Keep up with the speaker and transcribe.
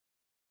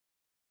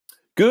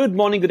Good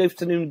morning, good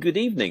afternoon, good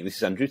evening. This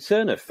is Andrew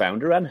Turner,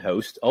 founder and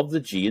host of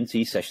the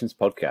G&T Sessions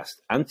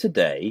podcast. And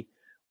today,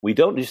 we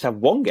don't just have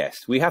one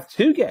guest, we have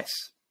two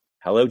guests.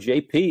 Hello,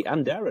 JP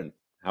and Darren.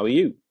 How are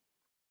you?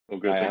 Well,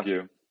 good, thank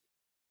you.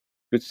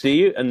 Good to see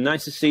you, and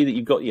nice to see that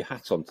you've got your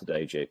hat on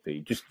today,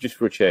 JP, just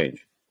for a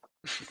change.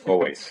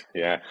 Always,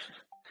 yeah.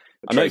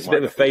 I know it's a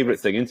bit of a favourite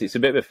thing, isn't it? It's a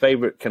bit of a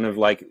favourite kind of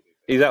like,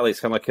 exactly,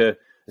 it's kind of like a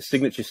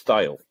signature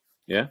style,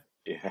 yeah?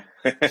 Yeah.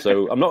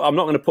 So I'm not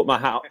going to put my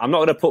hat. I'm not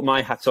going to put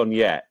my hat on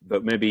yet,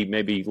 but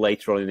maybe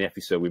later on in the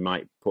episode we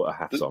might put a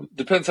hat on.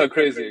 Depends how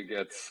crazy it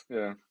gets.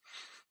 Yeah.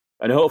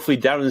 And hopefully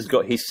Darren's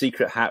got his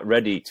secret hat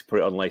ready to put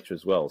it on later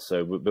as well.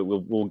 So, but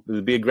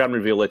there'll be a grand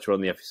reveal later on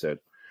in the episode.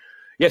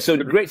 Yeah. So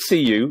great to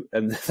see you,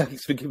 and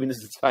thanks for giving us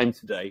the time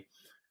today.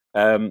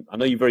 I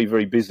know you're very,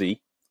 very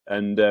busy,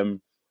 and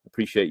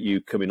appreciate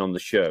you coming on the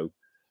show.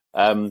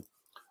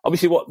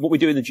 Obviously, what we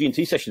do in the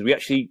G&T sessions, we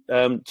actually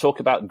talk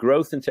about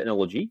growth and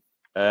technology.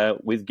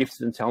 With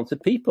gifted and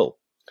talented people.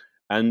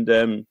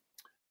 And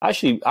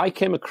actually, I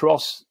came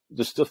across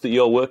the stuff that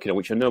you're working on,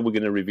 which I know we're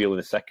going to reveal in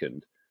a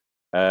second,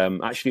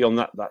 actually on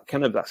that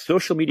kind of that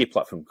social media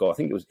platform called, I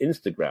think it was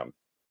Instagram.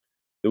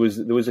 There was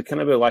a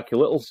kind of a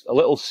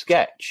little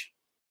sketch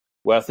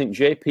where I think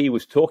JP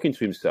was talking to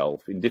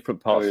himself in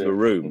different parts of a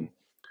room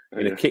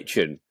in a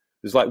kitchen.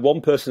 There's like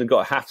one person had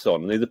got a hat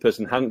on and the other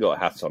person hadn't got a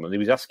hat on, and he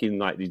was asking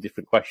like these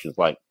different questions,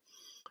 like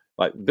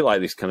a bit like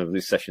this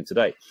session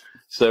today.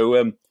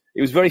 So it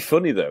was very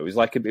funny, though. It was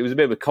a bit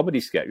of a comedy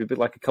sketch, a bit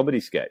like a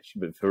comedy sketch,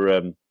 but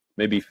for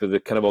maybe for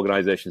the kind of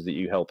organisations that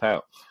you help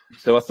out.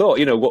 So I thought,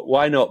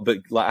 why not?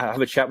 But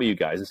have a chat with you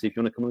guys and see if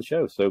you want to come on the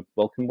show. So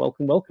welcome.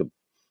 Thank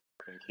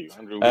you,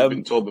 Andrew. We've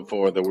been told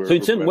before that we're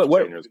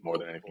entertainers more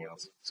than anything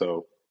else.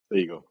 So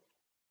there you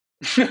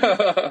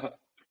go.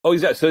 Oh,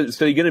 is that so?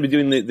 So you're going to be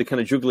doing the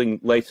kind of juggling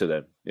later,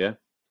 then? Yeah.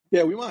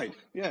 Yeah, we might.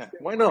 Yeah,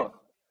 why not?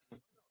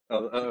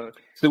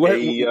 So where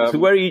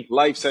are you?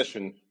 Live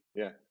session.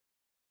 Yeah.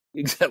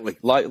 Exactly,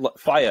 like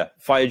fire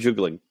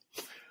juggling.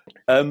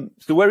 So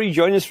where are you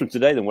joining us from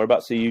today, then?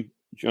 Whereabouts are you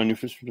joining us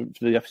for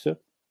the episode?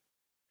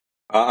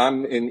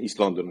 I'm in East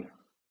London.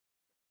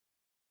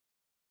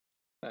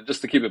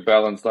 Just to keep it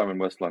balanced, I'm in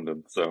West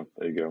London, so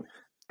there you go.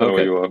 I know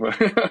where you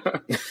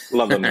are.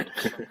 London.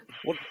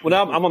 Well,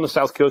 I'm on the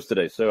south coast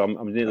today, so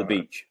I'm near the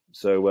beach.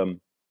 So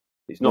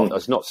it's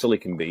not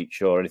Silicon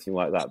Beach or anything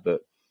like that,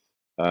 but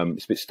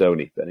it's a bit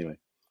stony. But anyway,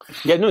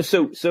 yeah, no.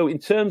 So in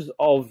terms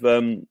of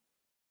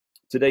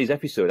today's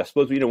episode, I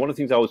suppose one of the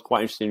things I was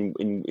quite interested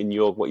in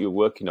what you're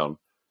working on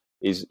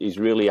is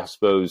really, I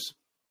suppose,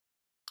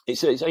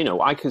 it's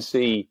I can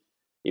see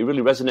it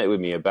really resonated with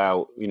me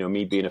about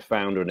me being a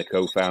founder and a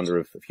co-founder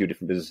of a few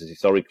different businesses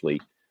historically,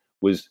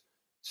 was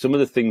some of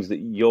the things that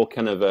your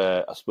kind of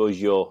I suppose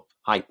your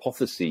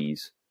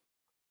hypotheses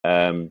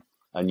and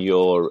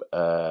your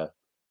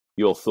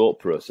thought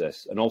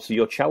process, and also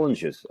your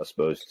challenges, I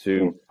suppose,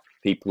 to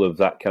people of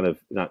that kind of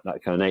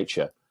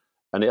nature.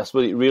 And I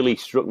suppose it really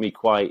struck me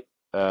quite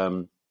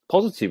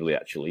positively,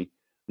 actually,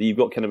 that you've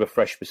got kind of a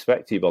fresh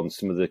perspective on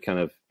some of the kind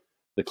of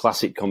the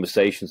classic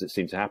conversations that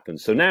seem to happen.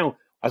 So now,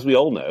 as we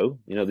all know,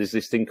 there's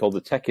this thing called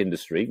the tech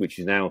industry, which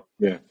is now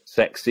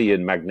sexy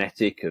and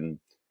magnetic, and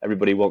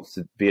everybody wants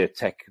to be a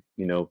tech,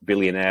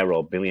 billionaire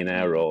or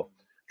trillionaire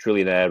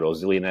or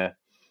zillionaire.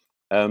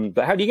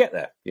 But how do you get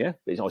there? Yeah,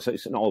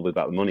 it's not all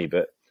about the money,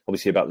 but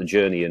obviously about the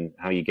journey and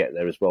how you get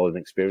there as well, and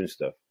experience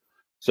stuff.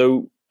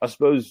 So I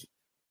suppose,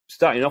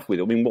 starting off with,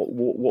 I mean,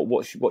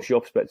 what's your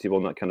perspective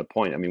on that kind of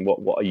point? I mean,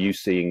 what are you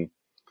seeing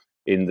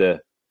in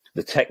the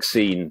tech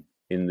scene,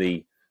 in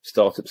the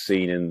startup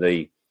scene, in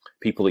the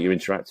people that you're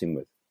interacting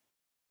with?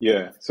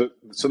 Yeah, so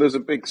there's a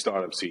big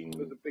startup scene,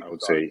 I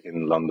would say,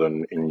 in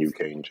London, in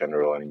UK in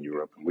general, and in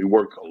Europe. And we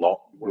work a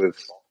lot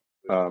with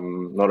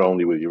not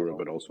only with Europe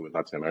but also with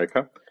Latin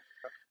America.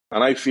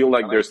 And I feel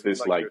like there's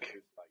this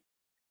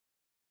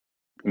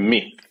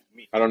myth.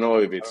 I don't know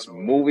if it's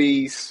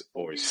movies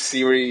or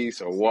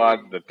series or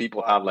what, that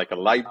people have like a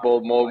light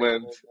bulb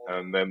moment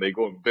and then they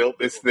go and build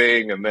this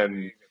thing, and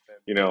then,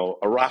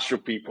 a rush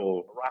of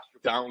people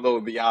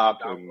download the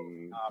app,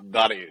 and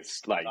that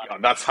is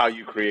that's how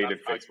you created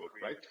Facebook,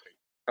 right?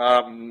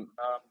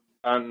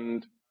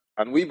 And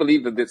we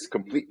believe that it's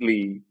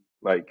completely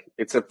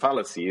it's a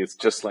fallacy. It's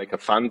just like a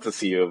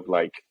fantasy of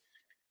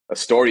a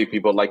story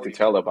people like to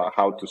tell about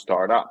how to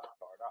start up.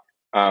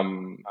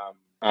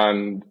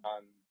 And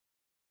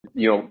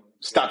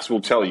stats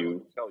will tell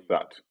you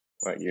that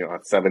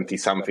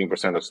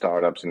 70-something% of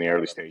startups in the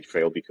early stage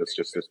fail because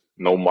just there's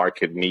no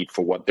market need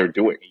for what they're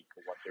doing,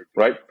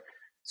 right?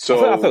 So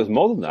I thought it was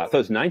more than that. I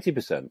thought it was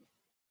 90%.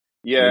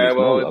 Yeah,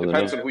 well, it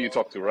depends on who you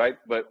talk to, right?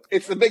 But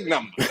it's a big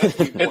number.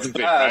 It's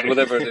bad, right?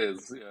 Whatever it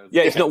is.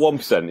 Yeah, it's not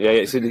 1%. Yeah,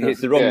 it's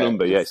the wrong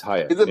number. Yeah, it's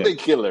higher. It's a big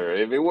killer.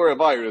 If it were a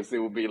virus, it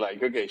would be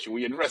like, okay, should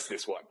we address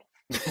this one?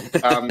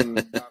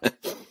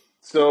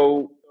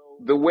 So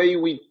the way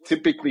we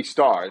typically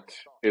start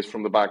is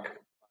from the back.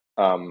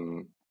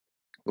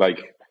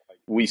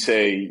 We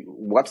say,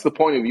 what's the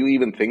point of you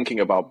even thinking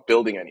about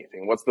building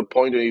anything? What's the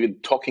point of even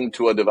talking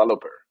to a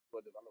developer?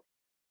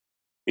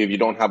 if you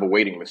don't have a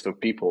waiting list of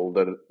people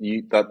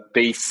that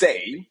they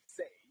say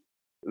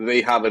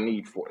they have a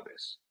need for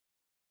this,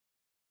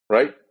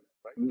 right?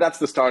 That's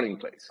the starting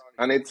place.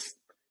 And it's,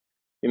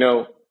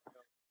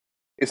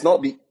 it's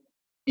not the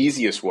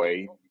easiest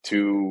way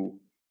to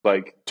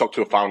like talk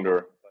to a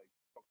founder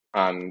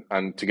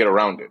and to get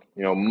around it.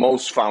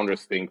 Most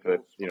founders think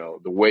that,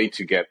 the way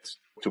to get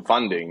to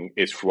funding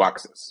is through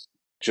access.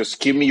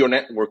 Just give me your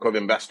network of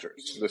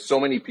investors. There's so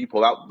many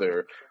people out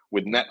there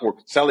with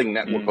selling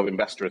network of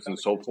investors and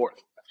so forth.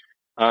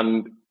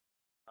 And,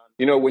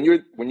 when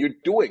you're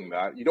doing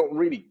that, you don't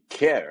really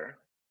care.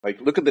 Like,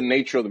 look at the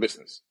nature of the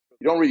business.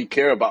 You don't really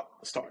care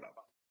about the startup.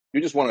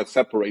 You just want to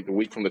separate the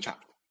wheat from the chaff,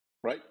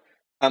 right?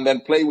 And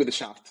then play with the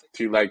shaft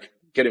to like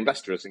get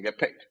investors and get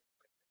paid.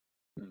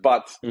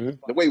 But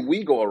the way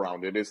we go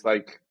around it is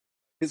like,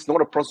 it's not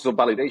a process of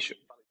validation.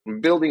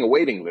 Building a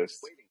waiting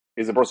list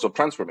is a process of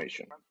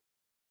transformation.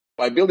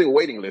 By building a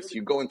waiting list,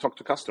 you go and talk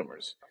to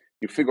customers.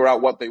 You figure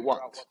out what they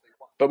want.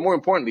 But more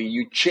importantly,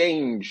 you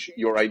change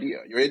your idea.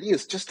 Your idea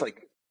is just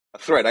like a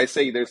thread. I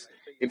say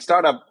in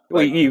startup.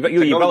 Well, you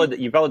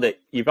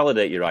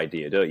validate your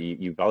idea, don't you?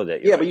 You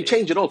validate. But you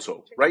change it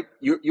also, right?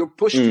 You're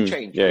pushed to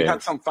change. We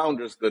had some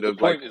founders that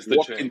have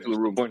walked into the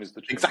room. The point is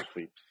the change.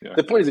 Exactly. Yeah.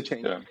 The point is the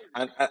change. Yeah.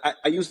 And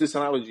I use this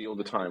analogy all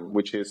the time,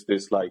 which is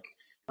this like,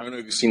 I don't know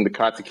if you've seen the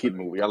Karate Kid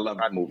movie. I love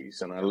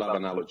movies and I love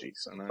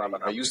analogies. And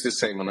I use this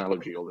same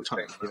analogy all the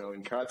time.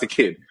 In Karate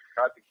Kid,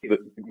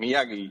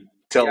 Miyagi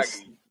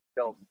tells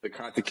the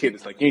Karate Kid,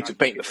 it's like, you need to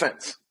paint the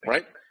fence,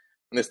 right?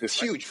 And there's this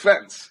huge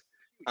fence.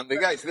 And the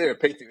guy's there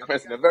painting the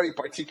fence in a very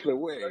particular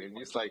way. And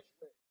it's like,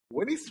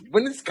 when is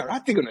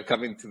karate going to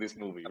come into this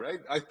movie,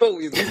 right? I thought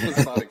this was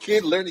about a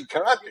kid learning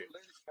karate.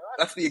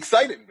 That's the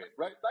exciting bit,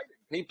 right?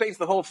 And he paints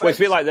the whole fence. Well, it's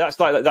a bit like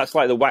that's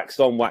like the wax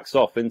on, wax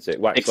off, isn't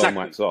it? Wax on,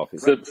 wax off.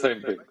 It's the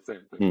same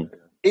thing.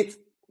 It's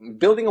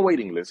building a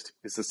waiting list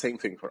is the same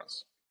thing for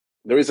us.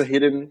 There is a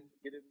hidden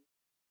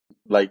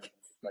like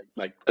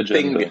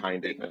thing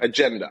behind it,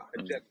 agenda,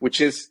 which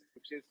is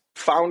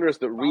founders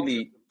that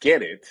really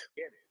get it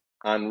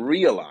and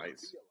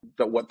realize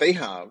that what they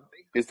have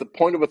is the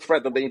point of a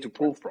thread that they need to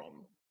pull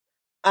from,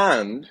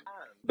 and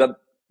that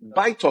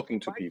by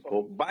talking to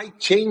people, by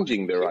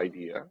changing their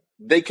idea,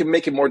 they can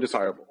make it more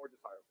desirable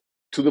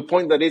to the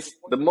point that it's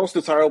the most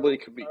desirable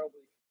it could be.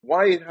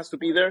 Why it has to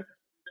be there?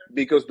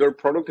 Because their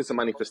product is a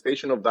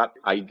manifestation of that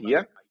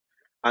idea,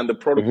 and the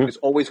product is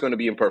always going to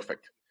be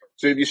imperfect.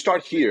 So if you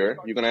start here,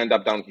 you're going to end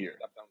up down here.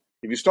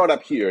 If you start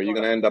up here, you're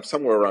going to end up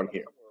somewhere around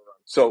here.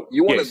 So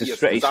you want to be as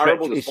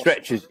desirable as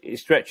possible. It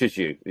stretches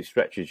you.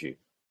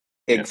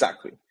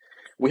 Exactly.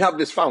 We have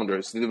this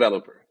founder, the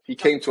developer. He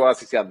came to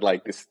us. He had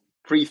like this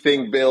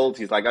pre-thing built.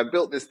 He's like, I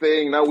built this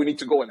thing. Now we need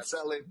to go and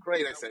sell it.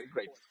 Great. I said,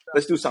 great.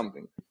 Let's do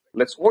something.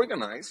 Let's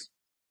organize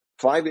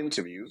 5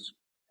 interviews,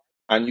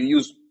 and you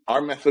use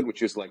our method,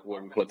 which is like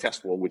what we call a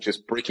test wall, which is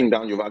breaking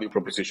down your value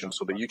proposition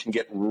so that you can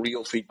get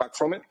real feedback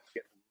from it.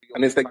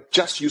 And it's like,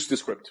 just use the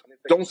script.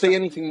 Don't say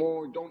anything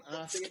more. Don't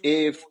ask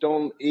if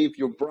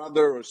your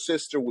brother or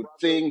sister would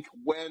think,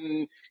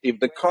 when, if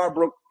the car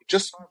broke.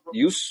 Just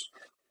use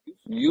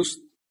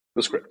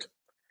the script.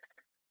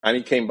 And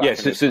he came back.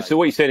 Yeah. So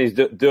what you're saying is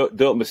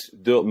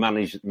don't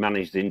manage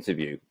the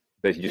interview.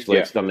 Basically, just let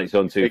it stand on its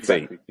own 2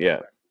 feet.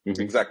 Yeah.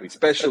 Exactly.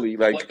 Especially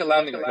like a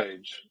landing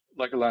page.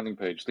 Like a landing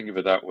page. Think of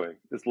it that way.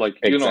 It's like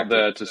you're not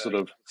there to sort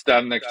of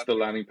stand next to the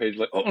landing page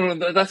like, oh,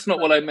 no, that's not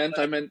what I meant.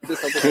 I meant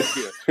this other one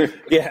here.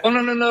 Yeah. Oh,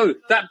 no.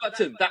 That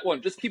button, that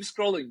one. Just keep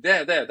scrolling.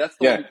 There. That's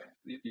the one.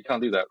 You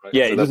can't do that, right?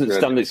 Yeah, so it doesn't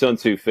stand on its own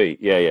 2 feet.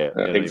 Yeah.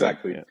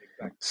 Exactly.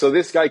 Yeah. So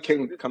this guy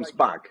comes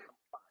back.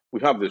 We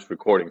have this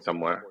recording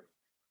somewhere.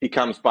 He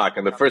comes back,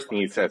 and the first thing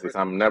he says is,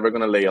 I'm never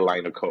going to lay a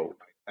line of code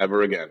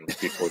ever again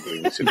before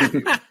doing this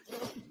interview.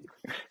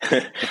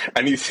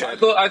 And he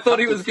said, I thought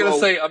he was going to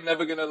say, I'm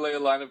never going to lay a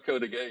line of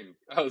code again.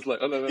 I was like,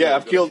 oh, no. Yeah,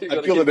 I've killed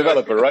the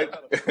developer, right?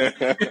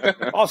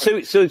 Oh, so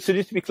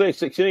just to be clear,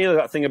 so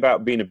that thing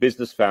about being a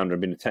business founder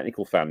and being a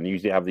technical founder, you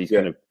usually have these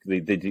kind of,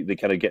 they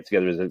kind of get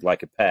together as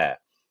like a pair.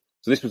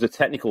 So this was a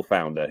technical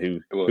founder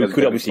who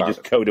could obviously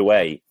just code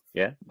away.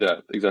 Yeah,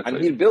 exactly.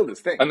 And he'd build his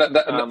thing.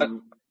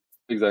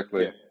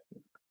 Exactly. Yeah.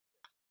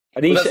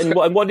 And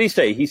what did he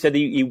say? He said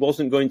he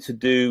wasn't going to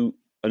do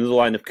another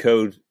line of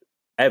code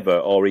ever,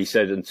 or he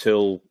said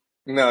until...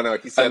 No,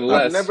 he said,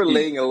 I'm never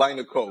laying a line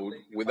of code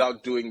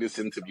without doing these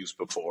interviews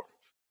before.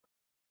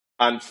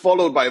 And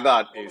followed by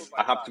that is,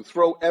 I have to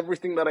throw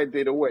everything that I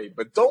did away.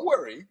 But don't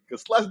worry,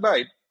 because last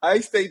night I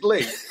stayed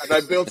late and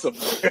I built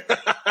something.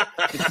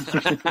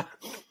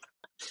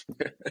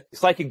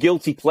 It's like a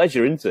guilty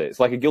pleasure, isn't it? It's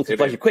like a guilty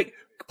pleasure. Quick,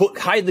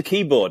 hide the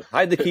keyboard.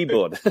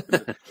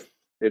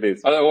 It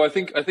is. I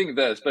think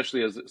that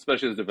especially as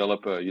a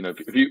developer,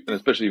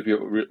 especially if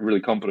you're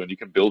really competent, you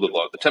can build a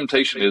lot. The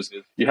temptation is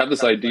you have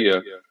this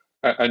idea,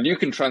 and you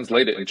can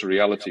translate it into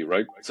reality,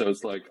 right? So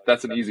it's like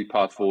that's an easy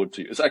path forward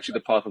to you. It's actually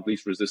the path of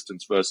least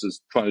resistance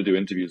versus trying to do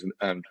interviews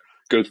and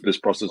go through this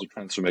process of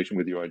transformation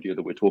with your idea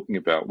that we're talking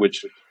about,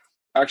 which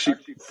actually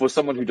for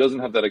someone who doesn't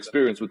have that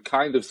experience would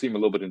kind of seem a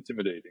little bit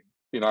intimidating.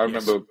 I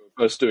remember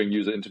first doing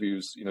user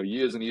interviews,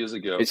 years and years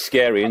ago. It's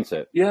scary, isn't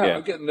it? Yeah,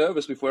 I get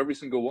nervous before every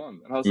single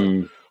one. And I was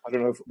like, I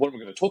don't know, what am I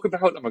going to talk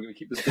about? Am I going to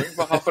keep this going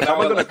for half an hour?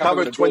 Am I going to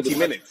cover 20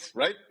 minutes,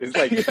 right? It's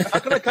like, how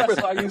can I cover?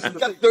 I've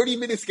got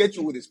 30-minute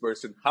schedule with this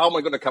person. How am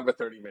I going to cover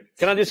 30 minutes?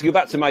 Can I just go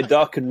back to my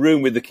darkened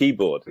room with the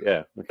keyboard?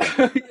 Yeah.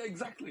 Okay. Yeah,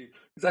 exactly.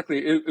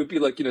 It would be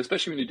like,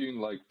 especially when you're doing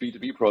like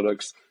B2B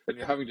products and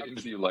you're having to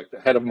interview like the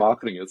head of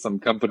marketing at some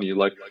company, you're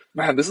like,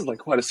 man, this is like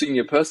quite a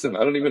senior person.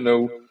 I don't even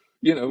know,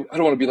 I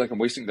don't want to be like, I'm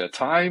wasting their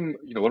time.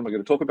 What am I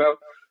going to talk about?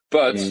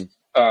 But,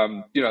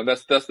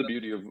 that's the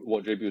beauty of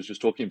what JP was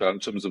just talking about in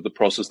terms of the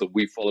process that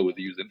we follow with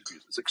the user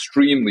interviews. It's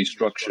extremely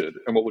structured.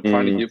 And what we're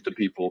trying to give to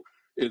people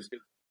is,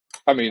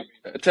 a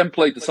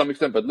template to some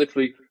extent, but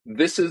literally,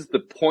 this is the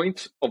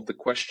point of the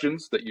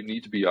questions that you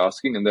need to be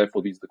asking, and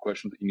therefore these are the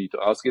questions that you need to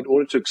ask in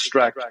order to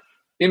extract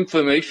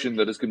information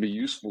that is going to be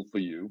useful for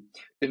you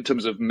in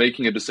terms of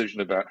making a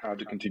decision about how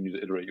to continue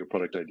to iterate your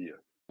product idea.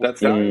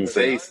 That's how it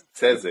says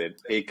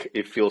it.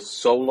 It feels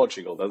so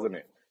logical, doesn't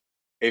it?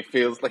 It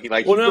feels like he's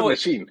the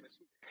machine.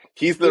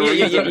 He's the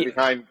reason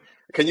behind.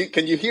 Can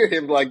you hear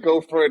him like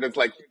go for it? It's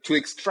like to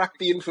extract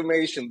the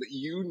information that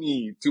you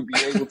need to be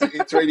able to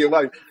iterate your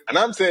life. And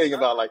I'm saying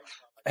about like,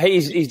 hey,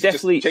 he's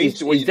definitely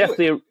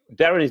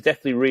Darren is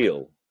definitely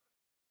real.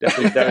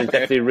 Darren's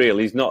definitely real.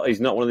 He's not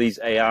one of these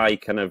AI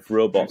kind of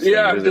robots.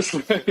 Yeah,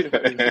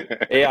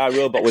 AI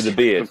robot with a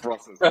beard.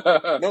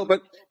 No,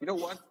 but you know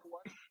what?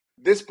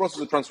 This process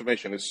of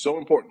transformation is so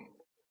important,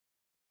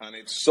 and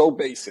it's so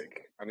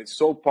basic, and it's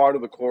so part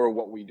of the core of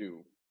what we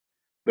do,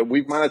 that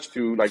we've managed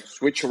to like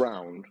switch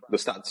around the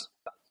stats.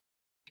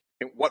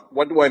 And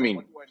what do I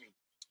mean?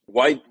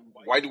 Why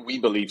do we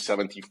believe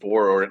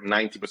 74 or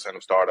 90%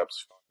 of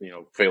startups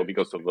fail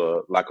because of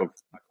the lack of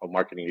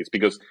marketing? Is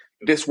because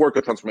this work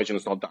of transformation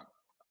is not done.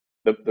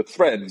 The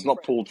thread is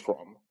not pulled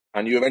from,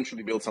 and you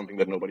eventually build something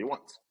that nobody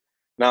wants.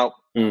 Now,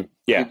 if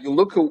you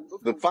look at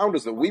the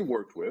founders that we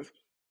worked with,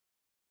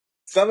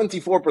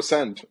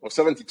 74% or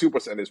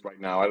 72% is right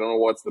now. I don't know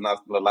what's the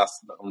last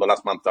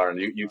month, Darren.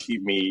 You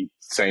keep me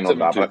saying on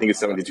that, but I think it's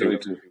 72.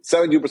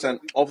 72%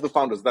 of the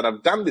founders that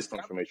have done this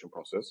transformation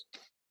process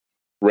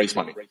raise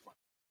money.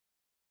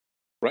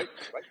 Right?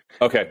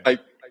 Okay.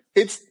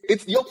 It's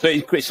the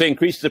opposite. So it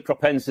increases the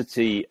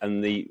propensity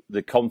and the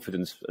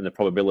confidence and the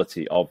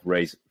probability of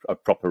a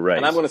proper raise.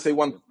 And I'm going to say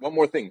one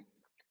more thing.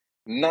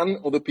 None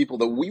of the people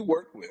that we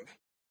work with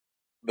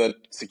that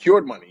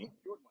secured money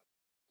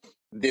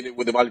did it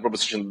with the value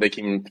proposition they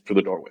came through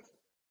the door with.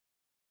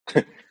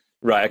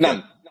 Right.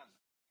 Okay.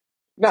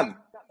 None.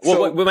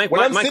 Well,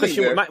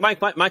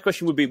 my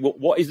question would be,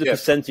 what is the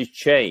percentage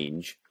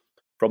change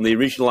from the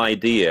original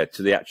idea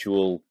to the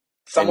actual?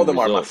 Some of them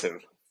are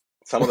massive.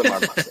 Some of them are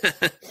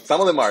massive.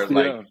 Some of them are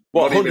like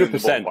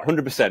 100%.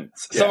 100%.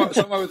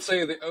 Some I would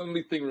say the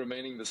only thing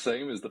remaining the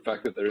same is the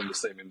fact that they're in the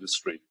same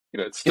industry.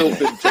 It's still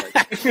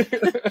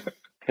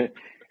fintech.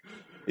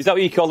 Is that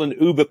what you call an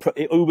Uber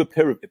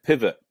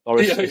pivot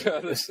or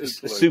a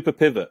super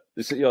pivot?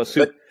 A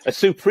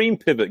supreme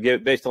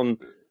pivot based on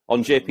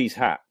JP's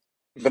hat.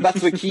 But that's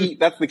the key.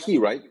 That's the key,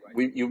 right?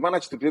 You've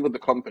managed to pivot the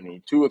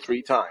company 2 or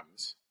 3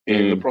 times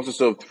in the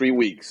process of 3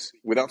 weeks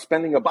without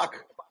spending a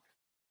buck.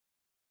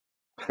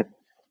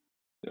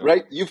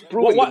 Right? You've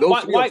proven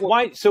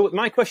why? So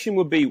my question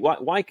would be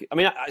why? I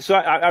mean,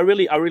 I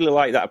really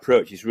like that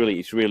approach. It's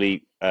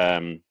really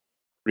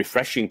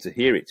refreshing to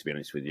hear it, to be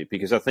honest with you,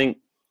 because I think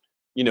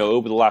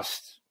over the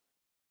last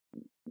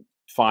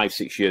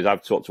 5-6 years,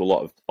 I've talked to a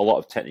lot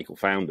of technical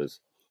founders,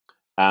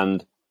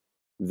 and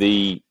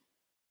there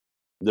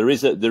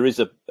is a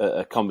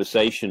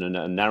conversation and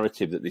a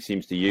narrative that they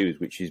seems to use,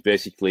 which is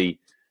basically,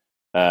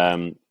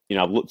 I've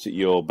looked at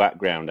your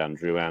background,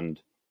 Andrew, and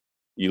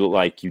you look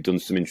like you've done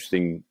some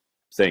interesting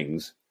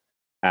things,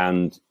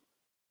 and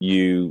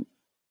you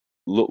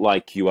look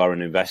like you are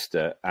an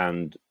investor,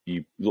 and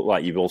you look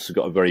like you've also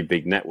got a very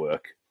big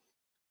network,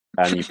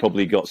 and you've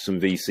probably got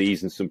some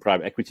VCs and some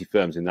private equity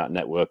firms in that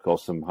network, or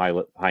some high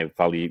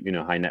value,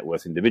 high net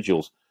worth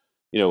individuals.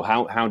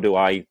 How do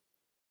I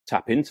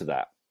tap into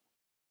that?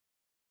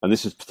 And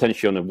this is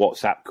potentially on a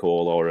WhatsApp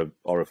call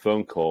or a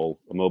phone call,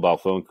 a mobile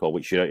phone call,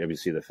 which you don't ever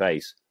see the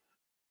face.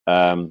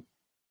 It's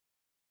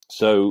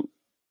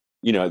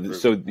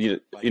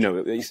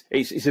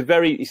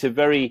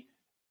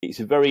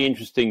a very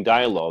interesting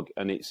dialogue,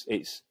 and it's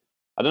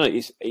I don't know,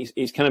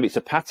 it's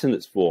a pattern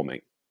that's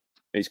forming.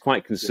 It's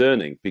quite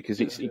concerning because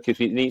it's a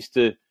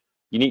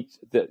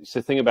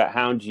thing about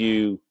how do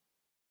you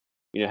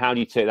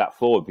take that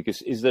forward?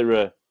 Because it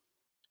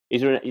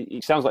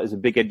sounds like there's a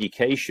big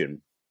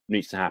education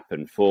needs to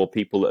happen for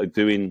people that are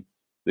doing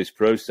this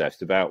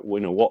process about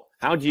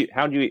how do you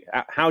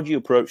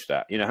approach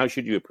that? How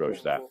should you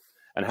approach that?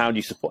 And how do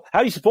you support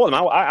them?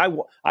 I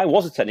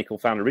was a technical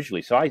founder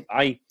originally, so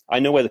I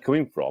know where they're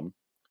coming from.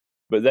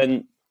 But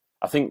then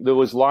I think there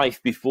was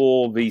life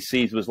before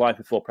VCs, there was life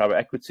before private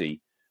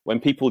equity, when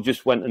people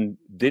just went and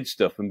did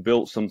stuff and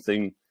built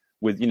something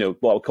with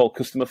what I would call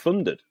customer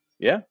funded.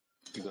 Yeah,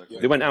 exactly.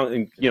 They went out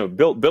and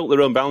built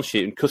their own balance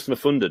sheet and customer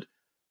funded,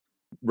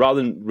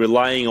 rather than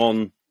relying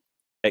on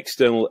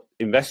external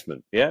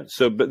investment. Yeah.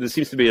 So, but there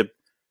seems to be a,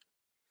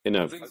 I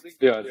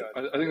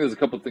think there's a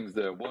couple of things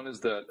there. One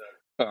is that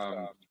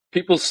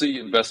people see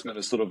investment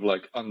as sort of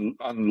like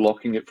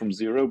unlocking it from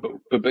zero,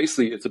 but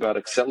basically it's about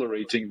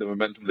accelerating the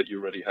momentum that you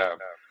already have.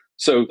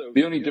 So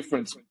the only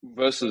difference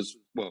versus,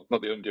 well,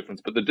 not the only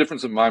difference, but the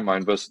difference in my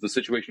mind versus the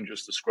situation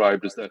just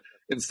described is that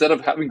instead of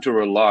having to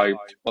rely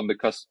on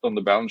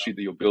the balance sheet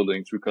that you're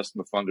building through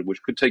customer funded,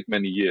 which could take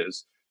many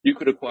years, you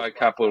could acquire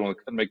capital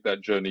and make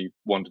that journey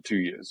 1 to 2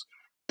 years.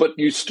 But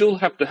you still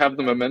have to have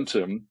the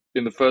momentum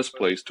in the first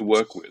place to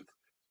work with.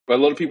 But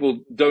a lot of people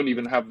don't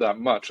even have that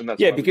much, and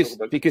that's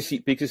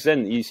because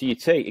then you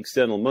take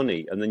external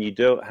money and then you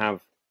don't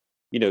have,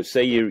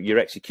 say your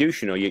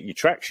execution or your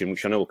traction,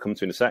 which I know we'll come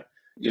to in a sec.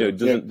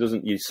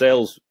 Doesn't your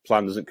sales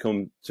plan doesn't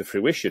come to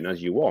fruition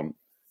as you want,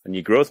 and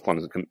your growth plan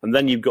doesn't come, and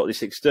then you've got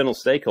this external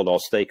stakeholder or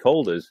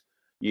stakeholders.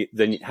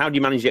 Then how do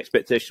you manage the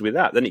expectation with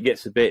that? Then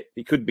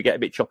it could get a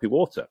bit choppy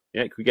water.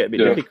 Yeah, it could get a bit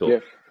difficult. Yeah.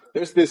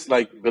 There's this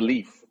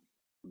belief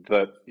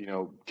that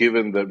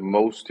given that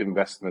most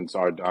investments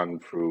are done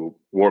through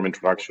warm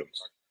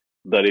introductions,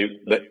 that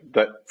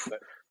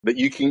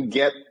you can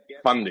get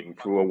funding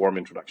through a warm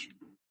introduction,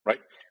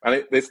 right?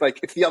 And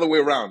it's the other way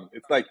around.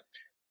 It's like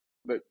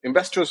the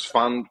investors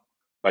fund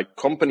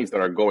companies that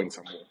are going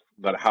somewhere,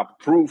 that have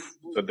proof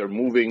that they're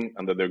moving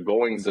and that they're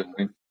going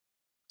somewhere.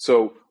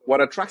 So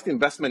what attracts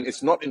investment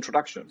is not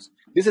introductions.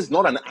 This is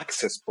not an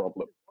access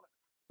problem,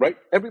 right?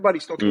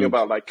 Everybody's talking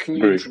about can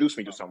you introduce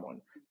me to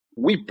someone?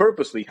 We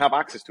purposely have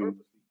access to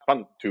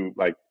fund, to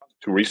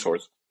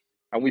resource,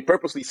 and we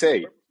purposely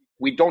say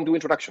we don't do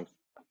introductions.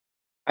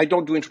 I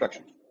don't do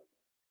introductions.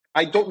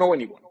 I don't know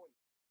anyone.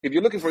 If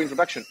you're looking for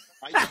introduction,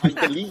 I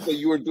believe that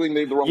you are doing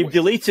the wrong way.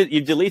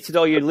 You've deleted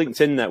all your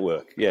LinkedIn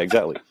network. Yeah,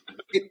 exactly.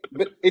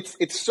 But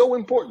it's so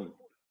important.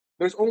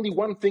 There's only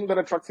one thing that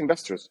attracts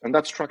investors, and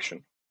that's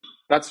traction.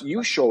 That's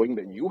you showing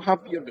that you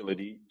have the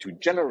ability to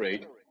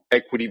generate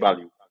equity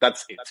value.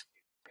 That's it.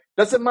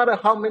 Doesn't matter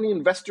how many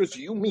investors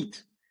you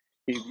meet.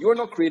 If you're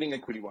not creating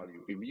equity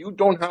value, if you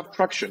don't have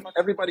traction,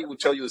 everybody will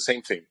tell you the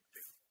same thing.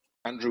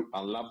 Andrew,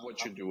 I love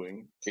what you're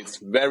doing. It's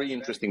very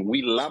interesting.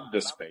 We love the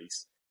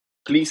space.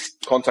 Please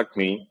contact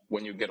me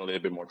when you get a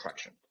little bit more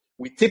traction.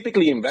 We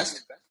typically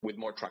invest with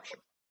more traction.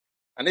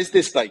 And it's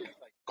this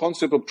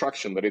concept of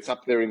traction that it's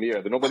up there in the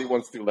air that nobody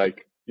wants to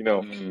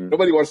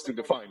nobody wants to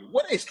define.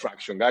 What is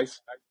traction,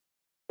 guys?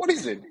 What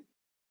is it?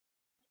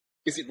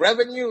 Is it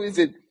revenue?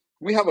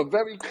 We have a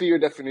very clear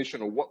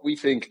definition of what we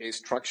think is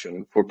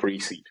traction for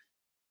pre-seed.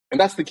 And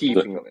that's the key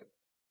thing of it.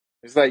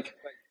 It's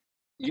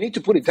you need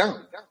to put it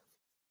down.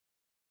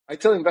 I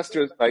tell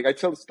investors, I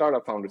tell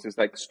startup founders,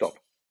 stop.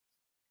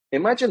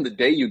 Imagine the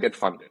day you get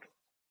funded.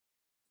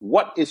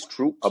 What is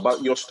true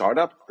about your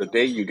startup the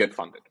day you get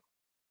funded?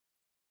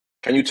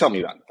 Can you tell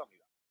me that?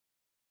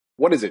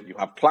 What is it? You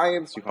have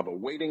clients, you have a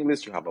waiting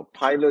list, you have a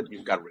pilot,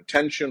 you've got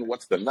retention.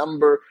 What's the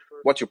number?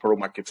 What's your product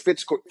market fit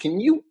score? Can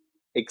you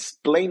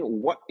explain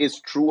what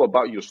is true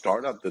about your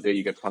startup the day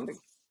you get funding?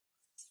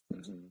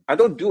 I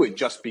don't do it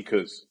just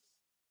because,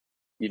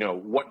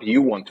 what do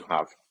you want to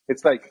have?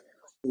 It's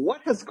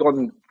what has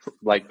gone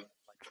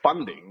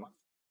funding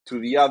to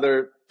the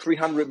other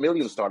 300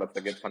 million startups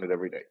that get funded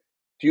every day?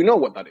 Do you know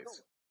what that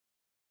is?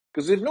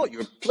 Because if not,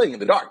 you're playing in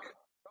the dark.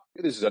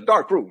 This is a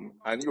dark room,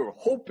 and you're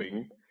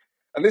hoping.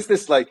 And there's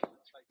this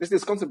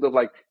concept of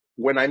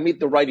when I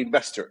meet the right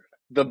investor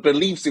that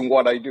believes in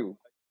what I do.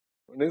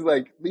 And it's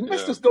the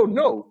investors don't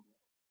know.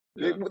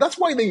 Yeah. That's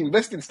why they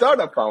invest in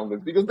startup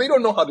founders, because they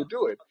don't know how to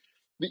do it.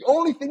 The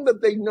only thing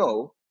that they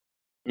know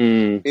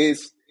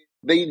is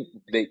they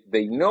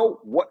know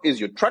what is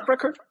your track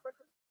record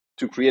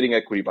to creating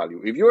equity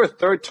value. If you're a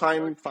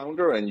third-time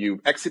founder and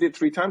you've exited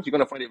 3 times, you're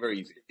going to find it very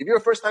easy. If you're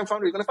a first-time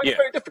founder, you're going to find it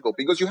very difficult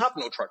because you have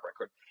no track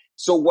record.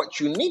 So what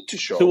you need to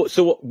show...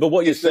 But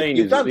what you're saying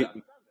is... what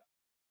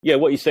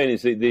you're saying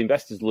is the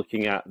investor's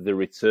looking at the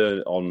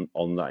return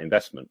on that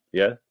investment,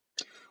 yeah?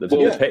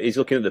 He's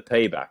looking at the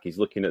payback. He's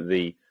looking at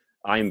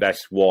I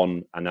invest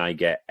 1 and I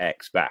get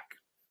X back.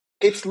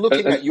 It's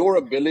looking at your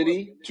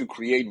ability to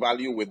create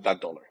value with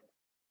that dollar.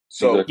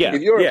 So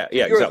if you're a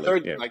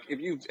third, if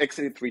you've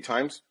exited 3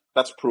 times,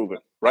 that's proven,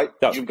 right?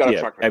 You've got a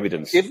track record.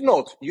 Evidence. If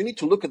not, you need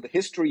to look at the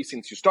history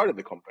since you started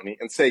the company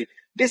and say,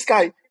 this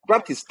guy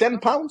grabbed his 10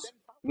 pounds,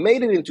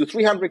 made it into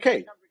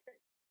 300K.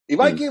 If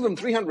I give him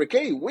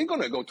 300K, we're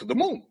going to go to the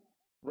moon,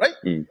 right?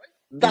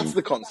 That's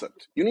the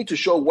concept. You need to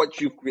show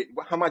what you create,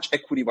 how much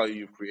equity value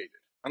you've created.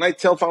 And I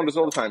tell founders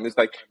all the time, it's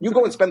you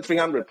go and spend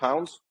 300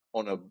 pounds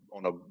on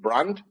a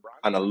brand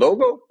and a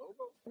logo,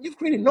 you've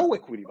created no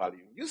equity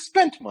value. You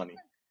spent money.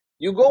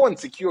 You go and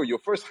secure your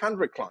first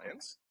 100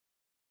 clients,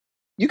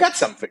 you got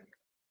something.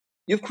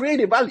 You've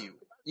created value.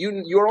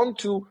 You're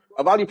onto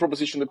a value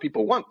proposition that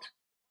people want.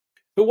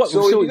 But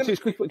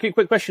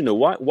quick question though.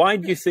 Why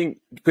do you think?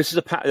 Because this is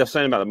a pattern. I was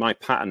saying about my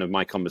pattern of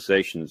my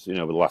conversations,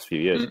 over the last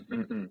few years.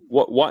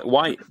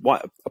 Why?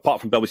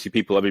 Apart from obviously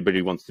people,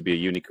 everybody wants to be a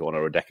unicorn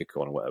or a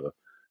decacorn or whatever.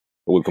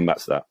 But we'll come back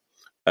to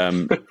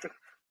that.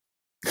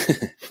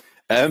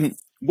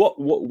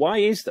 why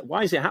is that?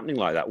 Why is it happening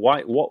like that?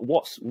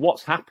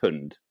 What's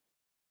happened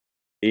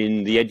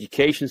in the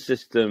education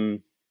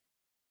system?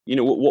 You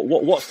know,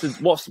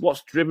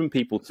 what's driven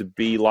people to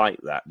be like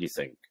that? Do you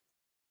think?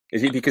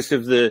 Is it because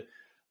of the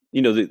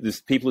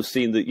people have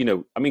seen that?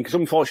 I mean, because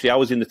unfortunately, I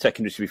was in the tech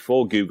industry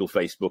before Google,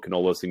 Facebook, and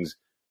all those things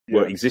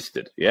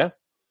existed. Yeah.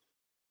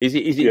 Is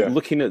it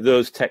looking at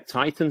those tech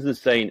titans and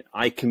saying,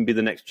 I can be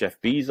the next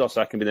Jeff Bezos,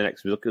 I can be the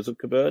next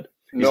Zuckerberg?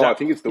 I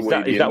think it's the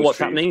way. Is that what's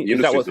happening?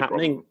 Is that what's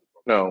happening?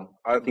 No,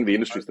 I think the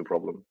industry is the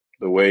problem.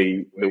 The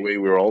way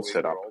we're all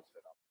set up.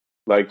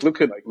 Like, look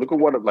at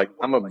what, like,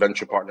 I'm a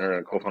venture partner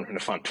and a co-founder in a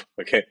fund,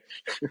 okay?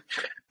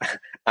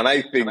 And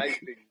I think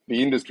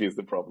the industry is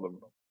the problem.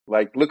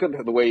 Like, look at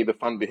the way the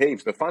fund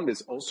behaves. The fund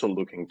is also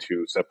looking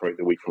to separate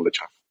the wheat from the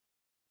chaff.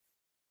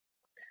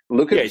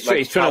 Look at it's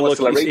trying to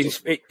look.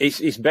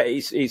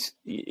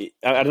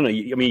 I don't know.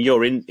 I mean,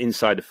 you're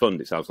inside the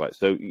fund. It sounds like.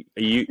 So,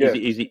 are you?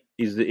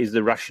 Is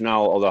the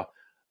rationale or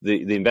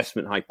the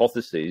investment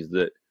hypothesis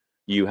that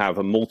you have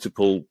a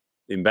multiple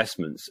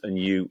investments and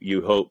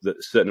you hope that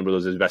a certain number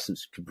of those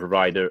investments can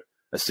provide a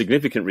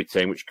significant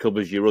return which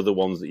covers your other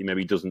ones that you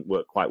maybe doesn't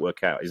quite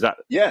work out? Is that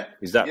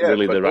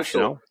really the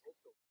rationale?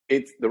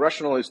 The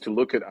rationale is to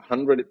look at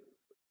 100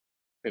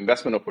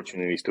 investment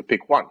opportunities to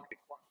pick one,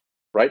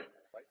 right?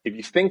 If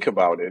you think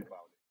about it,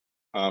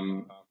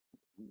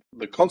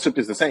 the concept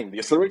is the same. The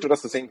accelerator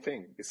does the same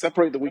thing. It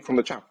separates the wheat from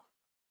the chaff,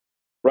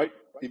 right?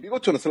 If you go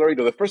to an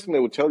accelerator, the first thing they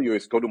will tell you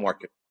is go to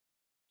market.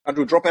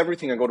 Andrew, drop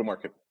everything and go to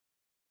market.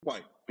 Why?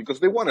 Because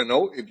they want to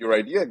know if your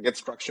idea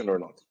gets traction or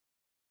not.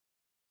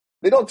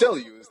 They don't tell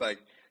you. It's like,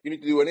 you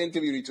need to do an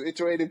interview, you need to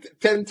iterate it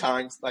 10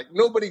 times. Like,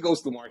 nobody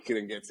goes to market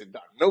and gets it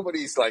done.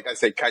 Nobody's like, I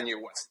say, Kanye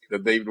West,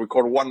 that they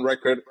record one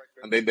record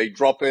and then they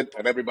drop it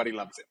and everybody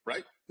loves it,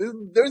 right?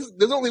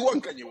 There's only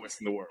one Kanye West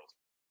in the world,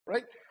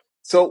 right?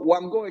 So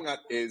what I'm going at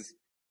is,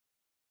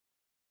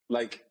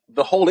 like,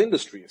 the whole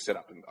industry is set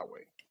up in that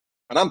way.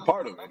 And I'm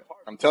part of it.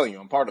 I'm telling you,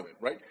 I'm part of it,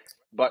 right?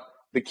 But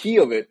the key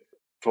of it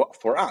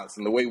for us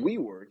and the way we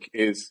work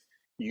is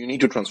you need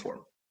to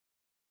transform.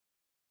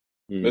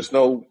 There's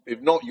no, if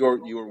not,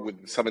 you're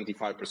with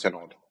 75%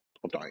 odd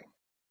of dying.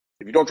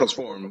 If you don't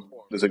transform,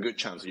 there's a good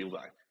chance that you'll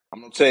die. I'm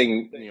not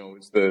saying,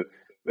 it's that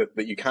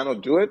you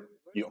cannot do it.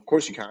 Of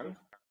course you can,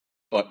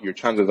 but your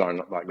chances are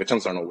not, like, the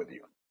chances are not with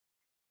you.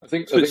 So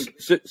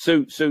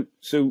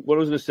what I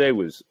was going to say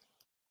was,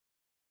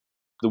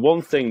 the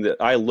one thing that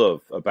I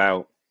love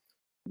about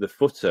the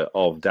footer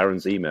of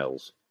Darren's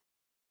emails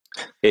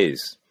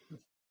is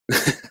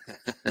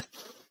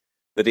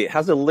that it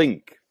has a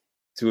link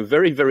to a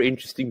very, very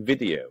interesting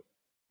video.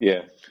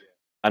 Yeah.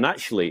 And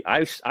actually,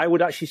 I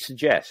would actually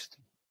suggest,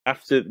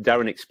 after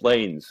Darren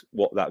explains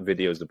what that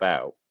video is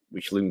about,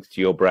 which links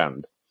to your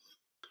brand,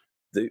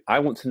 that I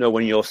want to know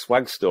when your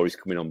swag store is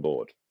coming on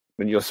board.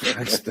 When your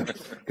swag store,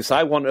 because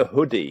I want a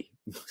hoodie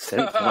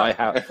sent to my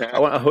house. I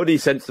want a hoodie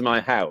sent to my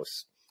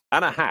house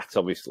and a hat,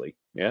 obviously.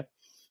 Yeah.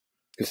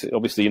 Because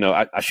obviously,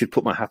 I should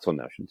put my hat on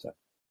now, shouldn't I?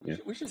 Yeah.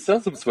 We should sell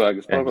some swag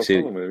as part of our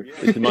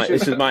promo.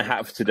 This is my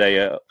hat for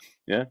today.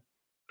 Yeah.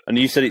 And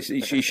you said it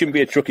shouldn't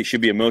be a truck; it should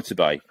be a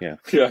motorbike. Yeah.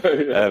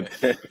 Yeah.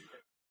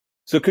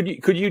 So could you,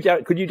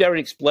 Darren,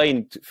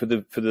 explain for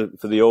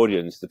the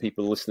audience, the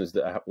people, listeners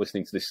that are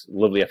listening to this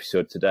lovely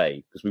episode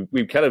today, because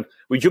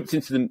we jumped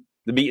into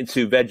the meat and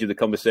two veg of the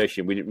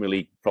conversation. We didn't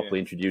really properly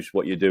introduce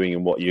what you're doing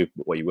and what you're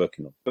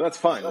working on. But that's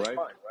fine, right?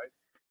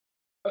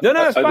 No,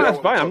 that's fine. That's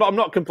fine. I'm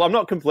not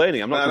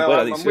complaining. I'm not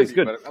complaining. It's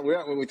good.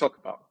 When we talk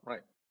about,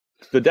 right.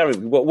 So,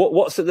 Darren,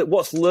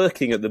 what's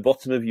lurking at the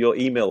bottom of your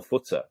email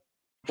footer?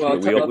 Well,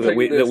 that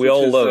we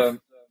all love.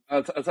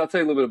 I'll tell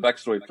you a little bit of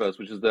backstory first,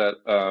 which is that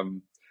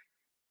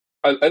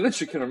I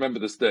literally can remember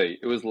this day.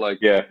 It was like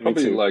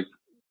probably like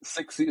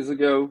 6 years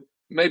ago,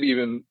 maybe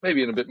even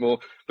a bit more.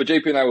 But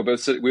JP and I were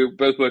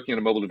both working in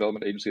a mobile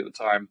development agency at the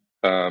time.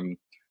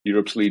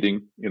 Europe's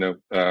leading,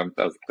 that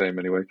was the claim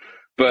anyway.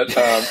 But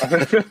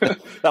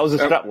that was a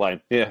strap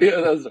line. Yeah,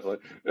 that was a strap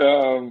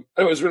line.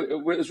 It was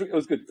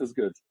good. It was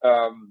good.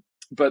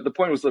 But the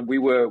point was that we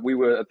were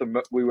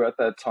at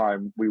that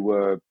time. We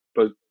were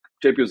both.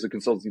 JP was the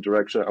consulting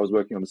director. I was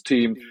working on his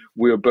team.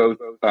 We were both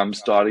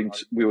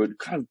we were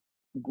kind of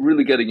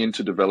really getting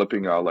into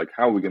developing our, like,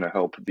 how are we going to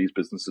help these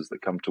businesses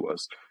that come to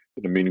us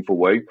in a meaningful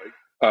way.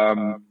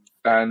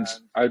 And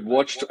I'd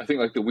watched, I think,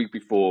 like the week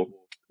before,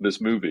 this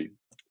movie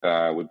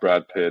with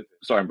Brad Pitt,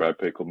 starring Brad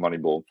Pitt, called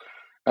Moneyball.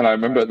 And I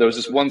remember there was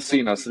this one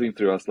scene I was sitting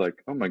through. I was like,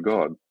 "Oh my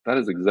god, that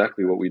is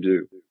exactly what we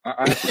do."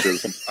 I have to show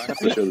this. I have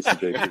to show this to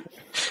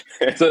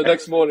JP. So the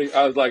next morning,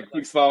 I was like,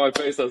 big smile on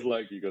my face. I was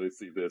like, "You got to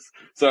see this."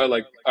 So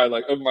I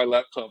opened my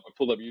laptop, I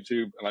pulled up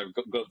YouTube, and I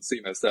got the scene.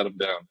 And I sat him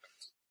down,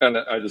 and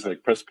I just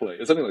press play.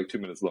 It's only like 2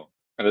 minutes long,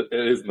 and it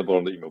is in the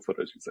bottom of the email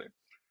footer, as you say.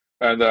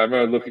 And I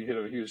remember looking at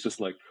him, he was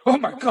just like, "Oh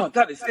my god,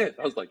 that is it!"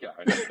 I was like, "Yeah,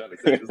 I know that is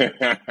it." Isn't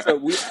it? So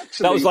we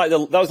actually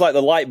that was like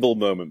the light bulb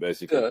moment,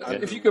 basically.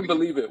 If you can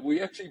believe it, we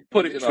actually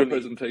put it in our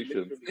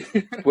presentation.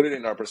 Put it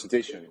in our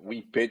presentation. We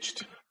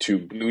pitched to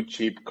blue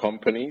chip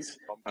companies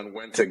and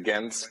went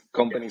against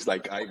companies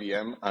like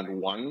IBM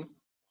and won.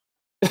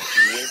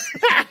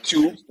 with a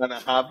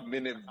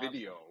 2.5-minute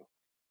video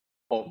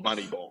of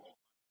Moneyball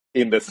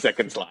in the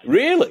second slide.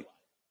 Really?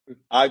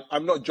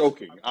 I'm not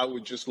joking. I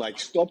would just like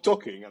stop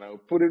talking and I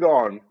would put it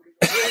on.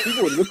 And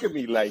people would look at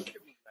me like,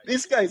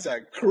 these guys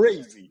are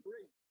crazy.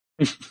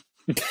 But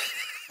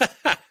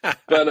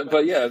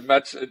yeah,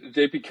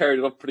 JP carried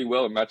it off pretty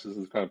well and matches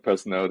his kind of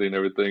personality and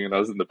everything. And I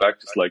was in the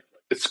back just like,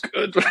 it's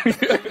good.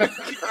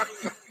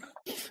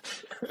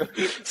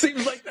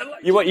 Seems like that.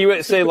 You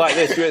weren't saying like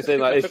this. You weren't saying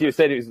like this. You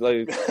said it was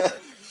like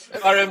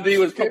RMD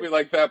was probably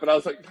like that, but I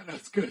was like, no,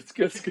 it's good. It's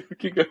good. It's good.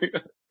 Keep going.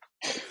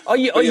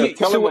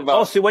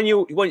 So when you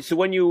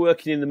were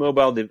working in the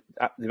mobile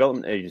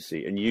development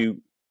agency, and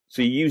you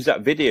use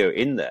that video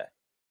in there,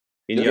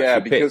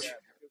 because pitch.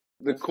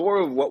 The core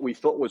of what we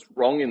thought was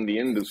wrong in the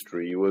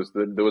industry was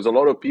that there was a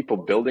lot of people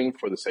building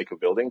for the sake of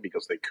building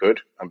because they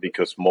could and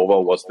because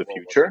mobile was the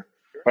future.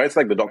 Right? It's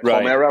like the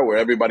 .com era where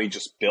everybody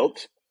just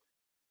built,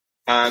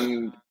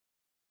 and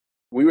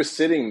we were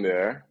sitting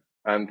there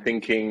and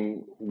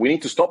thinking, we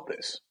need to stop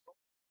this.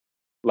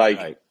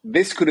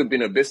 This could have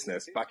been a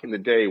business back in the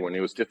day when it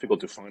was difficult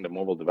to find a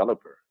mobile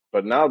developer.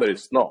 But now that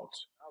it's not,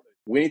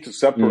 we need to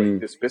separate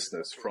this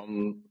business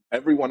from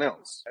everyone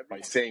else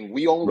by saying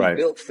we only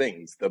build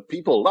things that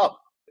people love.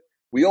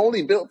 We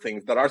only build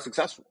things that are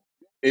successful.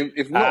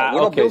 If not,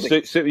 we're not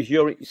building. So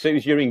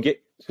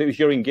it was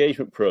your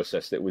engagement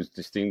process that was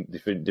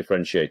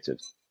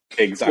differentiated.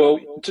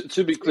 Exactly. Well,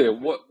 to be clear,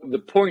 what the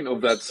point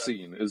of that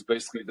scene is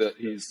basically that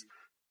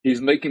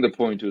he's making the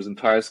point to his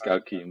entire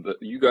scout team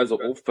that you guys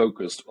are all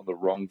focused on the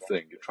wrong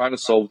thing. You're trying to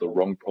solve the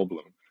wrong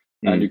problem,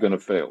 and you're going to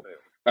fail.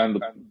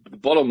 And the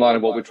bottom line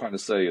of what we're trying to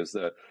say is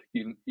that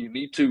you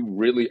need to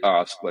really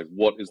ask, like,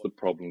 what is the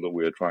problem that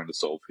we're trying to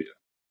solve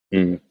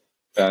here?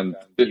 And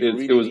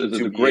it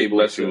was a great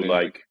lesson.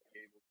 Like,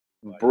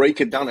 break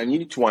it down, and you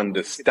need to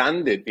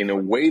understand it in a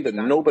way that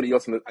nobody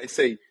else. I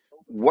say,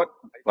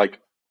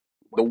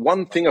 the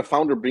one thing a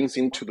founder brings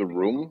into the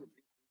room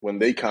when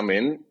they come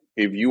in,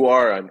 if you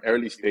are an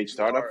early stage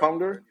startup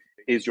founder,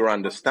 is your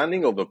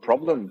understanding of the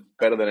problem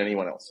better than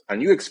anyone else.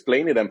 And you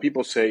explain it and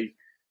people say,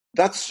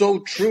 that's so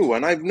true.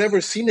 And I've never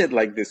seen it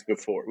like this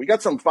before. We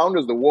got some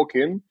founders that walk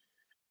in,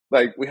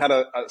 like we had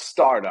a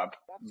startup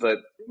that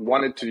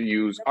wanted to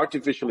use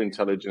artificial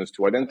intelligence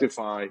to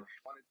identify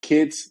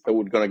kids that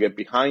were going to get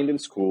behind in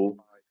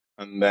school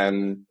and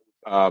then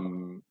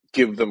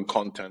give them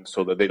content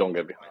so that they don't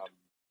get behind,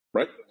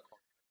 right?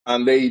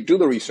 And they do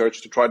the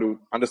research to try to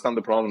understand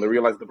the problem. They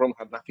realize the problem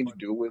had nothing to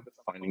do with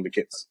finding the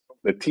kids.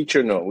 The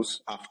teacher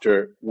knows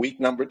after week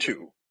number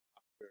 2,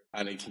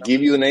 and it can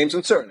give you the names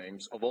and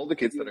surnames of all the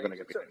kids that are going to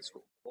get behind in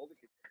school.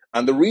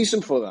 And the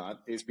reason for that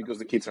is because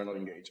the kids are not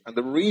engaged. And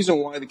the reason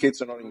why the kids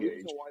are not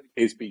engaged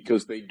is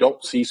because they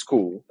don't see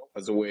school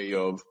as a way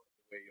of,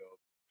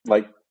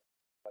 like,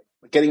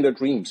 getting their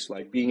dreams,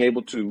 like being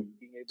able to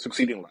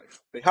succeed in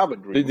life. They have a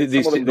dream.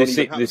 They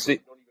see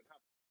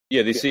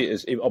it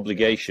as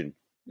obligation.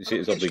 You see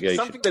it as obligation.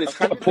 Something that is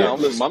handed down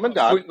from mom and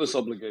dad. Pointless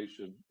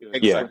obligation. Yeah.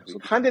 Exactly.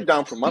 Yeah. Handed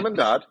down from mom and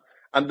dad,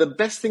 and the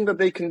best thing that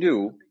they can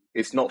do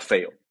is not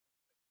fail.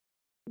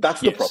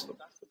 That's the problem,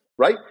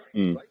 right?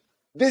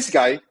 This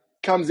guy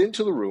comes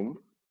into the room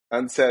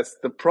and says,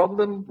 the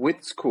problem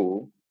with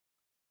school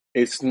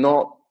is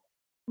not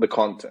the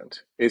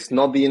content. It's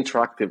not the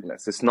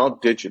interactiveness. It's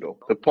not digital.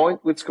 The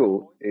point with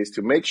school is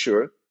to make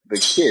sure the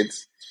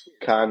kids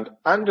can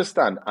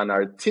understand and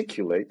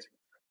articulate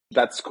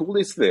that school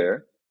is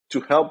there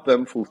to help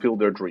them fulfill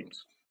their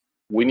dreams.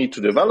 We need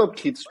to develop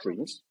kids'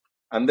 dreams,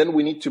 and then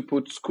we need to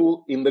put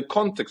school in the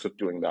context of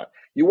doing that.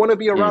 You want to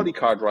be a rally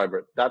car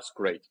driver? That's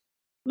great.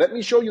 Let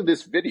me show you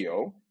this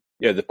video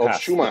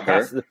of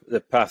Schumacher.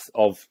 The path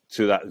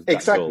to that.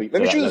 Exactly.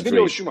 Let me show you this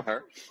video of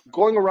Schumacher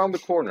going around the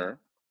corner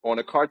on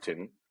a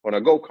karting, on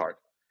a go-kart,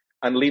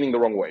 and leaning the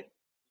wrong way.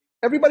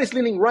 Everybody's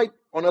leaning right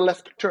on a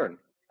left turn.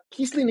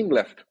 He's leaning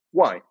left.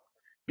 Why?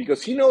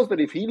 Because he knows that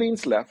if he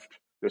leans left,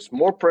 there's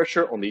more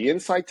pressure on the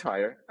inside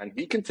tire, and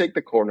he can take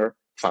the corner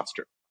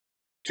faster.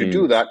 To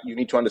do that, you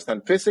need to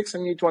understand physics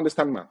and you need to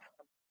understand math.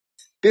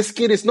 This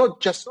kid is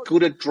not just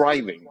good at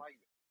driving.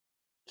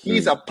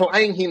 He's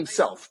applying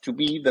himself to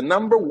be the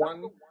number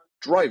one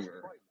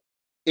driver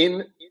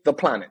in the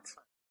planet.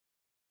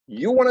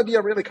 You want to be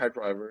a rally car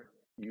driver,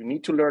 you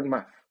need to learn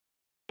math.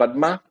 But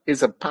math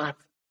is a path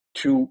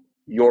to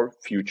your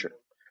future.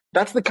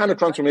 That's the kind of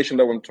transformation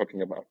that I'm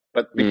talking about.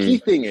 But the key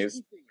thing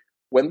is,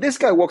 when this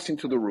guy walks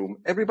into the room,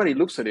 everybody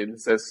looks at it and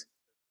says,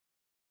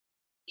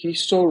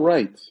 he's so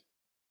right,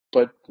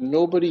 but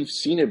nobody's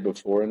seen it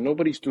before and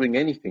nobody's doing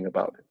anything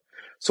about it.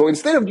 So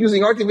instead of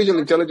using artificial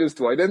intelligence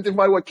to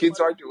identify what kids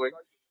are doing,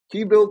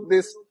 he built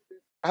this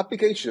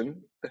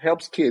application that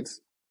helps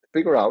kids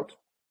figure out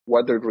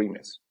what their dream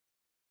is.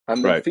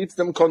 And that feeds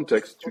them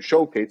context to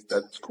showcase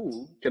that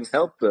school can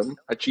help them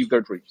achieve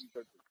their dreams.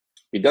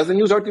 It doesn't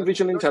use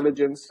artificial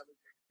intelligence.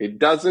 It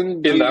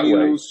doesn't give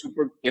you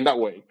in that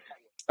way.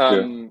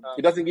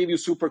 It doesn't give you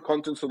super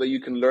content so that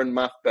you can learn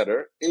math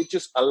better. It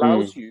just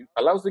allows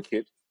the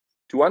kid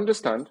to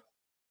understand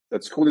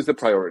that school is the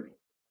priority.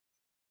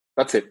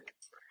 That's it.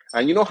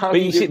 And you know how But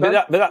he you did see,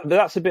 that? but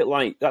that's a bit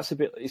like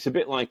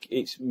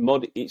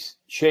it's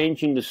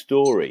changing the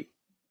story.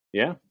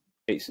 Yeah,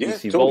 it's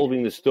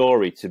evolving the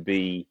story to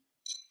be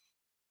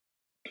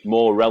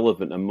more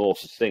relevant and more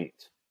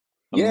succinct,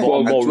 and Yeah, more,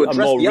 and to address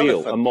more the real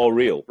elephant, and more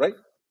real. right?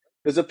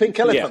 There's a pink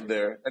elephant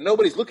there, and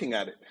nobody's looking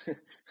at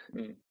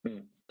it.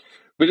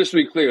 But just to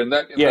be clear,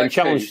 and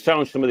challenge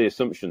some of the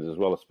assumptions as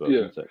well, I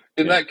suppose. Yeah.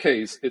 In that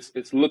case,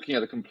 it's looking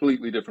at a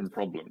completely different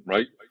problem,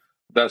 right?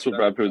 That's what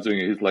Brad Pitt was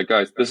doing. He's like,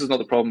 guys, this is not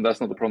the problem.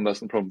 That's not the problem.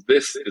 That's not the problem.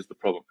 This is the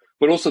problem.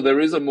 But also, there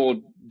is a more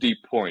deep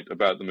point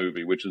about the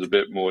movie, which is a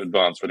bit more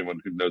advanced for anyone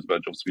who knows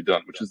about Jobs to Be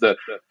Done, which is that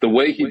the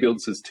way he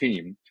builds his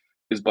team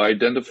is by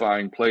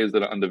identifying players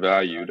that are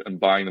undervalued and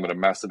buying them at a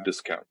massive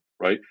discount,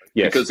 right?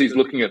 Yes. Because he's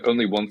looking at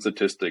only one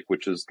statistic,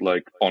 which is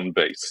like on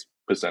base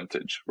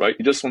percentage, right?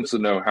 He just wants to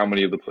know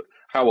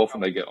how often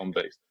they get on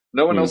base.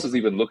 No one else is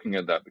even looking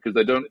at that because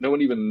no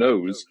one even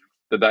knows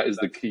that is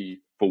the key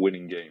for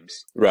winning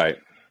games. Right.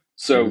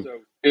 So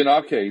in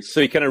our case,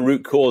 so he kind of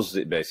root causes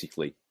it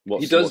basically.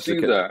 He does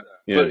do that,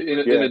 but in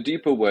a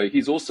deeper way.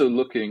 He's also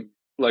looking,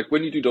 like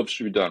when you do Jobs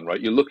to Be Done, right?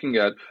 You're looking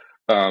at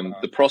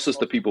the process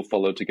that people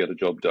follow to get a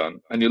job done,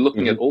 and you're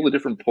looking at all the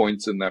different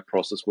points in that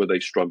process where they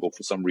struggle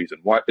for some reason,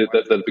 why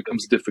that it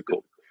becomes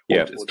difficult.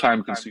 It's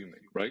time consuming,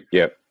 right?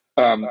 Yeah.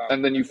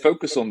 And then you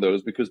focus on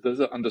those because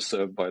those are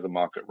underserved by the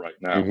market right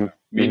now,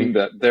 meaning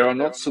that there are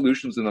not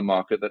solutions in the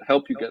market that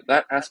help you get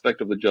that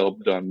aspect of the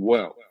job done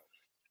well.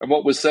 And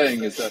what we're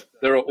saying is that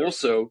there are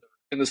also,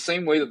 in the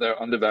same way that there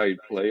are undervalued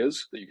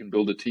players that you can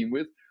build a team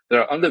with, there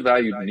are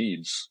undervalued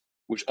needs,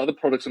 which other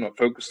products are not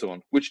focused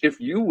on, which if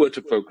you were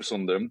to focus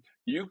on them,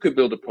 you could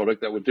build a product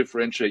that would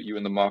differentiate you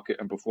in the market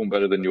and perform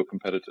better than your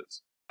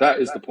competitors. That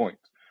is the point.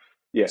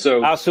 Yeah.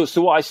 So what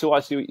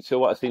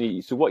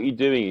you're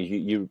doing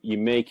is you're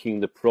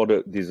making the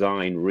product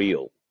design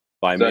real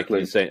by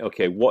saying,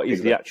 okay, what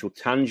is the actual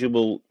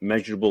tangible,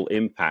 measurable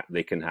impact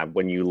they can have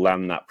when you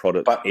land that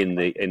product in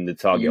the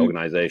target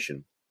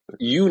organization?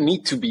 You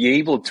need to be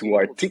able to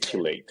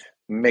articulate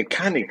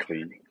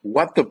mechanically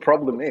what the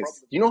problem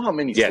is. You know how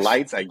many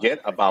slides I get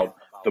about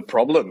the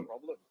problem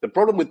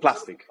with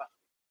plastic,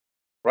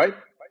 right?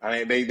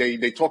 And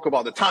they talk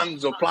about the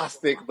tons of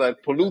plastic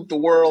that pollute the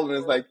world, and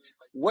it's like,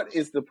 what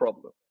is the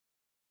problem?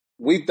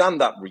 We've done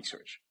that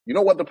research. You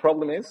know what the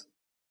problem is?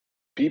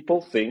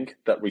 People think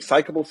that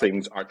recyclable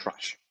things are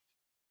trash.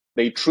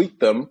 They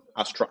treat them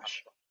as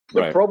trash.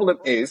 The problem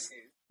is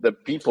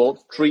that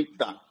people treat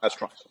that as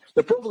trash.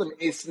 The problem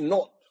is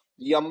not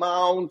the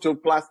amount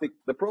of plastic.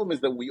 The problem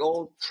is that we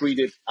all treat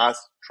it as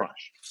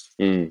trash.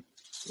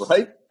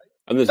 Right?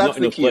 And there's not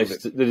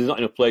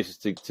enough places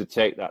to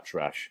take that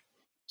trash.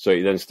 So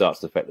it then starts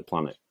to affect the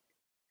planet.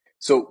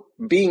 So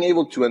being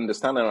able to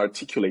understand and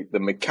articulate the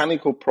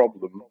mechanical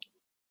problem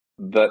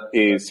that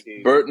is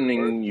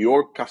burdening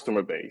your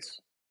customer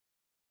base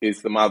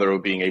is the matter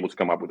of being able to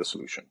come up with a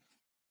solution.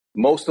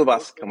 Most of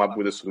us come up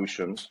with a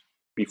solution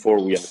before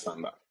we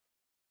understand that.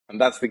 And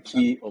that's the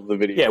key of the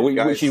video. You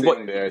guys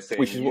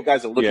you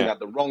guys are looking at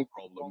the wrong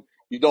problem.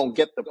 You don't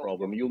get the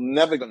problem. You're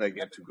never going to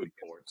get to good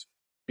ports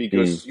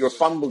because you're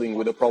fumbling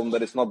with a problem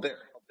that is not there.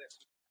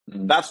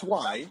 That's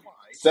why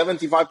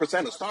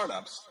 75% of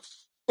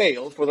startups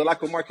fail for the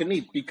lack of market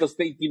need because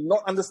they did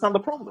not understand the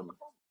problem.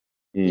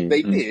 If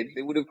they did,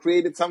 they would have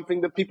created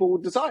something that people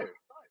would desire.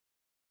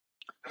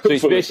 So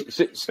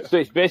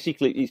it's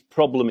basically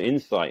problem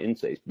insight,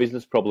 isn't it? It's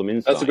business problem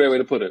insight. That's a great way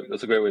to put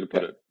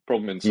it.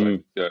 Problem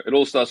insight. Yeah, it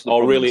all starts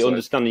with really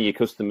understanding your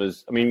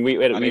customers. I mean, we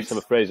used to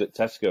have a phrase at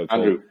Tesco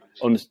called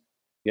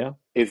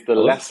it's the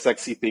less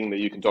sexy thing that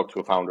you can talk to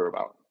a founder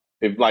about.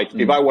 If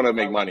I want to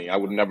make money, I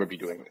would never be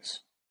doing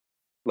this.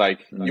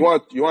 You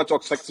want to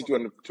talk sexy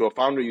to a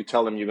founder, you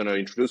tell them you're going to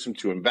introduce them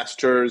to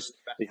investors.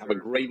 They have a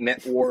great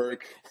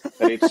network.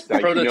 And it's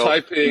like,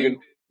 prototyping.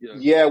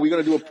 We're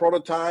going to do a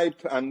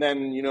prototype, and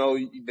then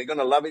they're going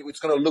to love it. It's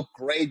going to look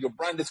great. Your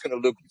brand is going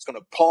to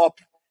pop,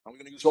 and we're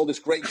going to use all these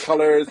great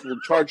colors. We'll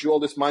charge you all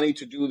this money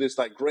to do this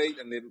great,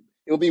 and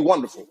it'll be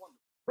wonderful,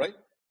 right?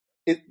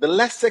 The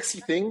less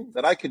sexy thing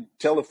that I could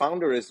tell the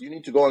founder is you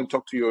need to go and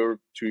talk to your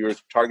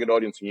target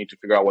audience. And you need to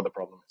figure out what the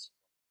problem is.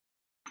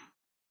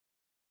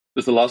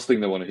 It's the last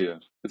thing they want to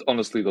hear. It's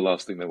honestly the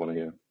last thing they want to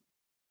hear.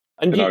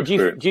 And so I was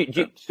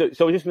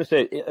just going to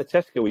say, at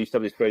Tesco, we used to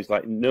have this phrase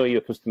know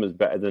your customers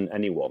better than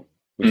anyone,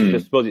 which is, I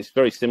suppose it's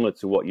very similar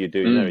to what you're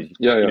doing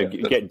there.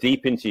 You get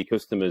deep into your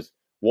customers,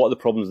 what are the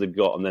problems they've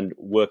got, and then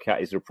work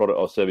out is there a product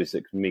or service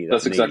that can meet that.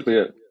 That's exactly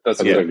it. That's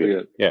exactly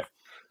it. Yeah.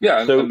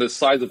 Yeah, and the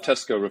size of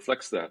Tesco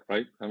reflects that,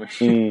 right? I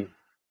mean,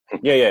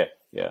 yeah.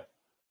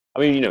 I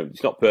mean,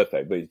 it's not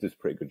perfect, but it does a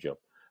pretty good job.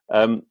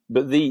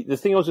 But the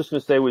thing I was just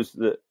going to say was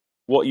that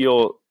what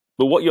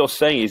you're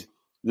saying is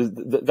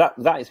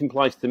that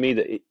implies to me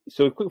that.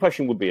 So a quick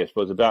question would be, I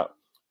suppose, about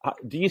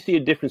do you see a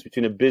difference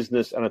between a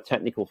business and a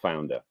technical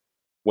founder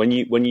when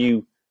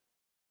you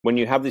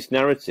have this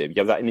narrative, you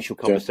have that initial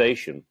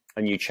conversation,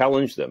 and you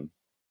challenge them?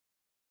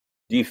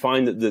 Do you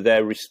find that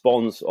their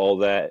response or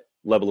their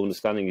level of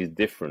understanding is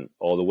different,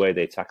 or the way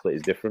they tackle it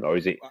is different, or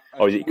is it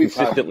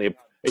consistently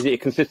Is it a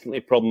consistently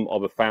a problem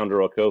of a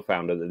founder or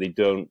co-founder that they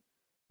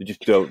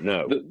just don't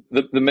know?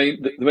 The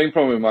main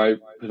problem in my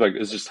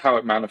perspective is just how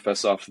it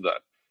manifests after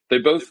that. They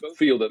both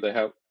feel that they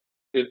have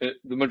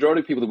the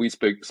majority of people that we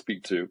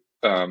speak to,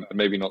 and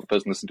maybe not the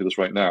person listening to this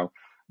right now,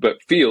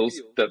 but feels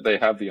that they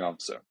have the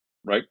answer,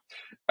 right?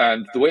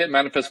 And the way it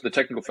manifests with the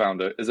technical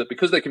founder is that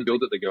because they can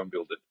build it, they go and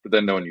build it, but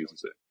then no one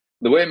uses it.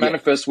 The way it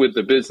manifests with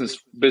the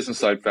business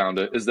side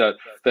founder is that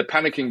they're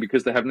panicking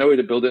because they have no way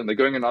to build it, and they're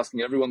going and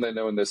asking everyone they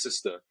know and their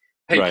sister,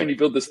 hey, can you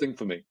build this thing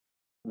for me?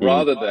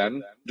 Rather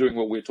than doing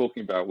what we're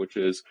talking about, which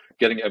is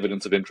getting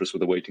evidence of interest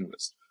with a waiting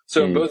list.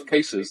 So in both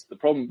cases,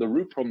 the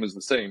root problem is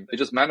the same. They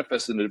just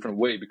manifest in a different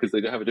way because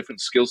they have a different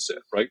skill set,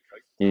 right?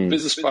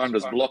 Business founder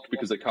is blocked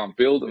because they can't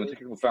build, and the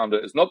technical founder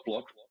is not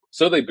blocked,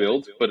 so they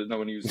build, but no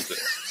one uses it.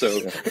 So,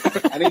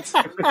 and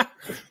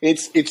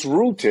it's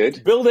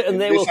rooted. Build it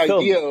and they will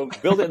come.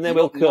 Build it and they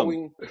will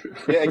come.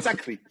 Yeah,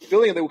 exactly.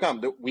 Building and they will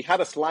come. We had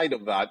a slide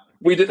of that.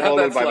 We did have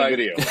that by slide. The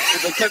video.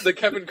 the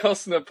Kevin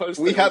Costner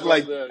poster. We had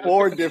like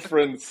 4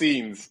 different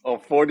scenes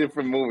of 4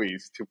 different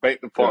movies to make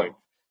the point.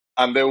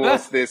 And there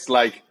was this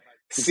like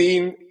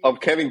scene of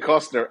Kevin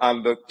Costner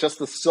and just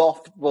the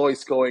soft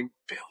voice going,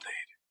 build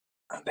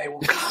it and they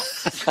will come.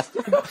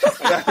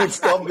 And I would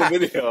stop the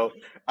video.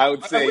 I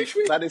would say,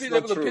 that is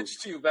not true. To pitch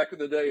to you back in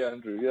the day,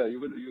 Andrew. Yeah, you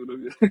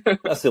would.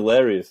 That's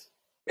hilarious.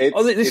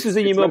 This is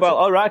in your mobile.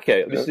 Oh, right,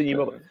 okay. This is in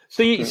your mobile.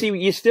 So you see,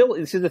 you're still.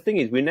 This is the thing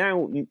is, we're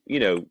now,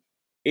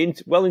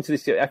 into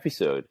this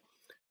episode,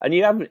 and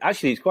you haven't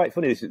actually. It's quite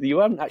funny. You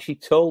haven't actually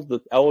told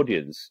the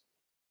audience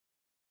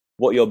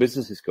what your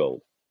business is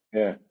called.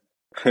 Yeah.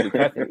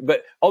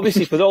 But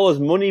obviously, for all those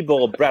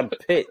Moneyball Brad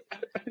Pitt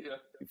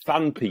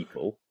fan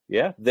people,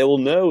 they will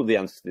know the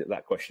answer to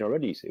that question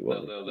already. You see,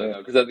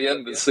 because at the end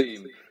of the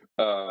scene,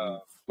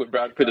 when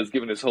Brad Pitt has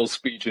given his whole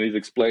speech and he's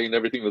explained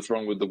everything that's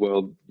wrong with the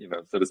world,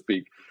 so to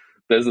speak,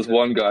 there's this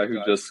one guy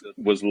who just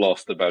was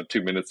lost about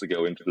 2 minutes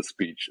ago into the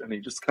speech, and he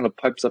just kind of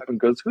pipes up and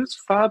goes, "Who's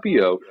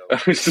Fabio?"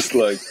 And it's just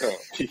like,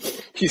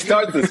 he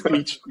starts the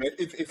speech.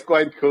 It's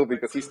quite cool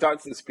because he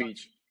starts the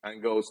speech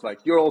and goes like,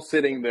 "You're all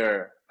sitting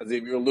there as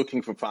if you're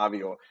looking for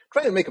Fabio,"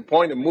 trying to make a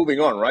point and moving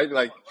on, right?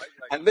 Like,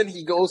 and then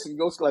he goes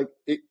like,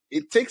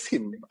 it takes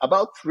him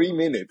about 3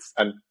 minutes,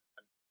 and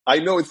I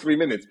know it's 3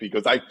 minutes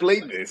because I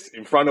played this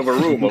in front of a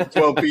room of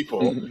 12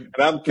 people, and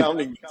I'm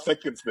counting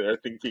seconds there,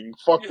 thinking,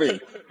 "Fuck me."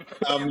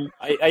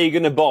 Are you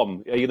going to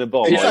bomb? Are you going to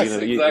bomb?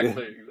 Exactly.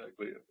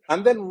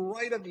 And then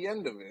right at the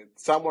end of it,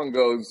 someone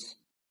goes,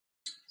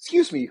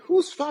 "Excuse me,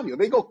 who's Fabio?"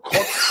 They go caught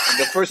in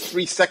the first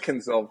 3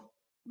 seconds of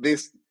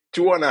this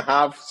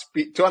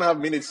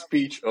 2.5 minute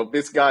speech of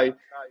this guy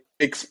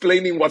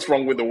explaining what's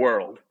wrong with the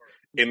world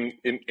in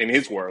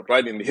his world,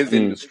 right, in his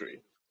industry.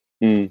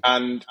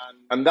 And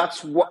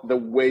that's what the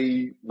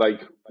way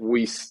like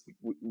we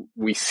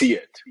see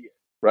it,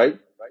 right?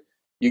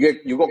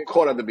 You got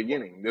caught at the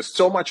beginning. There's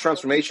so much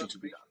transformation to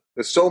be done.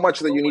 There's so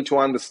much that you need to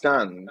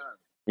understand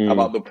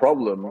about the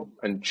problem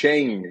and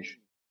change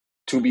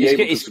to be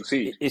able to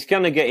succeed. It's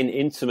kind of getting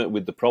intimate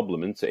with the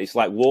problem, isn't it? It's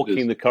like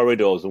walking the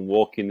corridors and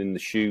walking in the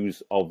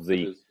shoes of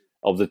the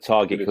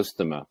target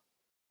customer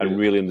and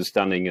really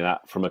understanding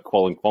that from a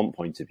qual and quant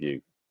point of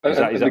view. Is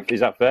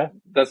that fair?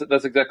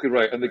 That's exactly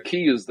right. And the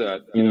key is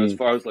that, as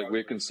far as like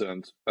we're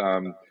concerned,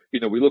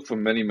 we look for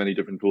many, many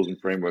different tools and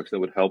frameworks that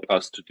would help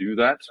us to do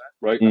that,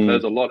 right? And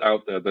there's a lot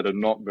out there that are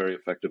not very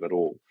effective at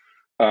all.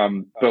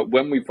 But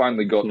when we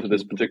finally got to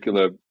this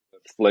particular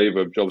flavor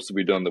of jobs to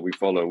be done that we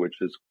follow,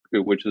 which is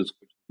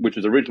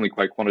originally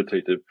quite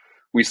quantitative,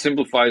 we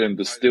simplified and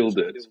distilled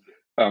it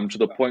to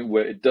the point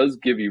where it does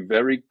give you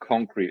very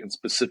concrete and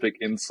specific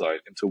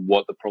insight into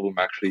what the problem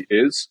actually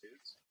is,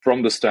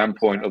 from the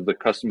standpoint of the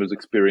customer's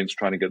experience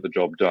trying to get the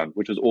job done,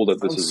 which is all that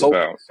this is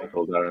about.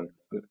 Darren.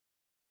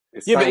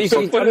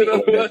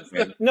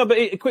 But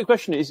a quick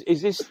question is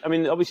this? I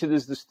mean, obviously,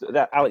 there's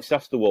that Alex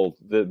Asterwald,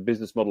 the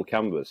business model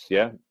canvas,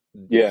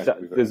 There's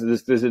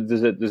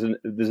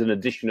an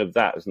addition of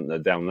that, isn't there,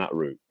 down that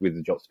route with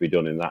the jobs to be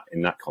done in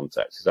that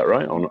context? Is that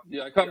right or not?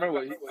 Yeah, I can't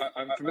remember.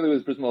 I'm familiar with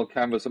his business model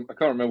canvas. I can't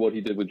remember what he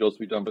did with jobs to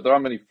be done, but there are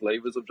many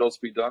flavors of jobs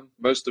to be done,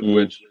 most of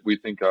which we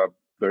think are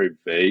very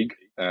vague.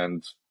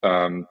 And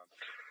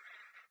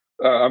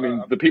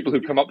the people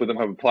who've come up with them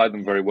have applied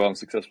them very well and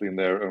successfully in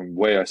their own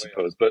way, I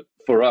suppose. But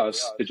for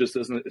us, it just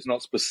isn't. It's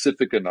not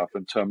specific enough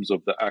in terms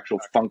of the actual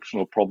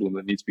functional problem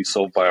that needs to be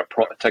solved by a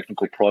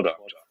technical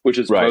product, which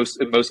is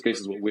in most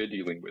cases what we're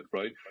dealing with,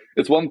 right?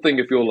 It's one thing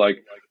if you're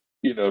like,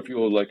 if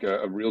you're like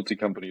a realty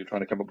company, you're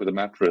trying to come up with a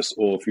mattress,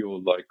 or if you're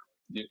like,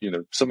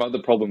 some other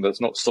problem that's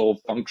not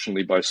solved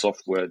functionally by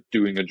software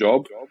doing a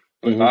job.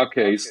 But in our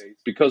case,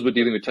 because we're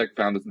dealing with tech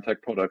founders and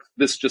tech products,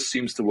 this just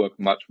seems to work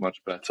much,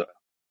 much better.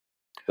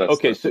 So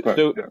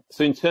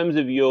in terms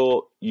of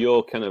your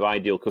kind of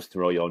ideal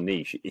customer or your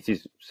niche, it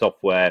is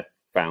software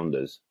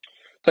founders.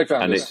 Tech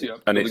founders,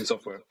 building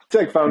software.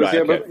 Tech founders,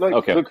 but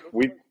look,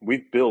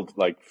 we've built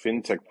like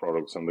fintech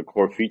products, and the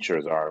core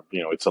features are,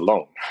 it's a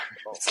loan.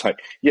 It's like,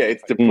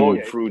 it's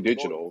deployed through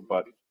digital,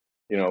 but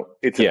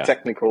it's a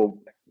technical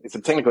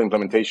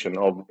implementation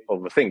of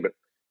a thing. But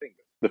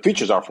the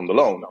features are from the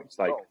loan. It's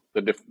like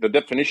the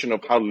definition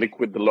of how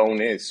liquid the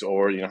loan is,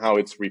 or how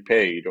it's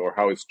repaid, or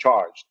how it's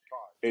charged.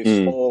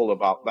 It's all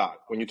about that.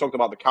 When you talked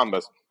about the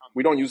canvas,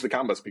 we don't use the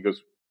canvas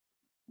because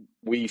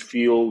we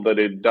feel that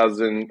it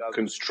doesn't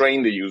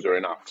constrain the user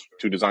enough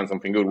to design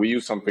something good. We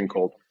use something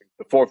called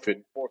the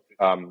forfeit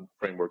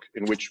framework,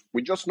 in which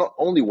we just not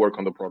only work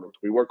on the product,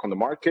 we work on the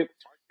market,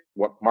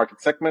 what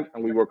market segment,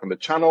 and we work on the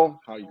channel,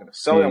 how you're going to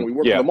sell it, and we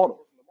work on the model.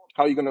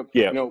 How are you going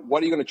to,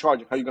 what are you going to charge?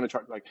 How are you going to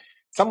charge? Like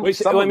what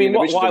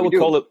I would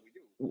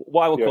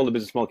call the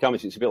business model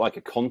canvas, it's a bit like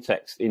a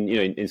context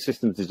in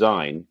systems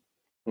design.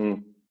 If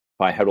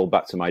I herald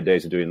back to my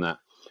days of doing that,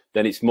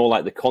 then it's more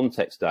like the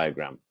context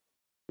diagram.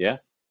 Yeah,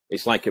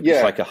 it's like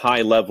a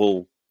high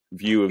level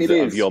view of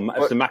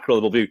the macro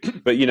level view.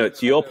 But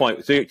to your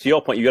point,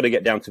 you got to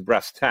get down to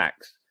brass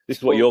tacks. This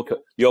is what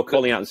you're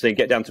calling out and saying,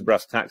 get down to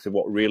brass tacks of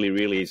what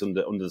really is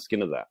under the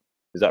skin of that.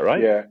 Is that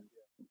right? Yeah,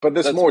 but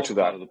there's more to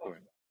that.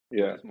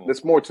 Yeah,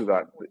 there's more to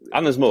that.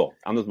 And there's more.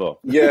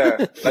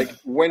 Yeah, like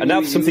when and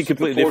that's something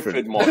completely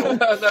different. Model. No,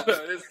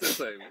 it's the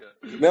same.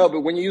 Yeah. No,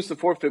 but when you use the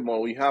forfeit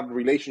model, you have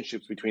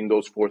relationships between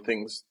those four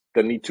things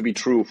that need to be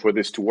true for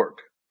this to work.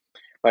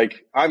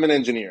 Like, I'm an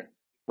engineer,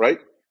 right?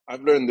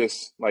 I've learned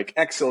this, like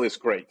Excel is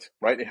great,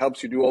 right? It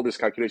helps you do all these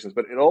calculations,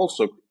 but it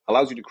also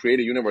allows you to create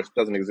a universe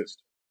that doesn't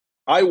exist.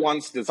 I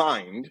once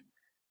designed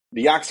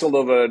the axle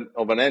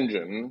of an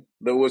engine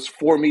that was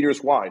 4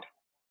 meters wide.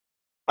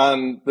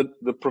 And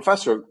the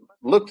professor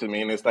looked at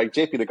me and it's like,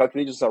 JP, the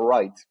calculations are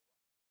right.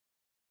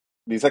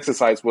 This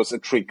exercise was a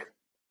trick.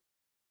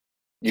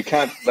 You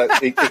can't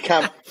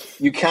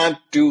you can't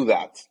do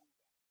that.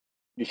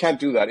 You can't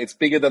do that. It's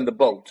bigger than the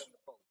boat.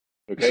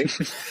 Okay?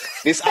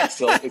 This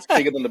axle is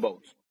bigger than the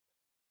boat.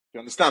 You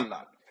understand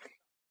that?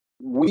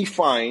 We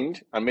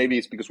find, and maybe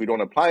it's because we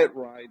don't apply it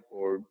right,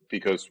 or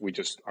because we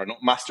just are not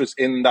masters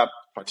in that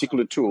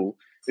particular tool,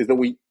 is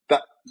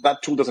that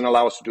that tool doesn't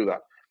allow us to do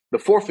that. The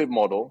forfeit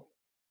model,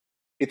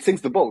 it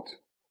sinks the boat.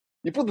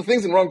 You put the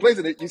things in the wrong place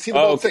and you see the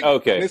boat sink.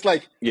 Okay. And it's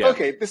like,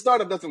 okay, this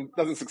startup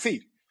doesn't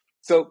succeed.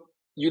 So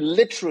you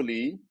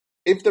literally,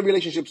 if the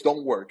relationships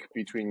don't work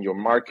between your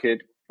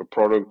market, your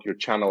product, your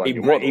channel, and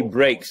your model, it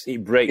breaks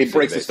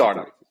the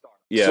startup.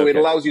 Yeah, so it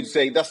allows you to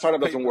say that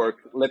startup doesn't work.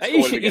 Let's go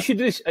again. You should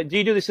do this. Do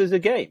you do this as a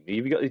game? Have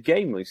you got a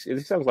game?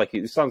 This sounds like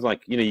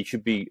you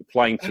should be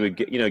applying to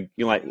a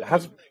you're like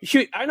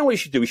I know what you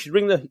should do. We should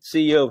ring the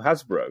CEO of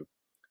Hasbro.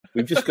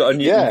 We've just got a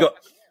new.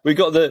 We've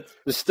got the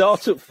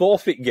startup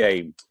forfeit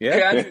game.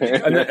 Yeah,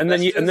 and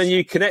then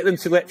you connect them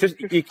to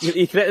electricity.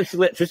 You connect them to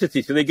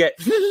electricity, so they get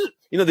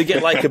they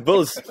get like a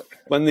buzz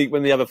when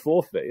they have a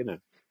forfeit.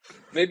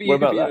 Maybe you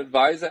could be an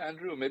advisor,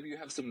 Andrew, or maybe you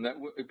have some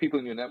people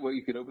in your network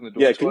you could open the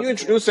door. Yeah, can you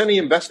introduce any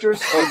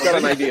investors? I've got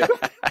an idea.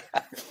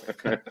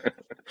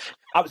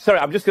 I'm sorry,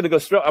 I'm just going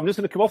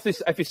to come off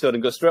this episode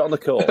and go straight on the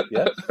call.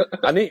 Yeah,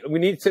 we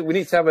need to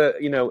have a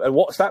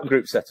WhatsApp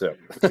group set up.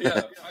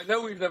 Yeah, I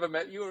know we've never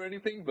met you or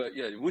anything, but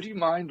yeah, would you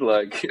mind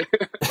like?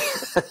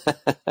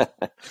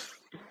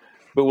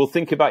 But we'll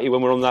think about you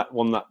when we're on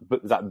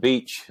that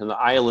beach and the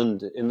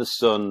island in the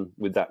sun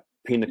with that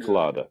pina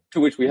colada, to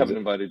which we haven't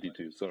invited you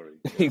to. Sorry.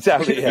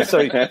 Exactly. Yeah.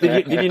 Sorry.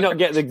 Did you not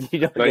get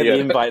the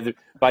invite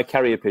by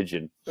carrier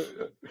pigeon?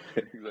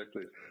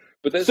 Exactly.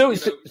 But there's sorry.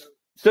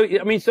 Sorry,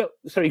 Gordon.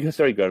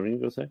 You were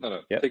going to say? No.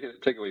 Yeah. Take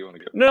it where you want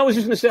to go. No, I was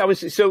just going to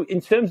say. So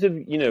in terms of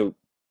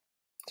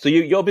so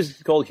your business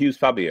is called Hughes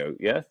Fabio.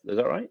 Yeah, is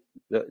that right?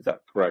 Is that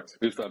correct?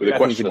 Hughes Fabio. With a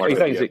question mark,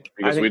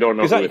 because we don't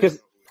know who it is.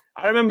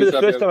 I remember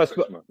the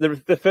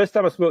first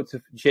time I spoke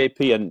to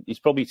JP, and he's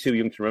probably too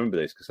young to remember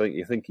this because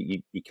I think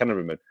he kind of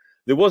remember.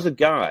 There was a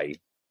guy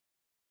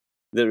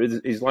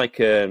that is like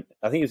I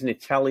think he's an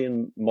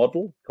Italian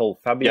model called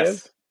Fabio.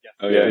 Yes.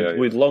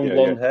 With long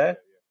blonde hair.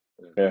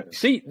 Yeah.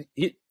 See,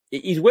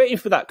 he's waiting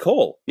for that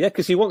call. Yeah,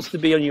 because he wants to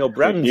be on your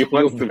brand. He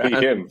wants to be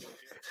him.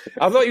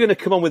 I thought you were going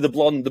to come on with the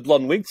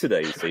blonde wig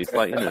today. You see, it's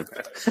like Isn't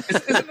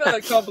that I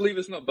can't believe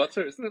it's not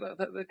butter? Isn't it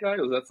that guy,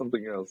 or is that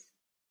something else?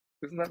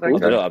 Isn't that guy?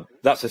 No,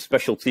 that's a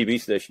special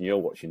TV station you're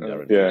watching,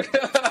 Darren. Yeah.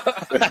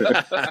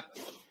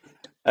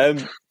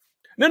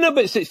 No,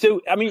 but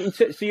so I mean,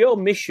 so your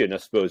mission, I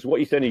suppose, what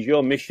you're saying is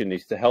your mission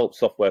is to help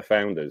software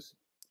founders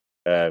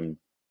to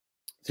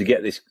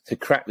get to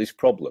crack this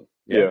problem.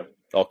 Yeah.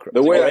 Or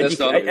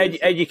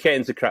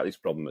educating to crack this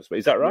problem.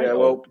 Is that right? Yeah.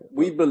 Well,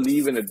 we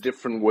believe in a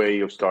different way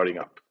of starting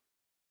up,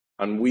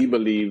 and we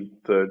believe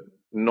that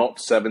not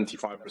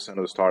 75% of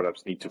the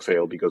startups need to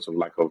fail because of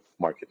lack of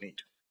market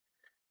need.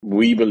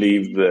 We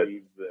believe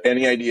that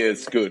any idea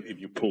is good if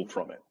you pull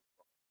from it,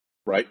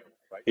 right?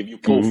 If you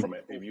pull from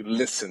it, if you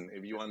listen,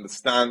 if you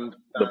understand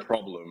the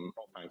problem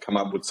and come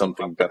up with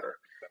something better,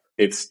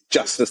 it's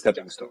just a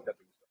stepping stone.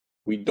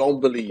 We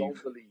don't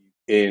believe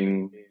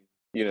in,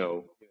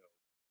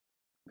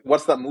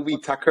 what's that movie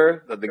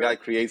Tucker that the guy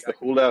creates the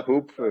hula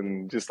hoop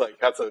and just like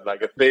that's a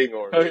thing,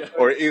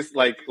 or is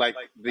like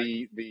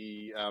the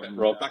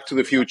Back to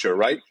the Future,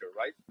 right?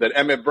 That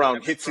Emmett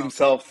Brown hits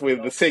himself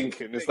with the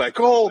sink and it's like,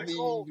 I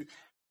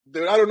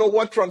don't know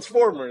what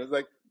transformer. It's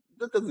like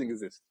that doesn't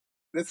exist.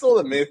 it's all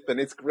a myth, and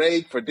it's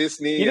great for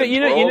Disney. You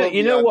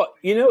know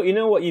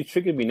what you've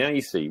triggered me now.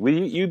 You see,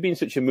 you've been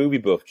such a movie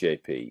buff,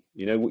 JP.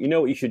 You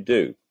know what you should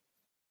do.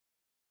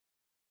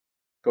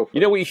 Go for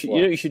you know what you should. What?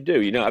 You know what you should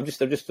do. You know, I've just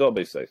thought about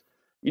this.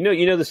 You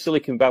know the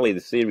Silicon Valley,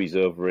 the series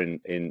over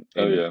in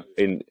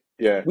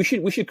We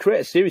should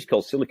create a series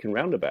called Silicon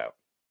Roundabout.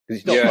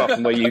 Because it's not far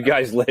from where you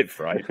guys live,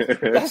 right?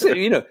 That's it,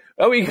 you know.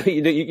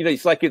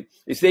 It's like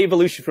it's the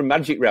evolution from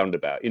Magic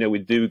Roundabout,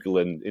 with Dougal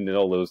and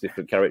all those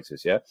different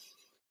characters, yeah.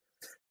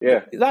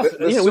 Yeah,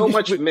 there's so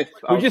much myth.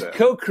 We just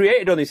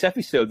co-created on this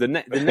episode the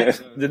next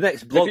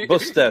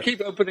blockbuster. If you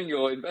keep opening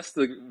your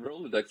investor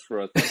Rolodex for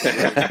us.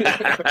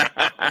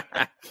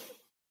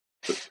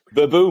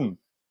 Ba-boom.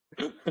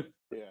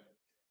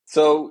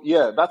 So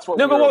that's what.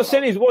 No, but what I'm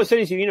saying is,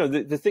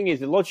 the thing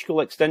is, the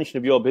logical extension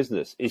of your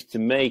business is to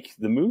make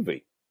the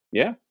movie.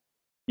 Yeah,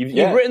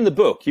 you've written the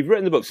book. You've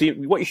written the book. So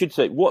what you should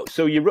say?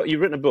 So you've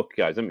written a book,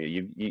 guys, haven't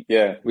you?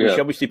 Which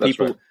obviously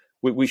people, right.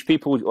 Which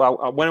people.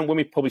 When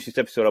we publish this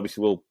episode,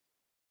 obviously we'll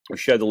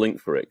share the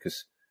link for it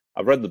because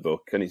I've read the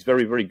book and it's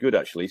very, very good.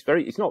 Actually,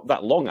 it's not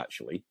that long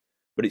actually,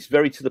 but it's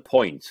very to the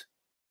point.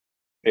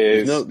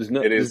 There's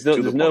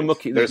no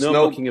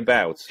mucking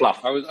about.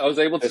 Fluff. I was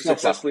able to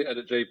successfully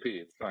edit JP.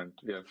 It's fine.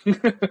 Yeah.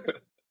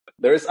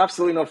 There is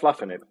absolutely no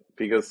fluff in it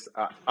because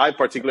I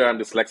particularly am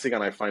dyslexic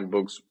and I find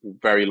books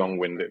very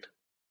long-winded.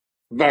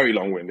 Very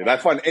long-winded. I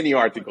find any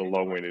article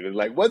long-winded. It's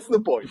like, what's the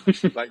point?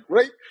 Like,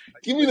 right?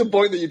 Give me the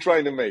point that you're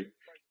trying to make.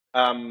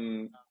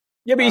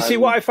 Yeah, but you see,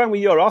 what I find with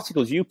your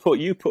articles, you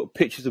put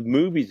pictures of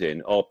movies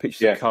in or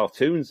pictures of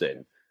cartoons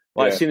in.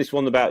 I've seen this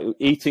one about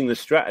eating the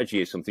strategy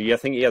or something. I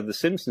think you had The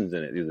Simpsons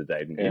in it the other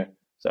day, didn't you?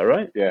 Is that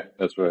right? Yeah,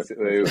 that's right.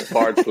 It was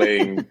Bart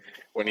playing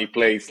when he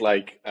plays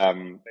like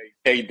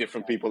 8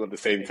 different people at the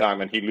same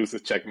time, and he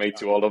loses checkmate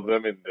to all of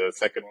them in the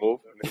second move.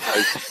 And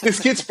it's like, this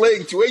kid's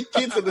playing to 8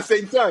 kids at the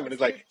same time, and it's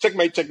like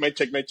checkmate, checkmate,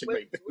 checkmate,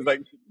 checkmate. It's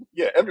like,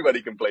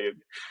 everybody can play it.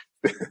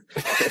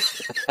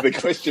 The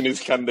question is,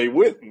 can they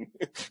win?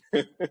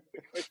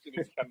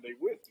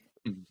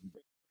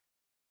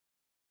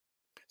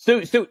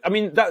 So I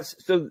mean,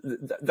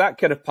 that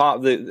kind of part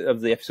of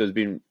the episode has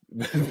been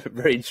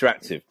very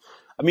interactive.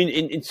 I mean,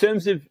 in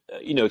terms of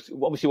obviously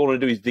what I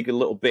want to do is dig a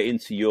little bit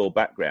into your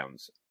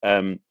backgrounds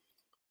and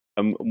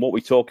what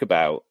we talk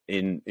about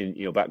in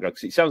your background.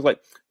 Because it sounds like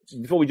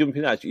before we jump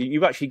in that,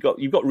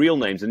 you've got real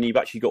names and you've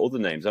actually got other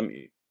names, haven't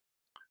you?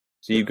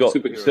 So you've got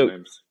superhero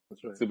names.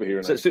 That's right.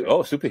 Superhero names.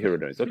 Superhero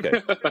names.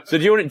 Okay. So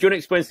do you want to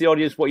explain to the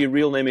audience what your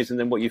real name is and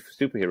then what your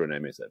superhero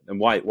name is, then, and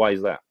why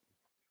is that?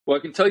 Well, I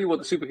can tell you what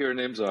the superhero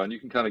names are, and you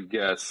can kind of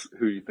guess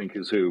who you think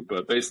is who.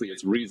 But basically,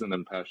 it's reason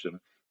and passion.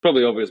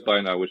 Probably obvious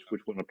by now which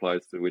one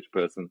applies to which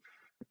person.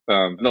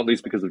 Not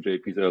least because of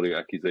JP's earlier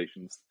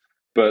accusations.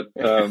 But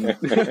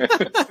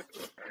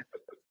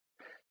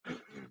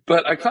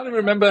but I can't even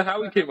remember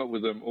how we came up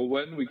with them or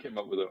when we came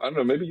up with them. I don't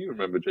know. Maybe you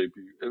remember, JP.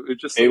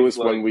 It was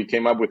like, when we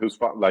came up with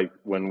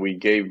when we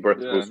gave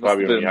birth to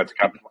Fabio, and we had to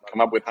come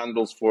up with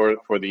handles for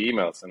the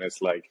emails, and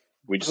it's like.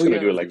 We're just going to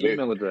do it like this.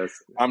 Email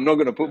address. I'm not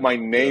going to put my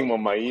name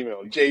on my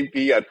email.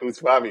 JP at Who's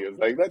Fabio. It's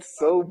like, that's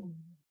so...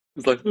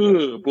 It's like,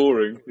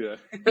 boring. Yeah.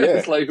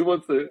 It's like, who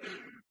wants to...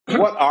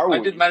 What are we? I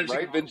did manage to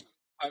convince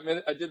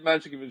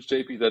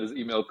JP that his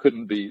email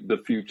couldn't be the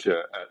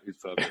future at Who's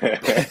Fabio.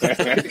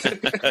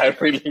 I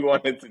really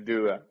wanted to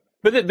do that.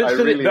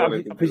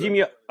 I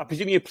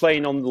presume you're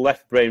playing on the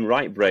left brain,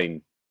 right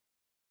brain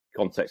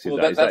context.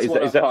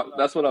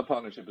 That's what our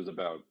partnership is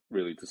about,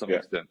 really, to some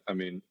extent. I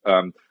mean,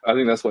 I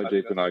think that's why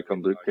JP and I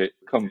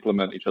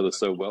complement each other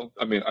so well.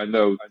 I mean, I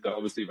know there are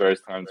obviously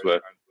various times where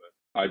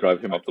I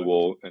drive him up the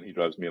wall and he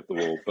drives me up the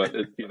wall, but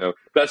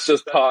that's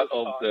just part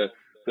of the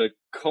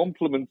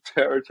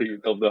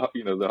complementarity of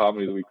the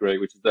harmony that we create,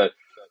 which is that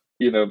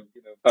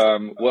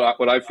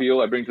what I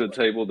feel I bring to the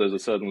table. There's a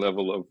certain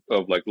level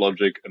of like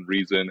logic and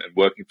reason and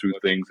working through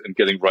things and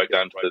getting right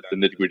down to the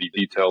nitty gritty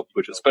detail,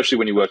 which especially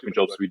when you're working with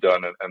jobs to be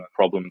done and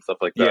problems and stuff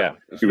like that,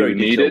 you really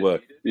need it.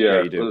 Work.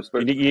 Yeah, you do.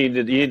 You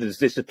need this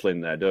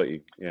discipline there, don't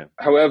you? Yeah.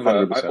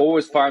 However, 100%. I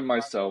always find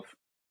myself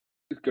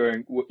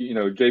going,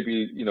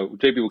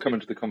 JP will come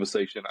into the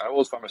conversation. I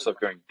always find myself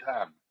going,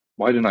 damn,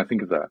 why didn't I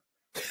think of that?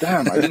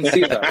 Damn, I didn't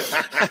see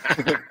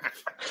that.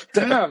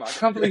 Damn, I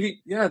can't believe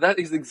that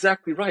is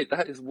exactly right.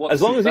 That is what.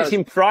 As long as it's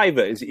in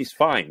private, it's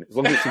fine. As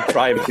long as it's in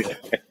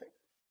private.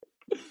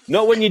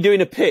 Not when you're doing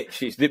a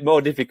pitch, it's a bit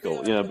more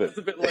difficult, But it's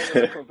a bit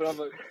later. But I'm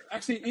like,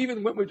 actually,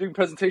 even when we're doing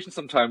presentations,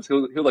 sometimes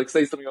he'll like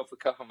say something off the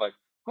cuff. I'm like,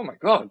 oh my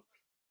god,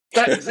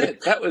 that is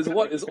it. That was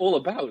what it's all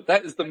about.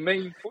 That is the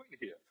main point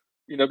here.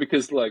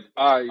 Because like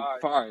I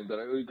find that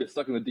I get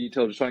stuck in the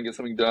detail, just trying to get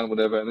something done,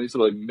 whatever, and then you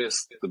sort of like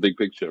miss the big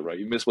picture, right?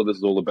 You miss what this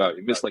is all about.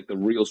 You miss like the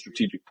real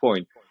strategic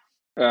point.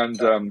 And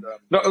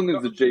not only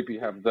does JP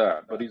have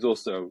that, but he's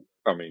also,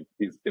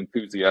 he's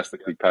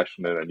enthusiastically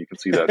passionate, and you can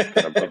see that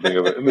kind of bubbling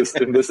over in this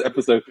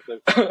episode.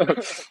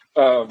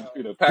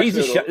 He's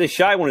the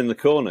shy one in the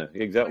corner,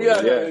 exactly.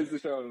 Yeah, he's the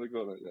shy one in the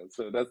corner. Yeah,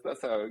 so that's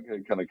how it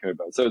kind of came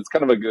about. So it's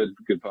kind of a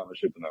good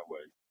partnership in that way,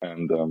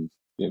 and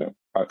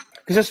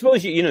Because I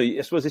suppose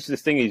I suppose this is the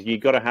thing is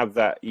you've got to have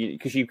that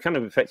because you've kind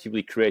of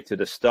effectively created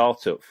a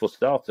startup for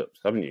startups,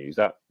 haven't you? Is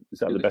that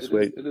the best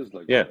way? It is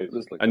like yeah, that. It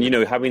is like and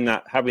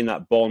that. having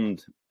that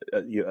bond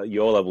at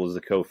your level as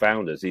the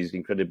co-founders is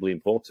incredibly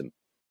important.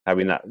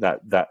 Having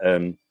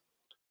that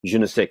je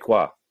ne sais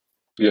quoi.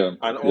 Yeah,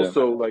 and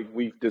also like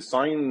we've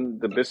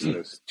designed the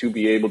business to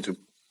be able to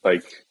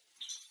like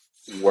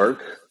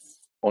work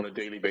on a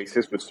daily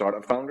basis with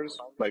startup founders.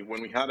 Like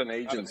when we had an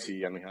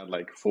agency and we had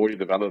like 40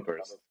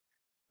 developers,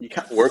 you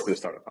can't work with a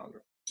startup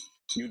founder.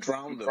 You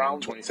drown them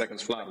in 20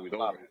 seconds flat with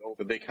overhead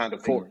that they can't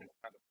afford,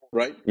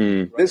 right?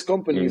 This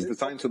company is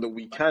designed so that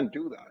we can't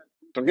do that.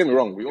 Don't get me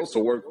wrong. We also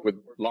work with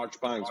large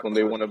banks when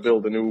they want to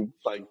build a new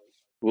like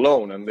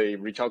loan and they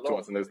reach out to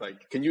us and it's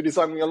like, can you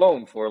design me a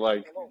loan for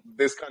like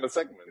this kind of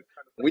segment?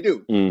 We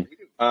do.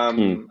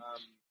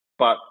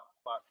 But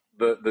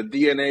the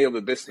DNA of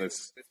the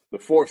business, the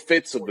four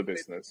fits of the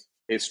business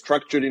is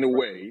structured in a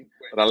way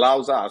that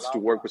allows us to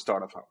work with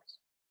startup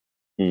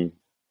founders.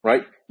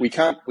 Right? We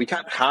can't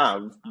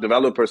have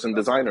developers and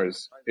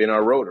designers in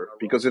our rotor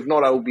because if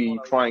not, I will be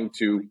trying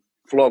to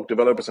flog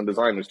developers and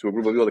designers to a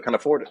group of people that can't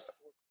afford it.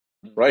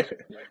 Right?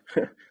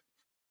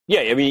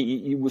 Yeah, I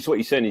mean, so what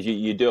you're saying is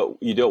you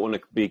don't want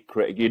to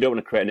create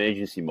an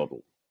agency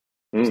model.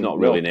 It's not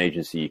really an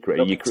agency you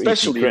create.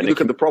 Especially if you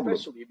look at the problem,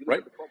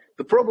 right?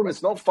 The problem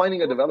is not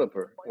finding a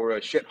developer or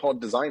a shit hot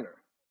designer.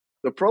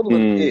 The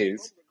problem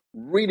is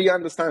really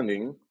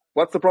understanding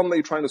what's the problem that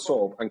you're trying to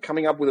solve and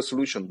coming up with a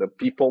solution that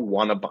people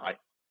want to buy.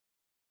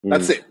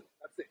 That's it.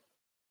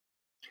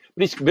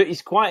 But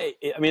it's quite.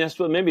 I mean, I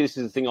suppose maybe this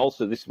is the thing.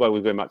 Also, this is why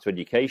we're going back to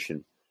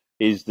education.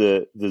 Is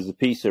there's a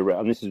piece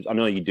around, and this is I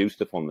know you do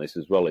stuff on this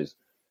as well. Is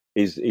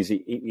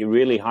it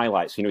really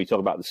highlights? You talk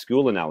about the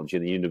school analogy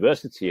and the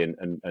university,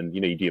 and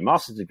you do your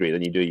master's degree,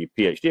 then you do your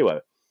PhD, or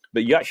whatever.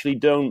 But you actually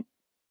don't.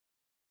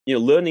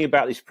 Learning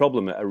about this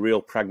problem at a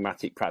real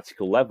pragmatic,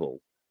 practical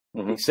level.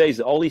 It says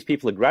that all these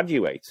people are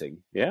graduating,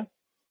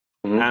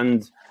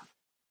 and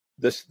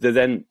they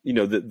then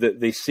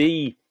they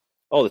see,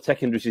 the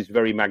tech industry is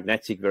very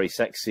magnetic, very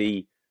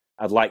sexy.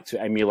 I'd like to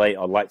emulate.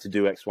 I'd like to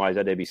do X, Y, Z,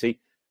 ABC.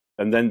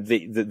 And then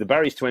the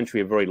barriers to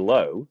entry are very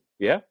low,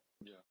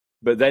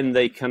 but then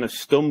they kind of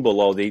stumble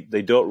or they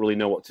don't really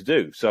know what to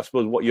do. So I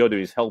suppose what you're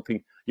doing is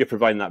you're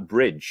providing that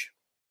bridge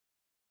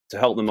to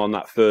help them on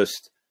that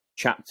first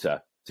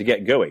chapter to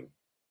get going,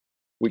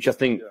 which I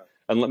think,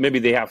 and maybe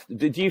they have.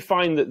 Do you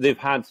find that they've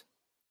kind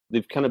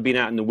of been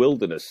out in the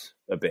wilderness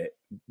a bit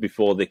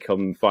before they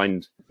come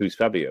find Who's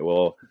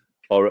Fabio,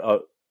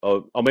 or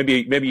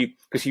maybe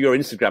because your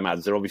Instagram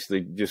ads are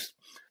obviously just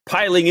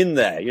piling in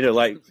there,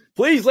 like,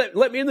 please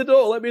let me in the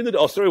door, let me in the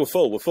door. Oh, sorry, we're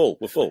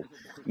full.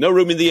 No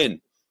room in the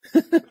inn.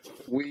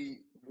 We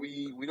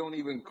don't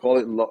even call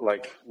it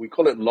we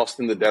call it lost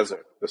in the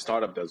desert, the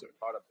startup desert.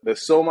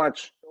 There's so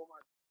much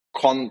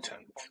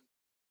content.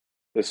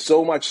 There's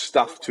so much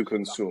stuff to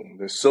consume.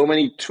 There's so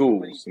many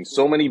tools and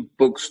so many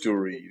books to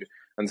read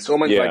and so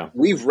many,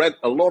 we've read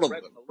a lot of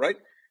them, right?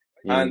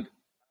 And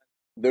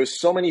there's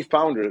so many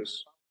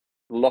founders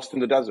lost in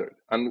the desert.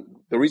 And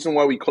the reason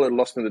why we call it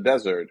lost in the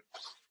desert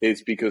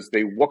is because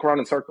they walk around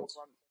in circles.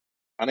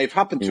 And it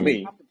happened to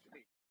me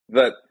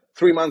that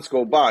 3 months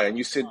go by and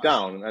you sit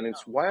down and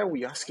it's, why are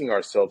we asking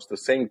ourselves the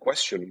same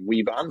question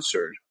we've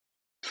answered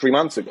 3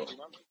 months ago?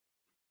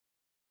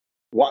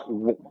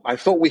 I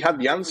thought we had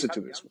the answer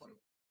to this one.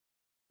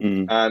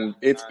 And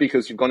it's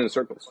because you've gone in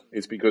circles.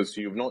 It's because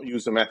you've not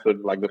used a method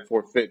like the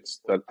 4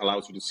 fits that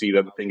allows you to see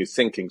that the thing is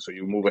sinking. So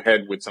you move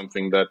ahead with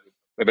something that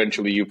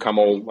eventually you come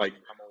all the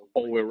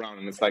way around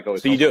and it's like,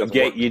 so you don't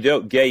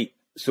gate.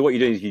 So what you're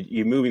doing is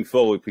you're moving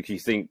forward because you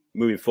think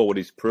moving forward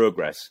is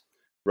progress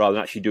rather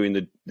than actually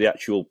doing the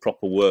actual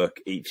proper work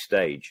each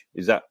stage.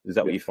 Is that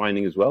what you're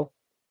finding as well?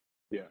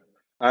 Yeah.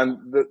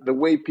 And the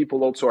way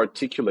people also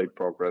articulate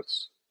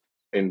progress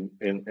in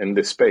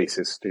this space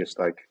is just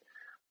like,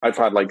 I've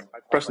had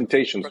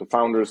presentations of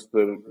founders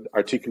that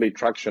articulate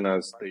traction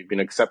as they've been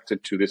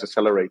accepted to this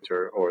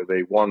accelerator or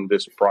they won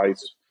this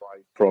prize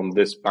from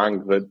this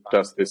bank that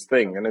does this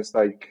thing. And it's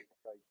like,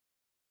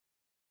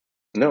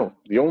 no,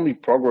 the only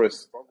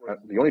progress,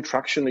 the only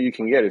traction that you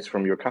can get is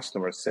from your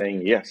customers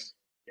saying yes.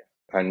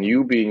 And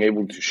you being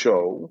able to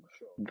show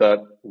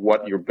that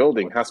what you're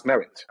building has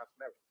merit.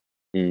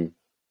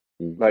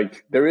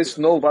 Like there is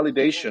no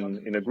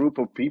validation in a group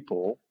of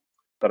people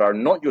that are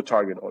not your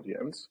target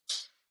audience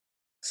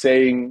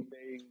saying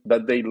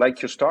that they like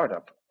your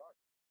startup.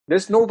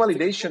 There's no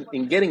validation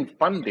in getting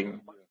funding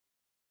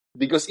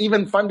because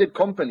even funded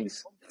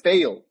companies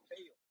fail.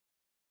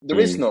 There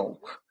is no.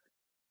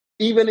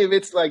 Even if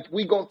it's like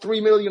we got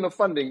 3 million of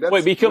funding, that's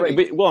great.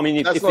 I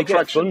mean,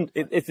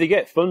 if they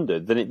get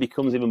funded, then it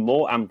becomes even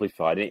more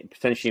amplified and it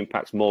potentially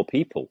impacts more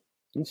people,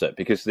 doesn't it?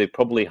 Because they've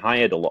probably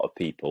hired a lot of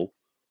people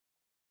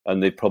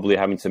and they're probably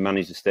having to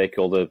manage the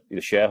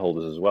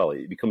shareholders as well.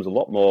 It becomes a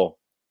lot more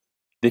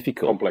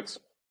difficult. Complex.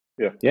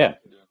 Yeah.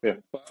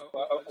 But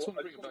I just want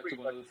to bring it back to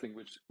one other thing,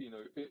 which,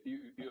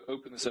 you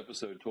open this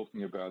episode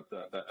talking about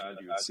that ad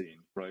you had seen,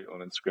 right, on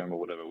Instagram or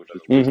whatever, which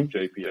was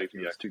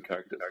JP, 2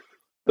 characters.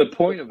 The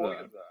point of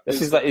that.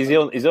 This is like his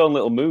own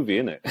little movie,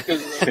 isn't it?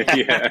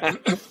 Yeah.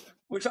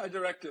 Which I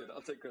directed.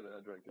 I'll take credit.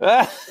 I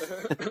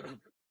directed.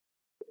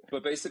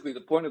 But basically,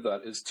 the point of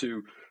that is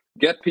to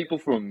get people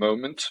for a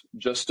moment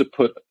just to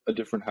put a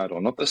different hat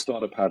on, not the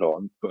startup hat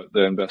on, but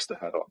the investor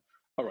hat on.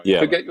 All right,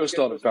 forget your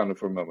startup founder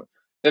for a moment.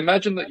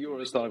 Imagine that you're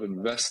a startup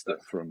investor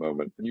for a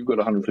moment, and you've got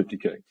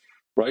 150K,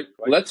 right?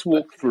 Let's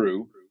walk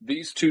through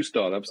these two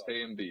startups,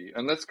 A and B,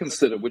 and let's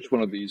consider which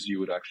one of these you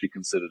would actually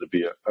consider to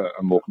be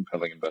a more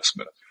compelling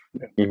investment,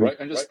 right?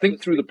 And just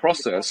think through the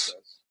process,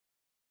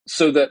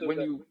 so that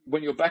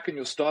when you're back in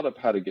your startup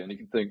hat again, you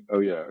can think, oh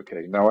yeah,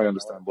 okay, now I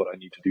understand what I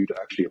need to do to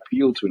actually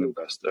appeal to an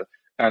investor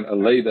and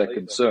allay their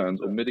concerns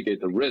or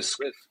mitigate the risk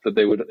that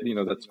they would,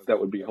 that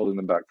would be holding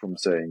them back from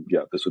saying,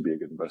 yeah, this would be a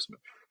good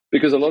investment.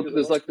 Because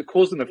there's like the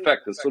cause and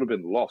effect that's sort of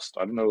been lost.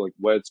 I don't know like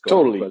where it's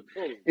gone. Totally. But,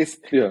 it's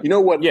you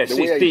know what? Yeah, the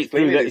way I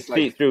explain it is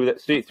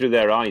see it through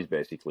their eyes,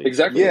 basically.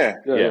 Exactly.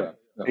 Yeah.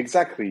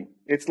 Exactly.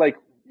 It's like,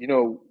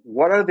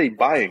 what are they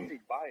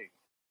buying?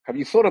 Have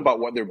you thought about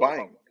what they're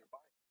buying?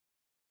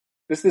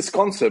 There's this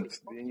concept.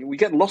 We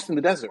get lost in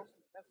the desert.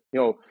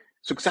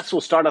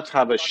 Successful startups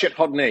have a shit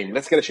hot name.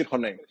 Let's get a shit hot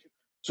name.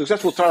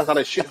 Successful startups have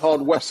a shit hot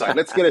website.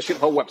 Let's get a shit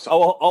hot website.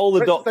 Oh, all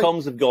the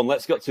 .coms have gone.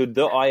 Let's get to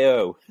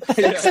 .io.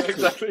 Yeah,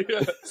 exactly.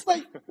 Yeah. It's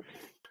like,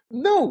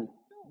 no.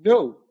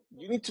 You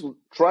need to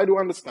try to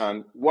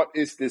understand what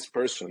is this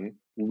person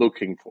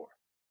looking for,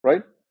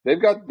 right?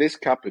 They've got this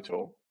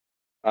capital,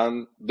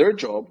 and their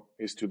job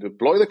is to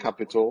deploy the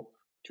capital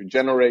to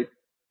generate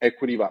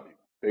equity value.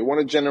 They want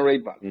to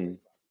generate value.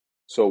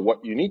 So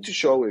what you need to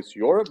show is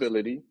your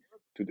ability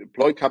to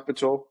deploy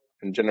capital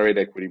and generate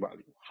equity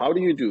value. How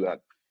do you do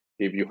that?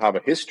 If you have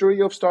a history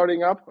of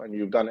starting up and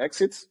you've done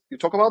exits, you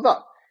talk about that.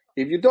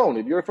 If you don't,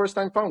 if you're a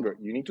first-time founder,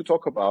 you need to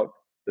talk about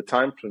the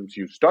time since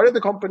you started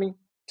the company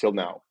till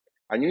now.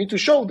 And you need to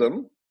show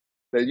them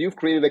that you've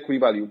created equity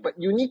value. But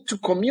you need to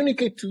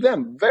communicate to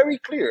them very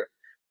clear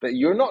that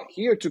you're not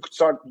here to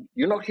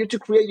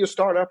create your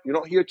startup, you're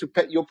not here to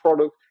pet your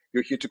product,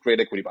 you're here to create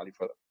equity value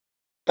for them.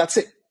 That's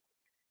it.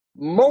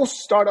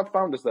 Most startup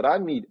founders that I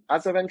meet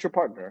as a venture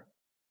partner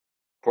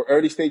for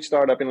early stage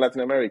startup in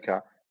Latin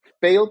America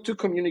fail to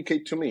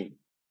communicate to me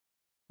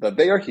that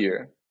they are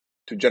here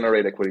to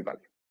generate equity value.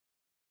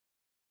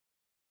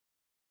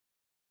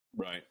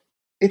 Right.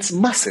 It's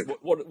massive.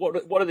 What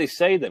do they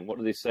say then? What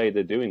do they say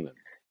they're doing then?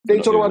 They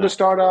talk about the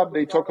startup.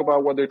 They talk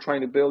about what they're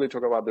trying to build. They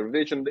talk about their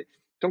vision.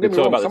 Don't get me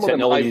talk wrong. about Some the of them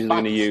technologies I they're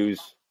going to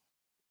use.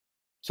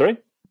 Sorry?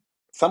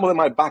 Some of them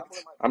I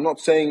backed. I'm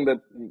not saying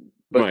that,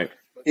 but right.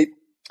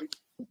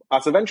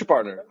 As a venture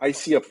partner, I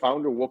see a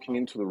founder walking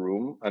into the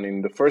room, and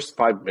in the first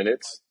 5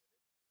 minutes,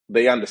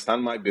 they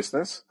understand my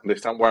business,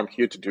 understand what I'm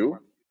here to do.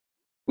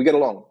 We get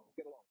along.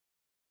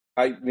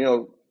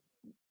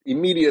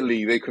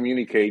 Immediately they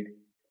communicate,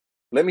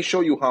 let me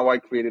show you how I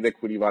created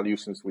equity value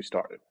since we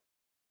started.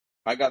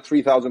 I got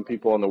 3,000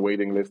 people on the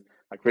waiting list.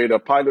 I created a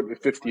pilot with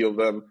 50 of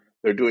them.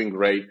 They're doing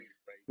great.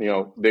 They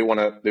want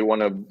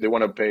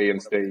to pay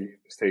and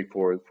stay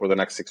for the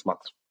next 6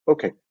 months.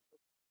 Okay.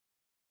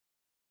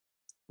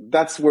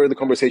 That's where the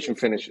conversation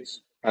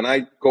finishes. And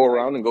I go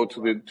around and go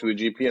to the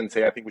GP and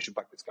say, I think we should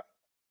back this guy.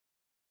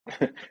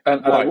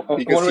 Why?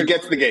 Because he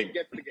gets the game.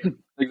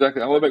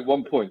 Exactly. I want to make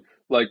one point.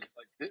 Like,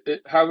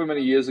 however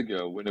many years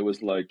ago, when it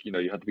was like, you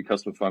had to be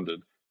customer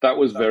funded, that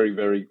was very,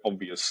 very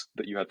obvious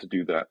that you had to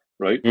think,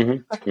 right?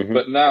 Mm-hmm.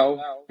 But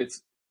now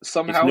it's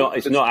somehow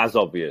it's not as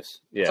obvious.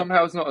 Yeah.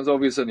 Somehow it's not as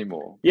obvious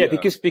anymore. Yeah,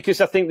 because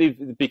I think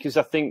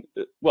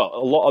a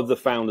lot of the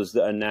founders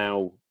that are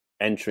now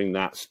entering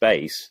that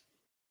space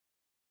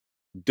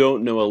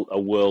don't know a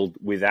world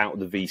without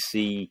the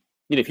VC.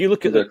 If you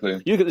look at the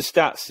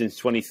stats since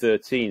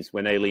 2013,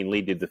 when Aileen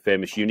Lee did the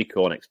famous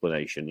unicorn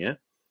explanation,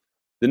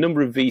 the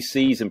number of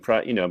VCs and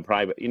private,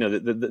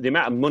 the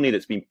amount of money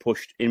that's been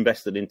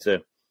invested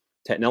into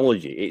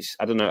technology. It's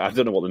I don't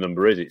know what the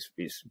number is.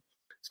 It's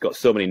got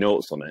so many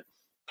notes on it.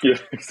 Yeah,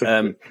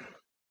 exactly.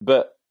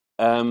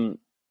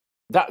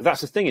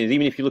 That's the thing is,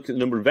 even if you look at the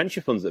number of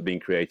venture funds that have been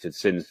created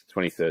since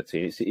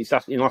 2013, it's in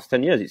the last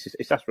 10 years,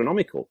 it's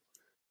astronomical.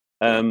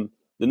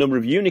 The number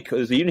of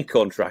unicorns, there's a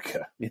unicorn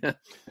tracker. Yeah.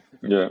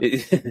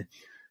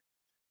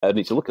 I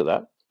need to look at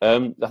that. I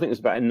think there's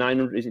about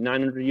 900. Is it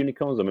 900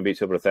 unicorns? Or maybe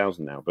it's over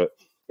 1,000 now. But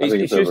I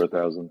think it's over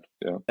 1,000.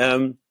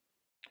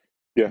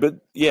 Yeah. But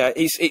yeah,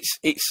 it's.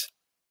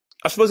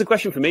 I suppose the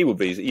question for me would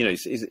be,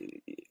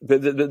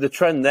 the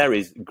trend there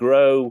is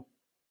grow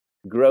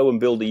and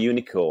build a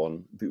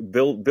unicorn,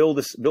 build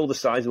a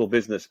sizable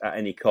business at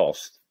any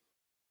cost,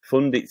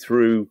 fund it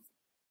through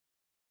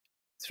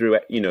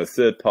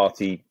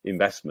third-party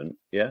investment,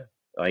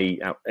 i.e.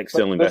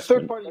 external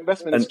investment. Third-party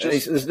investment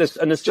is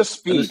there's just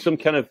speed. There's some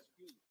kind of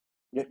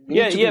you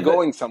need to be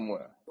going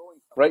somewhere,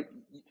 right?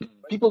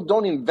 People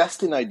don't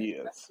invest in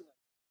ideas;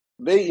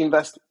 they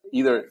invest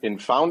either in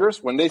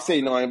founders. When they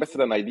say, "No, I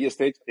invested in an idea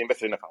stage," they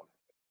invested in a founder.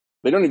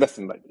 They don't invest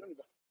in an idea.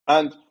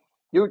 And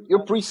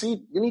you're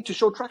pre-seed. You need to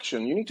show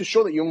traction. You need to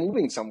show that you're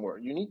moving somewhere.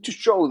 You need to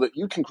show that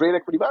you can create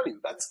equity value.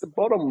 That's the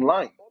bottom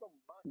line.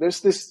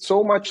 there's this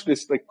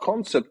like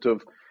concept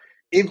of,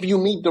 if you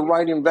meet the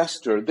right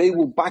investor, they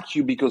will back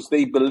you because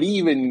they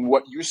believe in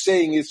what you're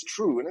saying is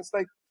true. And it's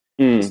like,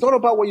 it's not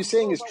about what you're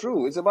saying is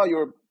true. It's about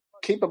your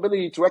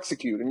capability to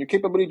execute. And your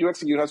capability to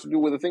execute has to do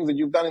with the things that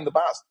you've done in the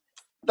past.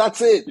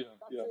 That's it.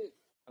 Yeah.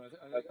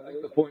 And I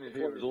think the point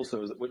here is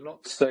also that we're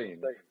not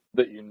saying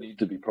that you need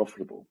to be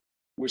profitable.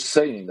 We're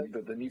saying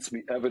that there needs to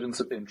be evidence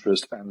of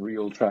interest and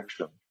real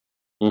traction.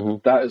 Mm-hmm.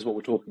 That is what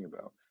we're talking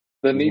about.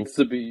 There needs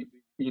to be,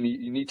 you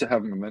need to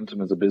have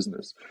momentum as a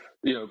business,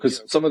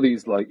 because some of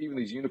these, like even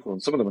these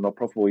unicorns, some of them are not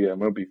profitable yet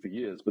and won't be for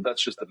years, but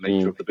that's just the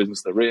nature of the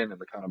business they're in and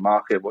the kind of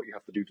market, what you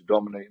have to do to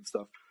dominate and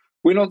stuff.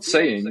 We're not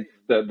saying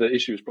that the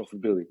issue is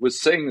profitability. We're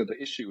saying that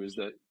the issue is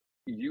that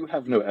you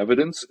have no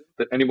evidence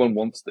that anyone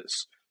wants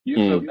this. You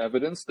have no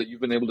evidence that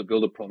you've been able to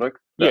build a product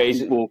that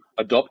people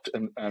adopt.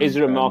 And is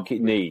there a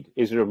market need?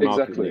 Is there a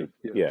market need?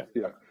 Yeah.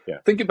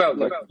 Think about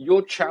like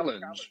your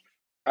challenge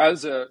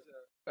as a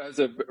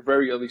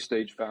very early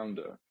stage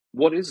founder.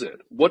 What is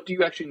it? What do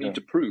you actually need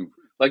to prove?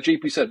 Like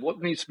JP said, what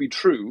needs to be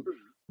true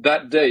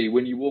that day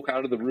when you walk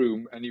out of the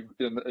room and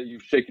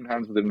you've shaken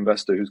hands with an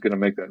investor who's going to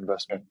make that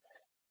investment?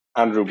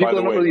 Andrew, people by the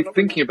are not way, really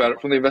thinking about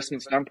it from the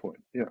investment standpoint.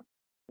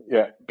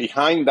 Yeah.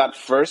 Behind that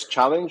first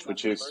challenge,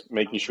 which is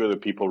making sure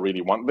that people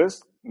really want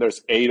this,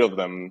 there's 8 of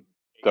them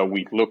that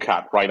we look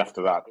at right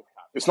after that.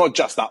 It's not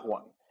just that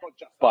one.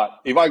 But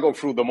if I go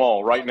through them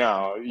all right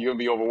now, you're going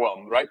to be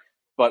overwhelmed, right?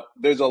 But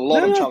there's a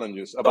lot of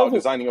challenges about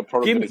designing a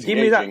product that is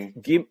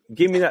engaging.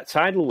 Give me that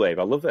tidal wave.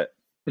 I love it.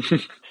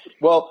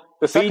 Well,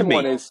 the second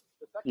one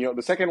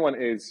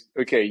is,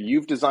 okay,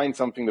 you've designed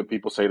something that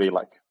people say they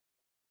like,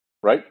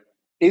 right?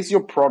 Is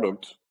your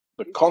product,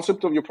 the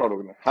concept of your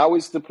product, how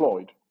it's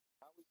deployed,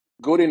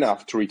 good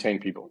enough to retain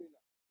people?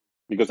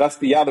 Because that's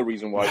the other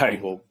reason why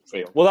people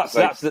fail. Well,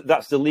 that's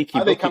the leaky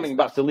bucket.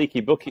 That's the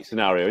leaky bucket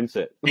scenario,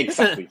 isn't it?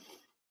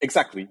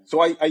 Exactly.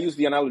 So I use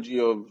the analogy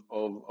of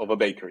a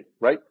bakery,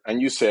 right?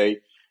 And you say,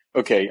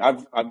 okay,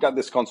 I've got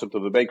this concept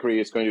of the bakery.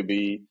 It's going to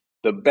be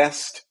the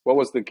best. What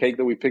was the cake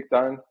that we picked,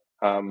 Darren?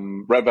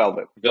 Red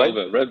velvet. Right?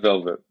 Red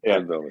velvet. Yeah.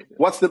 Red velvet.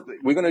 Yeah.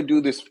 We're going to do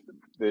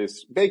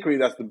this bakery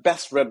that's the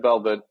best red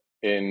velvet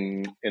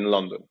in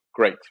London.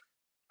 Great.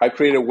 I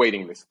created a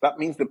waiting list. That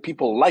means that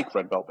people like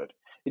red velvet.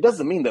 It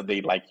doesn't mean that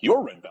they like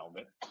your red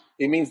velvet.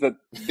 It means that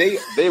they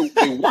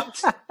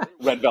want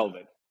red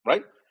velvet,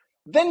 right?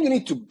 Then you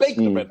need to bake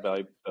the red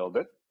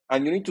velvet,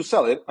 and you need to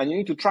sell it, and you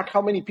need to track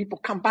how many people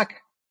come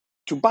back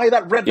to buy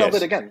that red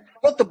velvet again.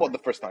 Not the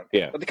first time.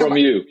 Yeah. But they come From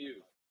back. you.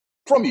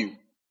 From you.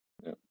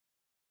 Yeah.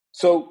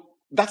 So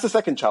that's the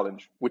second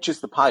challenge, which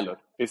is the pilot,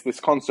 is this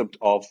concept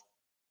of,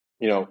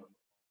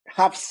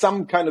 have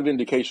some kind of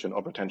indication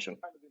of retention.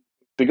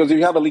 Because if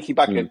you have a leaky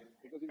bucket,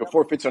 your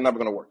forfeits are never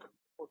going to work.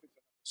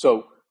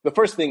 So the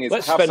first thing is,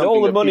 let's spend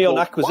all the money on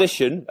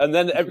acquisition, and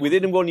then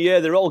within 1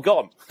 year, they're all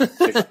gone.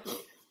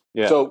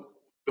 Yeah. So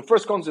the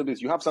first concept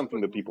is you have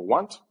something that people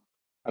want,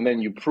 and then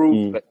you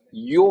prove that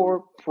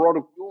your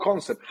product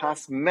concept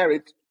has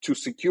merit to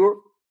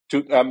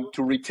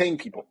retain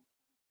people.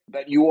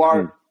 That you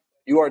are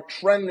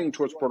trending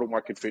towards product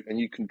market fit, and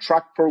you can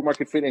track product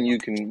market fit, and you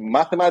can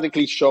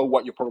mathematically show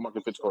what your product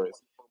market fit score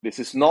is. This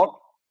is not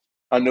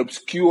an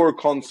obscure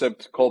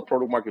concept called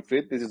product market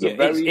fit. This is a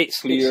very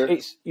clear.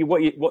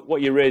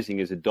 What you're raising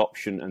is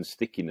adoption and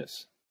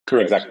stickiness.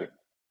 Correct. Exactly.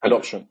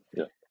 Adoption.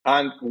 Yeah.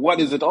 And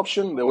what is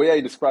adoption? The way I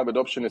describe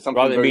adoption is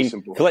something very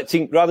simple.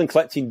 Rather than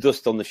collecting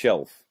dust on the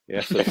shelf. Yeah,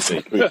 so to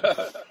speak.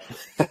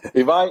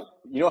 If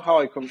how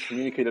I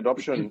communicate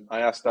adoption,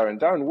 I asked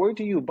Darren, where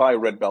do you buy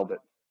red velvet?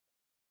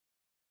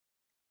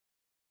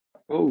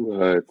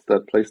 It's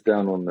that place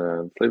down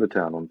on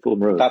Flavortown on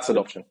Fulham Road. That's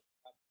adoption.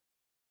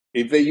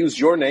 If they use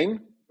your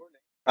name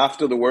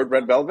after the word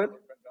red velvet,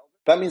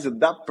 that means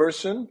that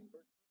person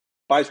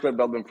buys red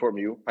velvet from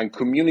you and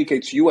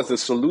communicates you as a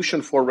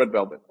solution for red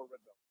velvet.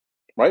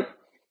 Right?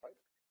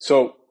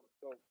 So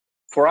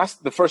for us,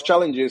 the first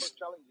challenge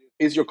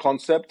is your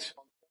concept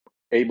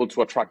able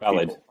to attract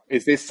people?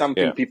 Is this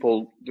something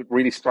people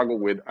really struggle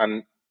with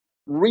and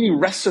really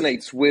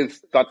resonates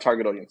with that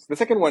target audience? The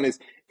second one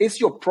is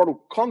your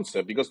product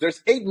concept, because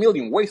there's 8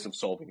 million ways of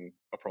solving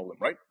a problem,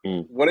 right?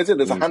 What is it?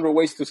 There's 100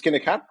 ways to skin a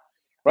cat,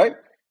 right?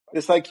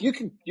 It's like you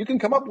can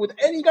come up with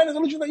any kind of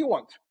solution that you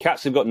want.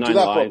 Cats have got 9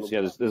 lives.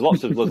 Yeah, there's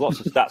lots of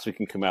stats we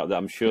can come out that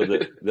I'm sure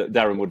that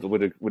Darren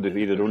would have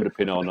either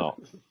underpin or not.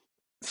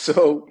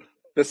 So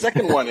the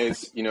second one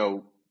is,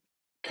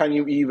 can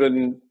you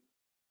even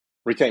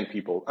retain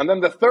people? And then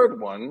the third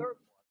one.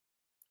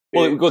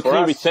 Well, can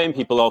you retain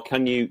people, or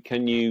can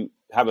you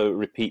have a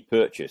repeat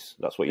purchase?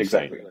 That's what you're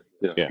saying.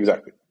 Yeah.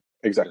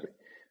 Exactly.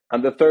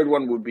 And the third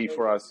one would be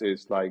for us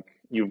is like,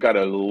 you've got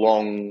a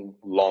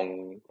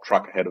long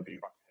track ahead of you.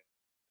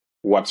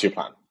 What's your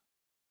plan?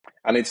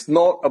 And it's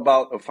not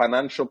about a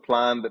financial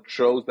plan that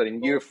shows that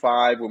in year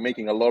 5 we're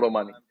making a lot of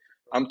money.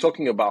 I'm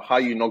talking about how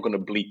you're not going to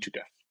bleed to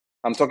death.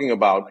 I'm talking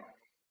about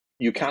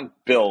you can't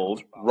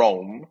build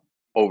Rome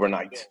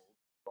overnight.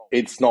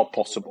 It's not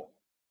possible.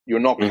 You're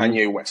not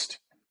Kanye West.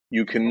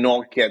 You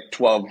cannot get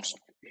 12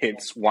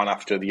 hits one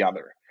after the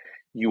other.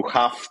 you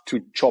have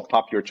to chop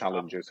up your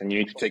challenges, and you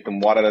need to take them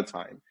one at a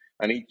time.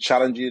 And each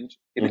challenge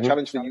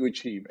that you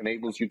achieve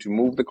enables you to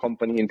move the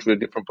company into a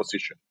different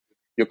position.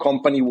 Your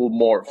company will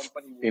morph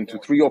into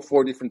 3 or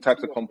 4 different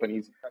types of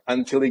companies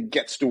until it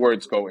gets to where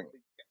it's going.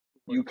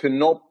 You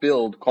cannot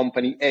build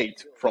company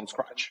 8 from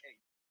scratch.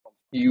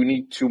 You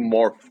need to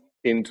morph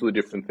into the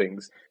different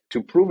things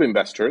to prove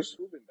investors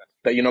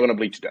that you're not going to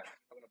bleed to death,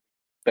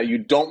 that you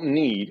don't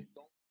need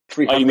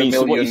 300 million.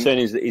 So what you're saying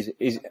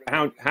is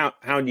how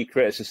do you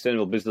create a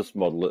sustainable business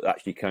model that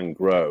actually can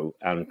grow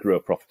and grow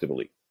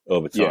profitably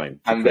over time,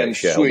 and then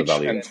switch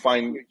and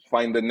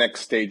find the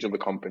next stage of the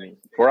company?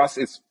 For us,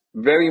 it's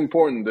very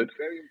important that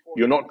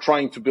you're not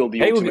trying to build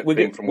the ultimate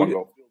thing from one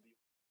go.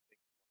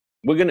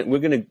 We're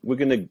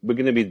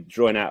gonna be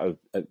drawing out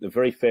a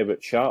very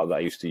favorite chart that I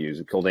used to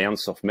use called the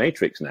Ansoff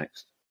matrix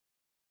next.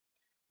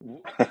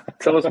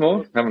 Tell us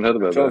more. I haven't heard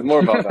about that. Tell us more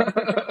about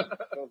that.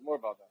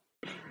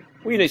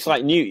 Well, it's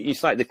like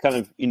the kind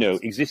of,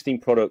 existing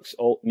products,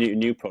 all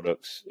new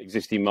products,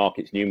 existing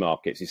markets, new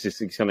markets. It's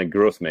this kind of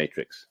growth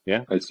matrix.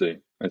 Yeah, I see.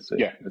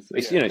 Yeah,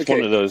 it's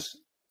one of those.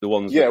 The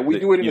ones we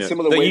do it in a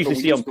similar way. They usually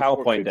see on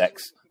PowerPoint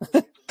decks.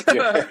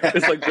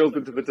 It's like built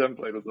into the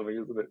template or something,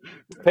 isn't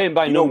it? Paying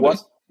by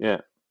numbers.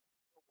 Yeah.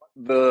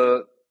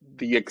 The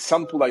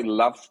example I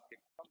love,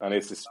 and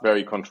this is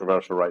very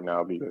controversial right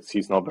now because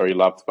he's not very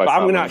loved by. But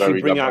I'm going to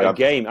actually bring out a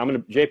game. I'm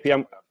going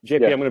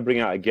to bring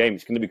out a game.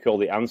 It's going to be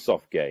called the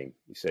Ansoff game.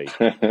 You see,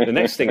 the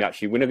next thing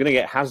actually, we're going to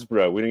get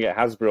Hasbro. We're going to get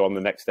Hasbro on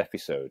the next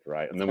episode,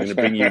 right? And then we're going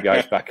to bring you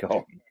guys back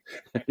on.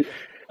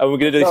 And we're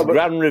going to do this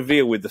grand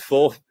reveal with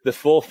the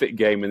forfeit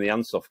game and the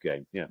Ansoff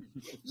game. Yeah.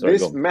 Sorry,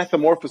 this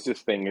metamorphosis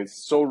thing is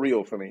so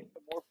real for me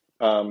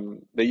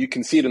that you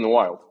can see it in the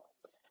wild.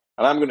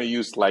 And I'm going to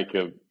use like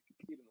a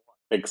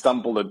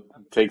example that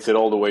takes it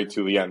all the way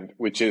to the end,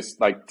 which is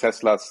like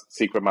Tesla's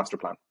secret master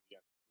plan.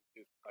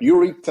 You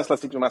read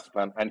Tesla's secret master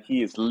plan, and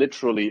he is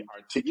literally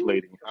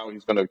articulating how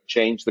he's going to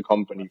change the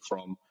company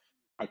from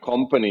a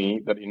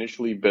company that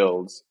initially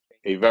builds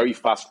a very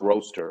fast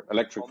roaster,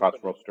 electric fast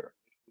roaster,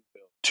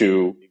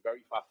 to,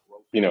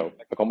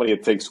 a company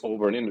that takes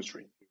over an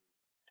industry.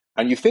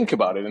 And you think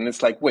about it, and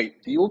it's like,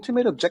 wait, the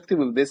ultimate objective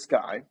of this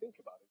guy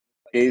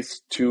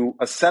is to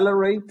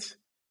accelerate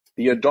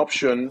the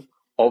adoption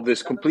of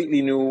this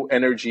completely new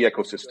energy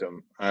ecosystem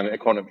and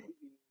economy.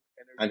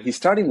 And he's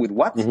starting with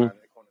what?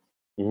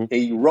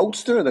 A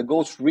roadster that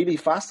goes really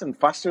fast and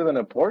faster than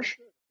a Porsche?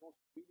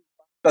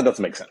 That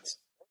doesn't make sense.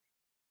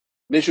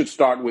 They should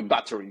start with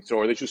batteries,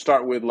 or they should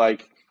start with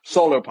like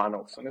solar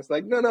panels. And it's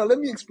like, no, let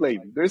me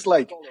explain. There's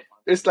like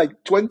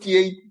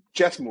 28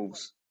 chess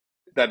moves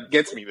that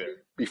gets me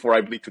there before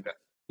I bleed to death.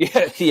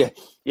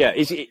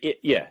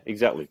 Yeah,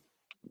 exactly.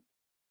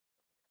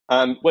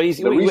 And the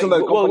reason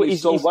that company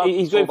is so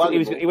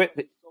valuable.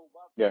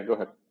 Yeah, go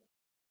ahead.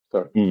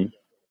 Sorry.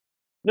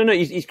 No,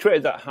 he's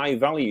created that high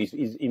value.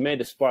 He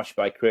made a splash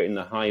by creating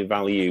the high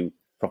value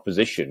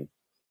proposition,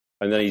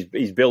 and then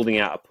he's building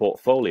out a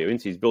portfolio.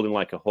 Isn't he? He's building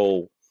like a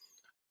whole.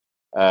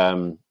 I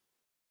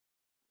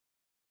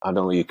don't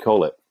know what you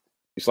call it.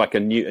 It's like a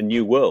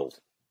new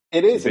world.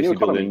 It is basically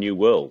building a new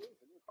world.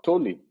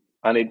 Totally,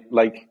 and it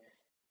like.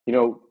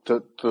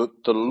 The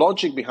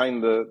logic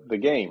behind the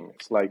game,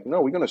 it's like,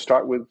 no, we're going to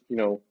start with,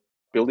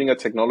 building a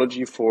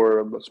technology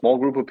for a small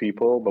group of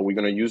people, but we're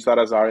going to use that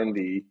as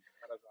R&D,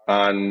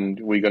 and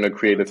we're going to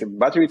create a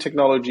battery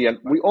technology, and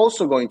we're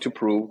also going to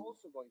prove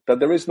that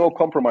there is no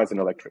compromise in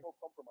electric,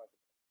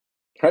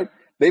 right?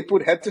 They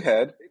put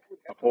head-to-head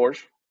a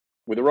Porsche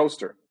with a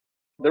Roadster.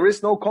 There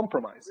is no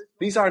compromise.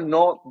 These are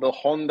not the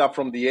Honda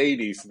from the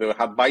 80s that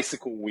had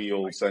bicycle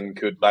wheels and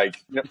could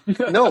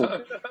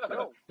no.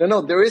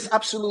 There is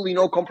absolutely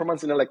no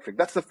compromise in electric.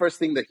 That's the first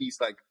thing that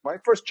he's like, my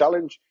first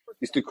challenge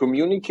is to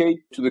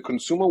communicate to the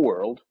consumer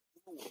world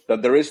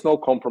that there is no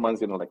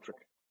compromise in electric.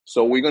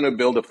 So we're going to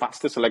build the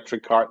fastest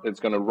electric car that's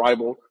going to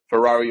rival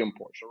Ferrari and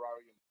Porsche.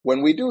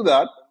 When we do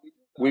that,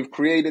 we've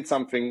created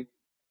something,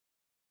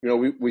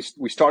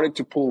 we started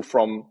to pull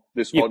from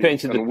this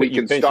audience, and we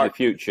can start the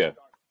future.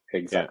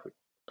 Exactly.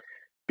 Yeah.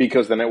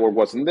 Because the network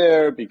wasn't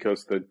there,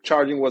 because the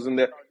charging wasn't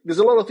there. There's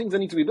a lot of things that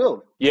need to be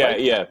built. Yeah,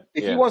 right?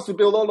 If he wants to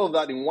build all of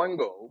that in one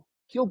go,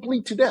 he'll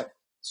bleed to death.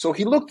 So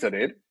he looked at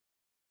it,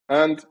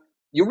 and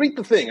you read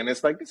the thing, and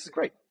it's like, this is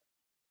great.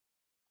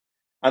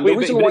 And the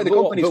reason why the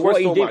company's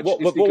worth so much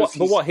is because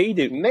what he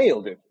did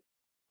nailed it,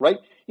 right?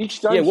 Each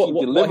time he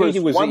delivers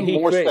one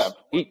more step,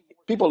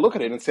 people look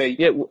at it and say,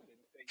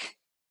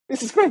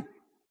 this is great.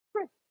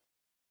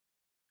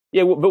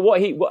 Yeah, but what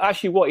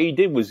he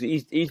did was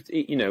he's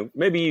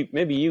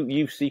maybe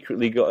you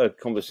secretly got a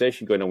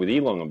conversation going on with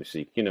Elon,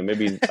 obviously.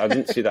 Maybe I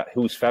didn't see that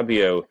who's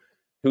Fabio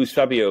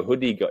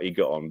hoodie he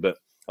got on, but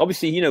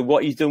obviously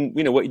what he's done.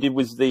 What he did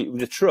was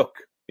the truck.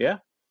 Yeah,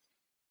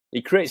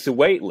 he creates a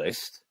wait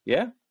list.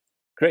 Yeah,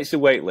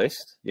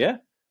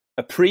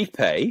 a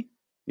prepay.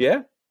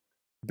 Yeah,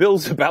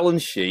 builds a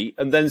balance sheet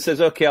and then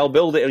says, okay, I'll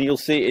build it and you'll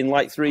see it in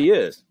like 3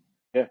 years.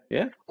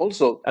 Yeah.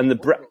 Also, and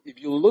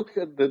if you look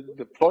at the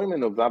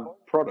deployment of that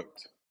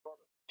product,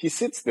 he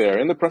sits there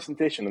in the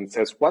presentation and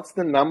says, what's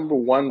the number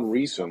one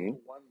reason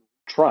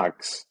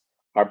trucks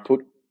are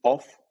put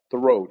off the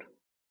road?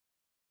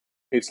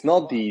 It's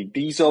not the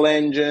diesel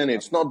engine,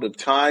 it's not the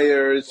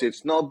tires,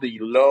 it's not the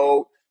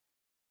low,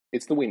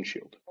 it's the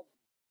windshield.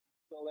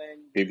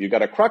 If you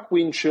got a cracked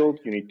windshield,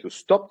 you need to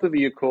stop the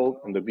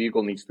vehicle and the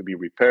vehicle needs to be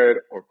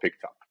repaired or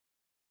picked up.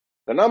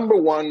 The number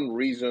one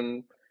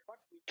reason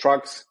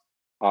trucks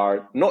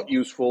are not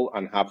useful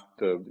and have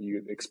the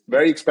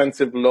very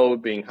expensive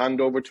load being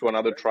handed over to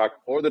another truck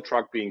or the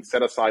truck being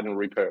set aside and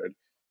repaired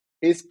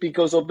is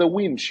because of the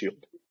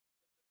windshield.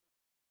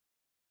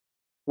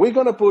 We're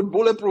going to put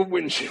bulletproof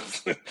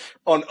windshields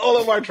on all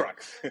of our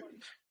trucks. It's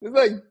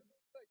like,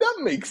 that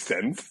makes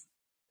sense.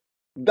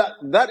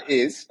 That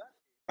is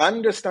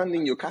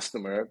understanding your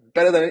customer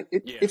better than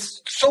it.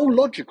 It's so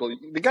logical.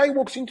 The guy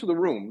walks into the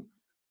room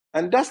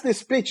and does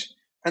this pitch,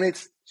 and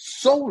it's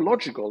so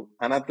logical,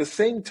 and at the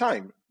same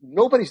time,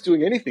 nobody's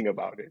doing anything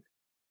about it.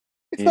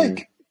 It's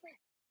like,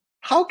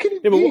 how can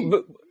it be?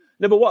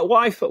 But what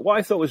I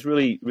thought was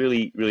really,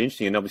 really, really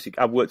interesting, and obviously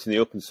I've worked in the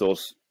open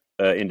source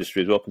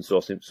industry as well, open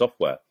source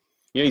software.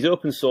 He's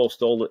open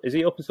sourced all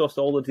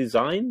the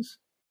designs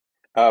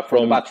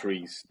from the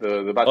batteries.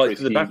 The batteries.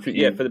 For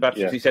the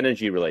batteries, it's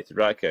energy related,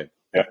 right? Okay.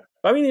 Yeah.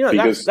 I mean,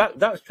 that's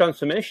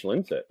transformational,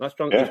 isn't it?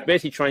 It's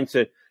basically trying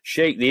to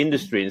shake the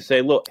industry and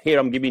say, look, here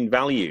I'm giving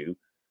value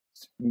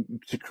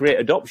to create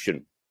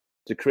adoption,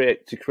 to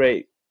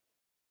create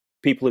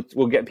people.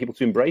 We'll get people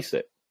to embrace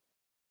it.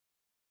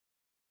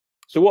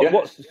 So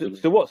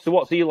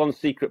what's Elon's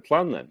secret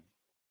plan then?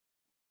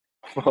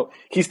 Well,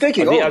 he's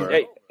taking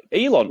over.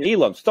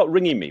 Elon, stop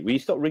ringing me. Will you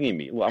stop ringing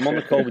me? Well, I'm on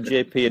the call with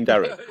JP and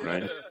Darren,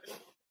 right?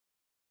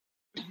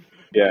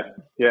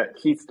 Yeah.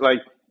 He's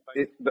like,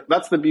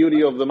 that's the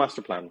beauty of the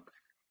master plan.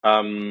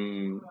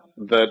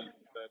 That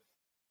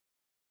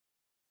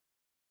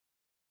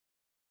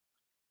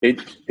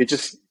it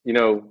just,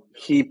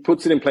 he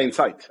puts it in plain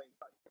sight.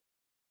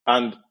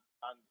 And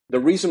the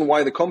reason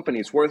why the company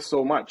is worth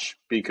so much,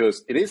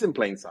 because it is in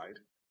plain sight,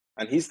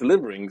 and he's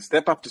delivering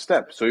step after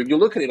step. So if you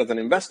look at it as an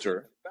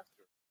investor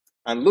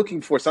and looking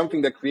for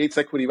something that creates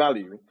equity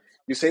value,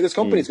 you say this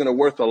company is going to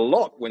worth a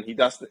lot when he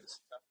does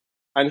this.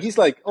 And he's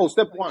like, oh,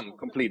 step 1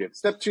 completed.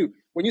 Step 2.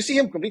 When you see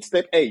him complete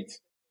step 8,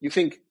 you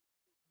think,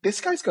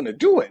 this guy's going to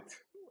do it.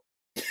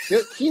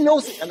 He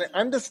knows and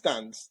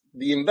understands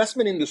the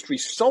investment industry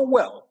so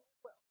well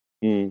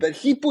that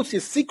he puts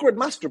his secret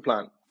master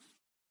plan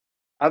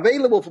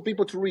available for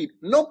people to read,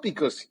 not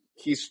because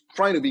he's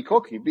trying to be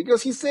cocky,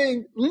 because he's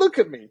saying, look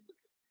at me.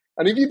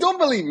 And if you don't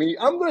believe me,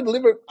 I'm going to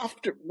deliver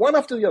one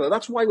after the other.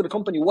 That's why the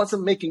company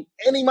wasn't making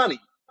any money.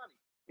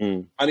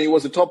 And it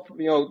was the top,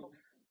 the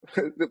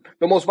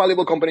most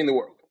valuable company in the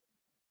world.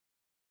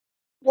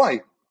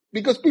 Why?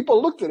 Because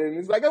people looked at it and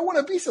it's like, I want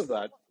a piece of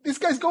that. This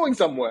guy's going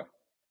somewhere.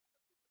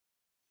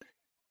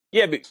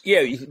 I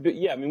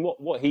mean,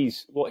 what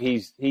he's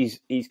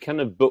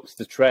kind of bucks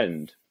the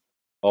trend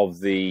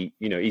of the,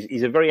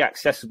 he's a very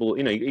accessible,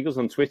 he goes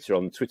on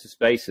Twitter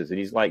Spaces, and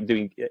he's like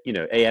doing,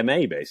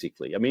 AMA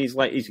basically. I mean,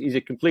 he's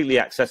a completely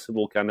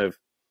accessible kind of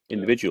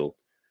individual.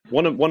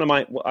 One of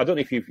my, I don't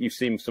know if you've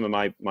seen some of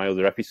my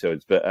other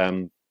episodes, but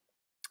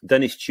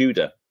Dennis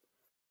Tudor,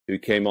 who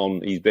came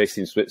on, he's based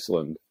in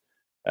Switzerland,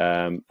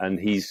 and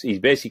he's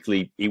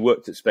basically, he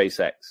worked at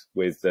SpaceX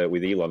with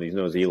Elon. He's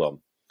known as Elon,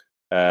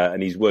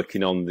 and he's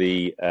working on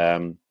the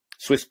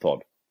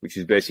SwissPod, which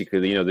is basically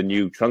the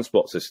new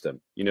transport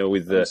system,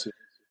 with that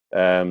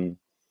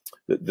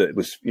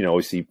was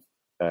obviously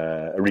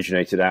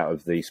originated out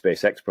of the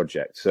SpaceX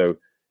project. So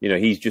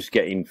he's just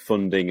getting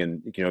funding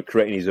and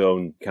creating his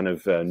own kind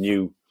of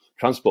new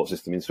transport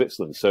system in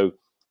Switzerland. So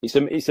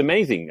it's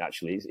amazing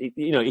actually.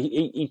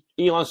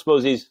 Elon, I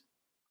suppose, is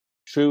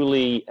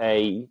truly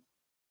a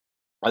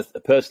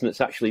person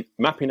that's actually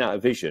mapping out a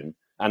vision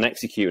and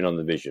executing on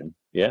the vision.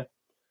 Yeah.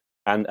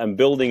 And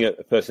building a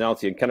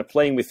personality and kind of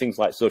playing with things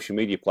like social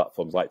media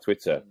platforms like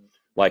Twitter,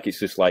 like it's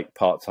just like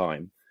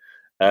part-time.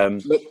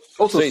 But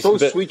also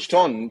switched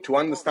on to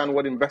understand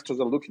what investors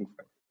are looking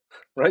for,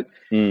 right?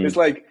 It's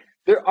like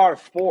there are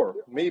 4,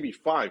 maybe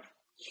 5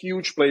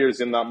 huge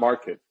players in that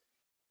market.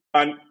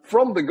 And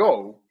from the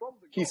go,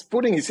 he's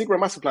putting his secret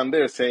master plan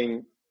there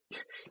saying,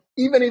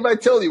 even if I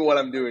tell you what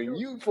I'm doing,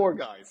 you 4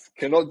 guys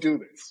cannot do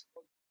this.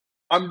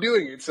 I'm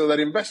doing it so that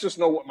investors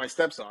know what my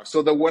steps are,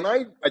 so that when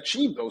I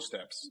achieve those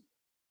steps,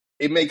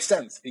 it makes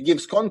sense. It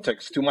gives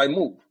context to my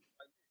move.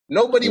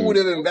 Nobody would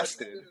have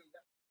invested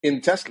in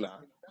Tesla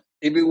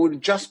if it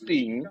would just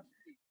been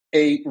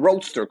a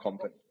roadster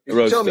company. If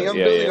you tell me I'm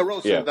building a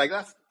roadster, like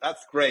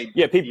that's great.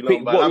 Yeah, what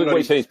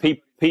you're saying is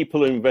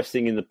people are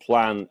investing in the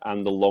plan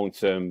and the long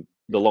term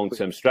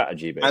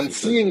strategy, basically, and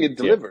seeing it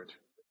delivered,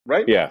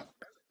 right? Yeah.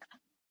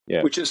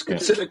 Which is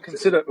consider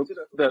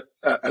that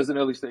as an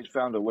early stage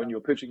founder, when you're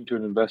pitching to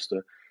an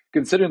investor,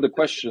 considering the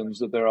questions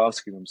that they're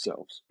asking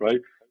themselves, right?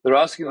 They're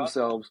asking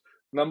themselves,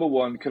 number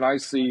one, can I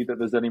see that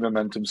there's any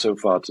momentum so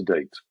far to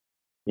date?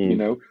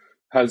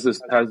 Have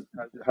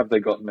they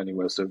gotten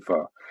anywhere so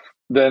far?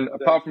 Then,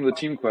 apart from the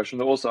team question,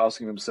 they're also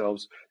asking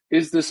themselves,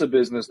 is this a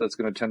business that's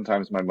going to 10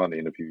 times my money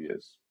in a few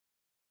years?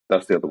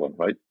 That's the other one,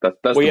 right? That's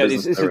well, yeah.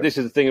 This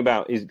is the thing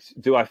about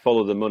do I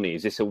follow the money?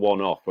 Is this a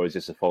one-off or is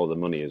this a follow the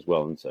money as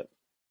well? Isn't it?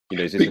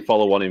 Is this a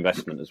follow-on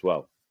investment as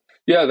well?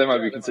 Yeah, they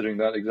might be considering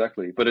that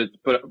exactly. But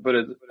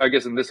I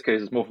guess in this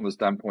case, it's more from the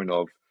standpoint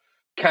of,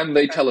 can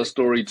they tell a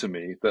story to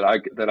me that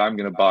I'm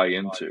going to buy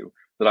into,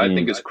 that I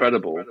think is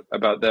credible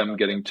about them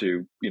getting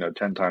to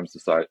 10 times the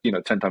size,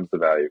 10 times the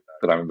value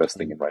that I'm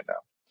investing in right now.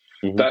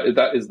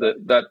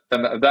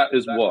 That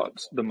is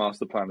what the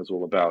master plan is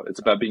all about. It's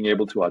about being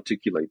able to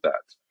articulate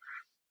that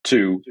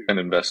to an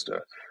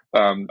investor,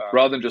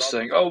 rather than just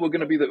saying, "Oh, we're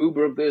going to be the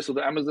Uber of this or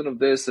the Amazon of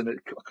this," and it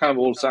kind of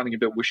all sounding a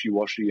bit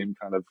wishy-washy and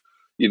kind of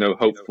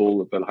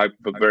hopeful but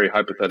very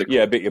hypothetical.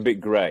 Yeah, a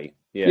bit grey.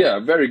 Yeah,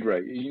 very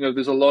grey.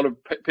 There's a lot of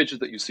pitches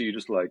that you see. You're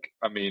just like,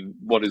 I mean,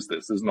 what is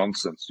this? This is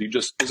nonsense.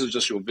 This is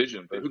just your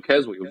vision, but who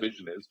cares what your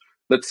vision is?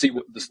 Let's see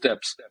what the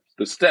steps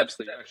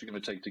that you're actually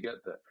going to take to get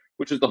there.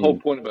 Which is the whole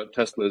point about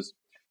Tesla's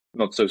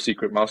not so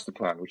secret master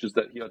plan, which is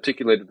that he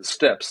articulated the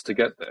steps to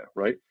get there,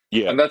 right?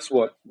 Yeah. And that's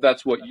what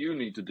you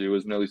need to do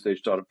as an early stage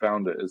startup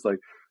founder. Is like,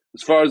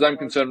 as far as I'm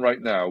concerned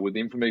right now, with the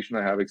information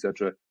I have,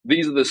 etc.,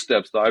 these are the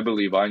steps that I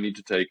believe I need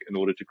to take in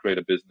order to create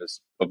a business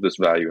of this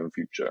value in the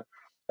future.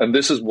 And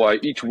this is why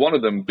each one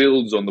of them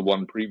builds on the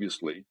one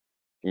previously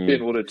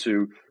in order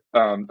to,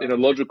 in a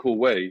logical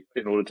way,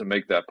 in order to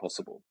make that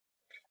possible.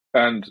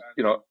 And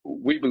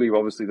we believe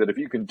obviously that if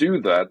you can do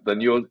that,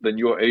 then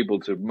you're able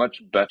to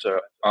much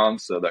better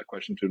answer that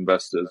question to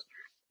investors,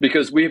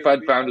 because we've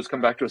had founders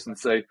come back to us and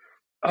say,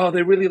 "Oh,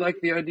 they really like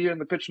the idea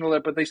and the pitch and all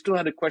that, but they still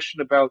had a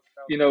question about,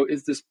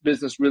 is this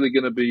business really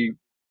going to be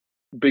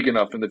big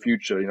enough in the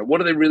future?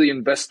 What are they really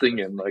investing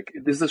in? Like,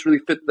 does this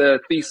really fit their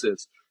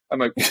thesis?" I'm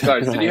like,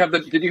 guys, did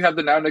you have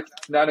the now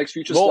next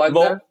future slide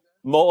there?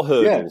 More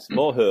hurdles,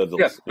 more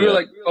hurdles. Yeah, we were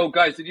like, "Oh,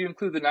 guys, did you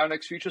include the now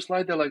next future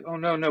slide?" They're like, "Oh,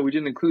 no, we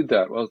didn't include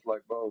that." Well, I was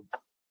like, "Well,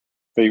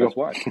 there you go. That's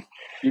why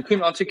you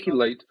can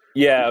articulate."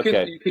 Yeah,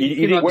 okay.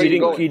 You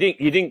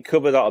didn't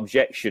cover that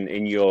objection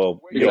in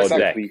your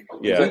deck,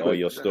 or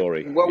your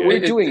story. What we're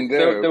doing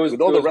there with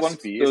all the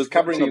recipes is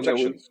covering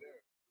objections.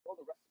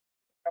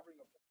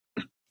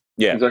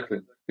 Yeah,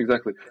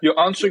 exactly. You're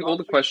answering all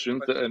the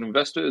questions that an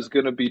investor is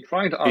going to be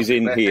trying to answer. Is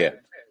in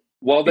here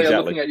while they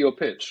are looking at your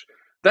pitch.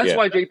 That's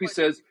why JP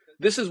says,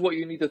 this is what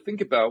you need to think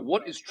about.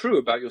 What is true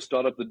about your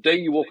startup the day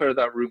you walk out of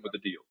that room with a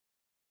deal?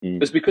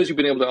 It's because you've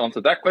been able to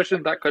answer that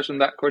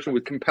question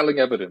with compelling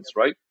evidence,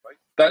 right?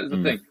 That is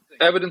the thing.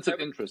 Evidence of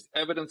interest,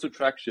 evidence of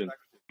traction,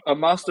 a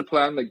master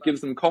plan that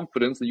gives them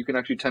confidence that you can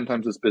actually 10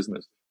 times this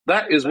business.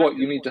 That is what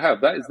you need to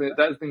have. That is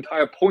the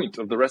entire point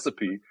of the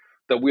recipe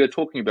that we are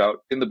talking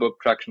about in the book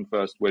Traction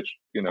First, which,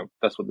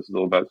 that's what this is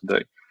all about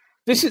today.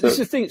 This is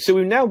the thing. So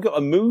we've now got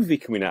a movie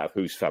coming out of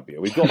Who's Fabio.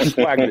 We've got a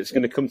swag that's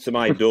going to come to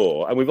my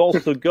door, and we've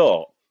also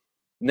got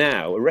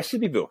now a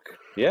recipe book.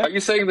 Yeah. Are you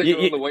saying that you're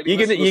on the waiting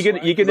list? You're going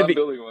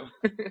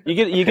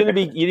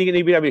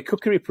to be having a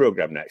cookery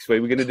program next,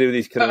 where we're going to do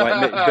these kind of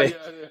like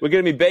we're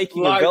going to be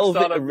baking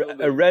velvet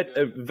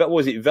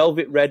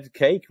red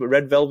cake, a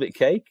red velvet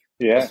cake.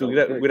 Yeah. So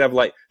we'd have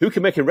like, who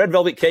can make a red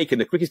velvet cake in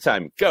the quickest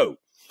time? Go.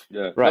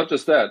 Yeah, right. Not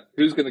just that.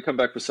 Who's going to come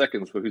back for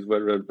seconds for who's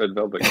red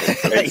velvet?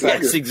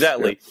 Yes,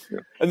 exactly. Yeah.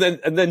 And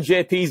then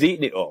JP's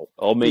eating it all,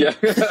 or me. Yeah.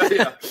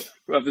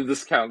 We'll have to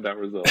discount that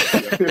result.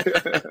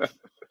 Yeah.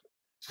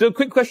 So,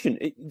 quick question.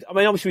 I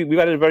mean, obviously, we've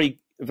had a very,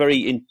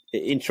 very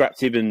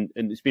interactive and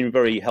it's been a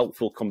very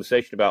helpful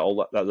conversation about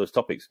all those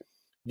topics.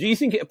 Do you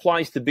think it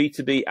applies to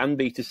B2B and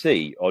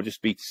B2C, or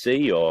just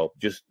B2C, or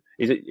just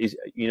do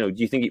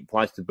you think it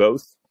applies to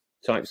both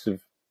types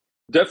of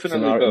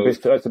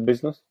both types of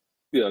business?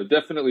 Yeah,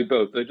 definitely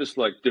both. They're just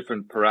like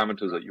different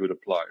parameters that you would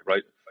apply,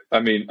 right?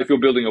 I mean, if you're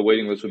building a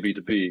waiting list for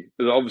B2B,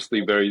 it's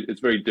obviously very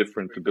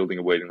different to building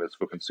a waiting list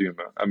for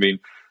consumer. I mean,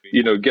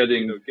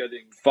 getting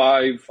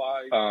 5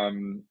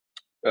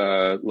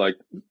 like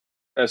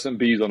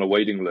SMBs on a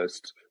waiting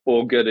list,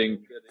 or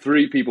getting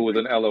 3 people with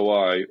an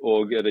LOI,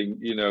 or getting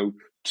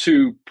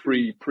 2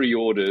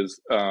 pre-orders,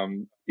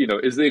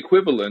 is the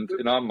equivalent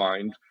in our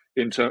mind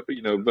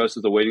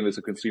versus a waiting list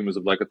of consumers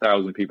of like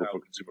 1,000 people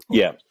for consumer products.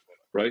 Yeah.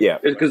 Right? Yeah.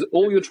 Because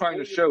all you're trying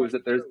to show is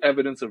that there's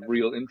evidence of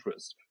real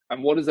interest.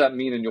 And what does that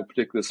mean in your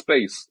particular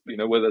space,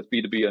 whether it's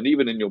B2B and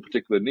even in your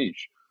particular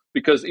niche?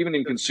 Because even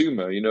in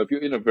consumer, if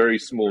you're in a very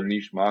small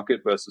niche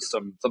market versus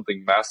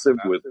something massive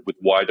with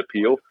wide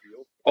appeal,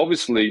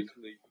 obviously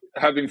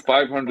having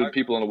 500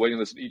 people on a waiting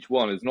list at each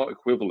one is not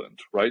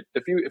equivalent, right?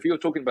 If you're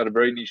talking about a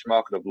very niche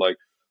market of like,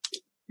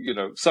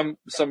 some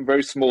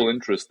very small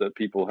interest that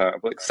people have,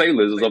 like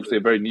sailors is obviously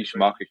a very niche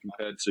market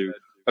compared to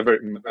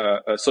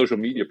a social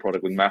media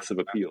product with massive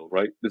appeal,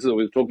 right? This is what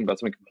we're talking about,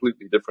 something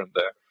completely different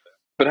there.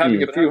 But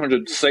having a few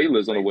hundred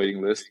sailors on a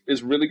waiting list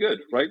is really good,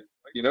 right?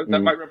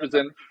 That might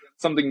represent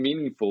something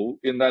meaningful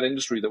in that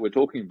industry that we're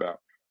talking about.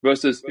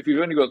 Versus if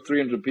you've only got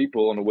 300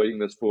 people on a waiting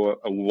list for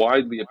a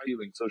widely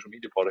appealing social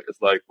media product,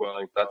 it's like, well,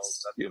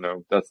 that's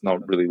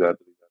not really that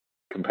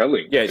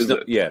compelling. Yeah, it's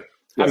not. Yeah,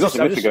 it's not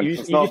significant.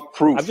 It's not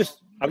proof.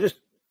 I've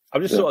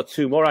just thought of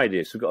 2 more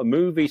ideas. We've got a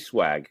movie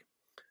swag.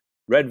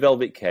 red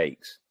velvet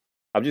cakes.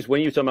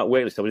 When you were talking about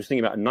waitlist, I was just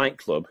thinking about a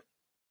nightclub.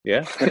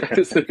 Yeah,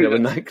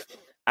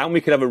 and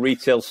we could have a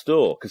retail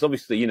store because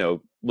obviously, you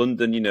know,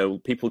 London, you know,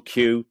 people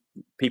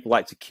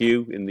like to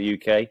queue in the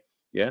UK.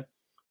 Yeah.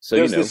 So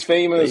there's this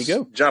famous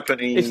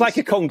Japanese. It's like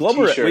a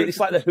conglomerate. T-shirt. It's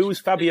like the Who's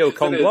Fabio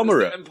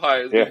conglomerate. The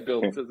empire is being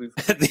built.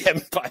 The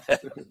empire.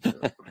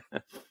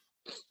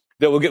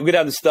 No, we'll go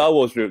down the Star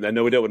Wars route then.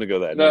 No, we don't want to go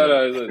there.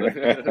 No,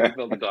 it's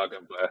not the Dark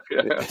Empire.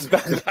 Yeah. It's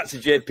back to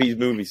JP's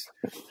movies.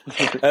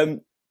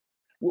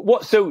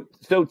 So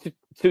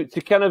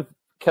to kind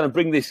of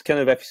bring this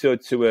kind of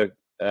episode to a,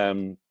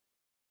 and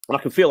I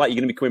can feel like you're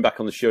going to be coming back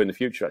on the show in the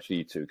future, actually,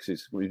 you two, because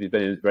it's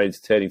been very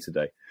entertaining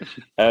today.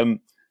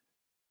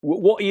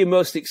 What are you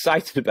most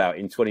excited about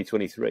in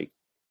 2023?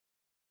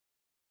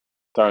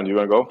 Darren, do you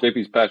want to go?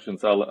 JP's passion,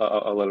 so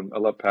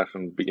I'll let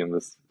passion begin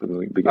this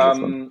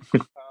one.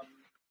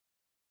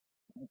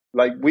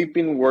 Like, we've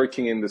been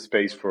working in the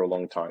space for a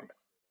long time,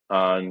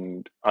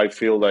 and I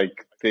feel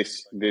like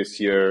this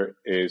year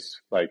is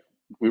like,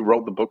 we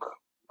wrote the book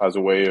as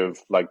a way of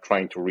like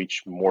trying to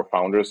reach more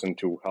founders and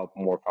to help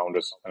more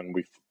founders, and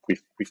we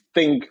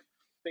think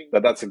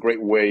that that's a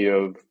great way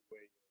of,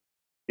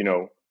 you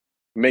know,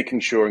 making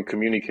sure and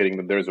communicating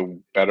that there's a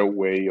better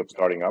way of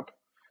starting up.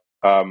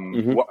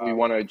 What we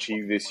want to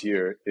achieve this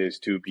year is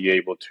to be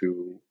able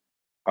to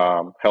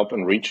help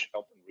and reach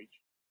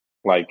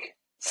like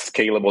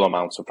scalable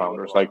amounts of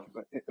founders. Like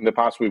in the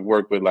past, we've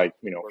worked with like,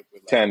 you know,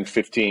 10,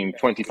 15,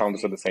 20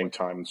 founders at the same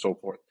time and so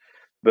forth.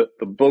 The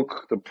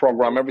book, the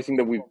program, everything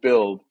that we've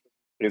built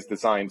is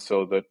designed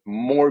so that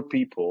more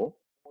people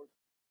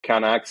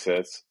can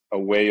access a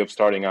way of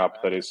starting up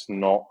that is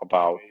not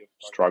about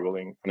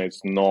struggling, and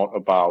it's not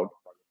about,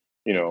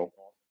 you know,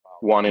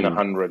 1 in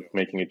 100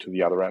 making it to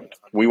the other end.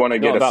 We want to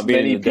get as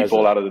many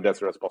people out of the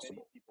desert as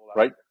possible,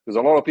 right? There's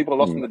a lot of people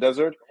lost in the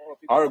desert.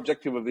 Our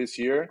objective of this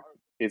year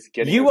is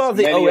getting you are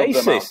the many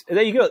Oasis.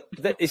 There you go.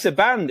 It's a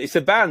band.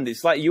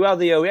 It's like you are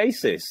the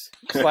Oasis.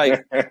 It's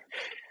like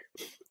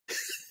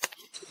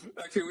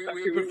actually,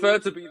 we prefer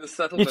to be the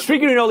settlement. You're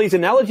triggering all these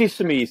analogies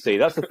for me. You see,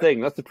 that's the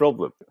thing. That's the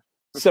problem.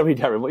 Sorry,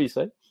 Darren. What are you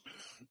saying?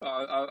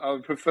 I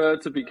would prefer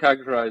to be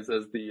categorized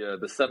as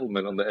the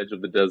settlement on the edge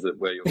of the desert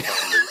where you're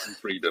finding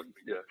freedom.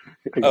 Yeah,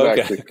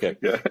 exactly. Okay.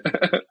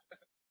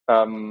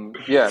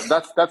 Yeah,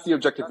 that's the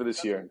objective for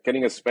this year: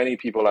 getting as many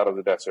people out of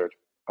the desert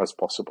as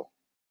possible.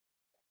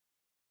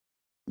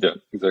 Yeah,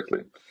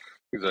 exactly.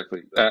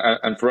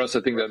 And for us,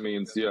 I think that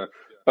means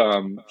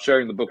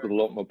sharing the book with a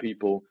lot more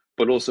people,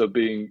 but also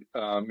being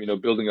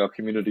building our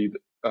community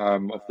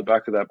off the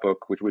back of that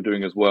book, which we're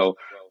doing as well,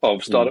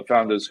 of startup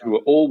founders who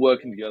are all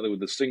working together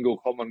with a single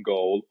common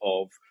goal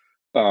of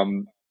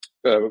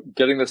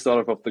getting their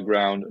startup off the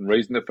ground and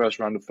raising their first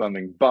round of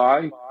funding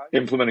by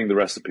implementing the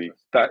recipe.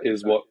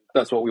 That's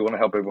what we want to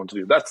help everyone to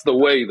do. That's the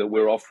way that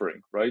we're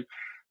offering, right?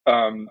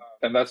 And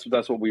that's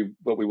what we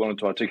wanted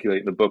to articulate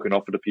in the book and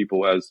offer to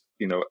people as,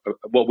 you know,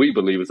 what we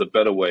believe is a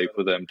better way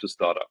for them to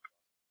start up,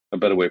 a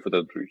better way for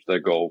them to reach their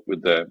goal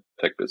with their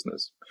tech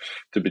business,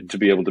 to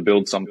be able to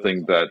build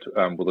something that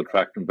will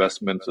attract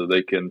investment so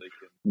they can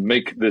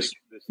make this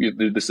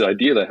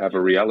idea they have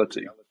a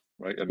reality,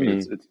 right? I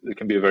mean, it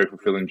can be a very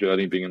fulfilling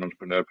journey being an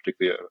entrepreneur,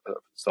 particularly a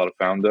startup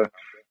founder.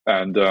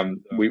 And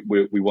we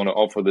want to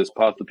offer this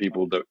path to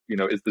people that, you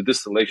know, is the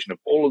distillation of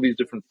all of these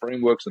different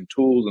frameworks and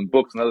tools and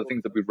books and other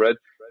things that we've read,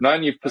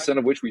 90%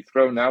 of which we've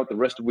thrown out, the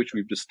rest of which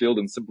we've distilled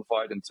and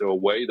simplified into a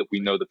way that we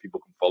know that people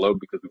can follow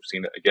because we've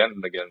seen it again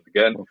and again and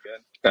again.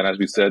 And as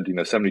we said, you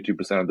know, 72%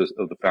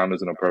 of the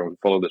founders in our program who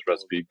follow this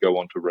recipe go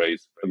on to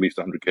raise at least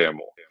 100K or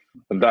more.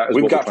 And that is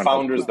we've got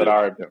founders that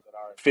are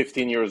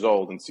 15 years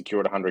old and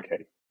secured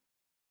 100K.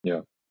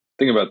 Yeah.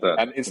 Think about that.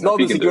 And it's not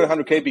they secured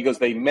 100K because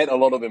they met a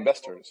lot of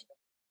investors.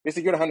 They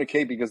secured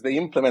 100K because they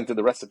implemented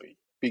the recipe,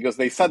 because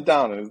they sat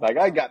down and it's like,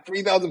 I got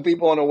 3,000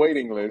 people on a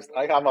waiting list.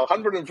 I have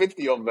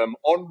 150 of them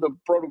on the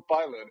product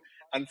pilot,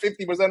 and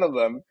 50% of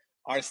them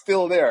are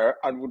still there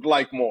and would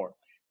like more.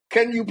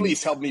 Can you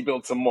please help me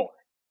build some more?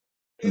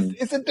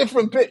 It's a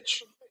different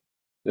pitch.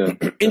 Yeah.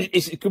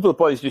 It's a couple of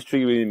points just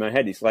triggering in my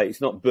head. It's like, it's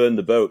not burn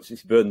the boats,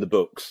 it's burn the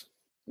books.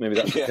 Maybe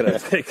that's what I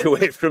take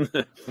away from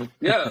the...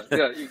 Yeah.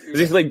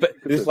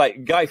 It's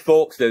like Guy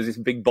Fawkes does this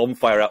big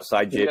bonfire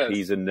outside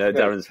JP's and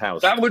Darren's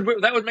house. That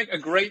would make a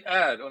great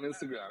ad on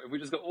Instagram if we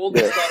just got all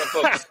these startup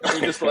books and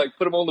we just like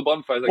put them all in the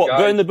bonfire. Like, what,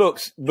 burn the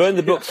books? Burn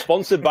the books,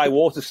 sponsored by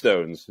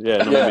Waterstones.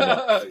 Yeah.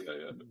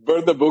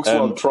 Burn the books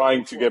while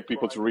trying to get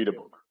people to read a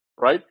book.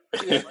 Right?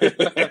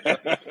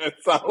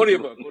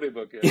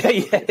 Audiobook.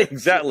 Yeah,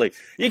 exactly.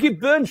 You could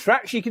burn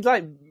traction. You could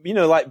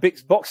like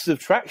big boxes of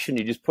traction.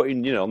 You just put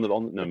in, no,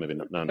 maybe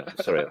not. No.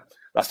 Sorry,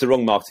 that's the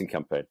wrong marketing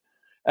campaign.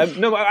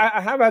 No, I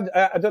have had.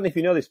 I don't know if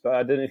you know this, but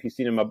I don't know if you've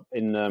seen him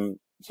in.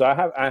 So I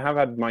have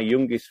had my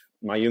youngest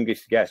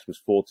guest was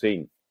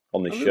 14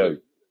 on this show.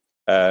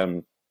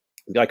 A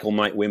guy called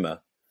Mike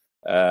Wimmer.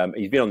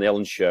 He's been on the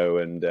Ellen Show,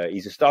 and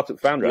he's a startup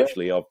founder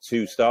actually of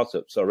 2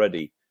 startups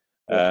already.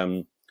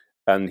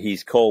 And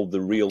he's called the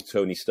real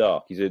Tony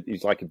Stark.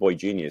 He's like a boy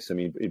genius. I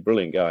mean, a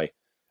brilliant guy.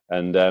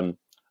 And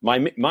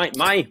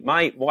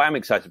what I'm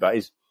excited about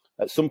is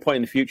at some point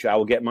in the future, I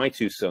will get my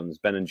two sons,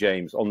 Ben and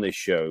James, on this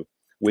show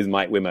with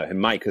Mike Wimmer. And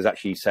Mike has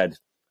actually said,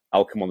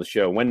 I'll come on the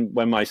show. When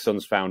my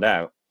sons found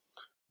out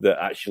that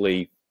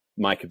actually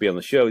Mike could be on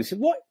the show, he said,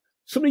 what?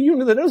 Somebody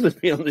younger than us is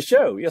being on the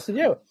show? I said,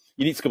 yeah,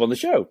 you need to come on the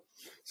show.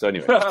 So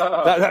anyway,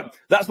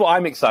 that's what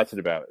I'm excited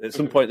about. At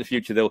some point in the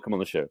future, they'll come on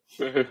the show.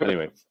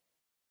 Anyway.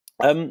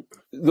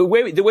 The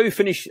way we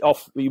finish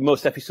off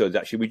most episodes,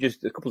 actually,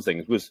 a couple of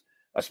things was,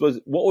 I suppose,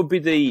 what would be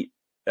the,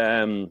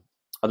 I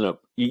don't know,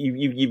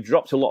 you've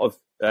dropped a lot of,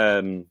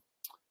 I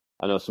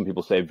know some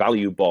people say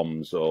value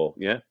bombs or,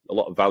 a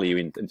lot of value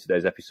in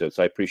today's episode.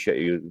 So I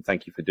appreciate you and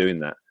thank you for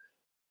doing that.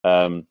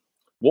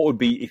 What would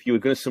be, if you were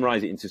going to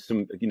summarize it into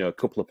some, a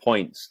couple of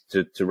points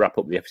to wrap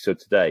up the episode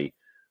today,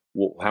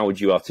 how would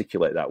you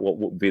articulate that? What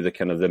would be the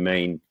kind of the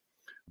main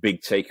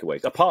big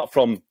takeaways? Apart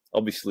from,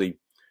 obviously,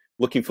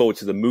 looking forward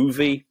to the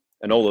movie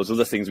and all those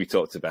other things we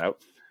talked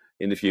about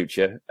in the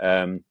future,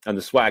 and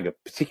the swag,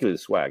 particularly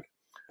the swag.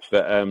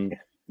 But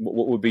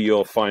what would be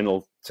your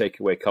final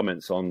takeaway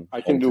comments on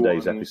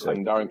today's episode?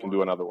 And Darren can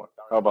do another one.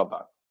 How about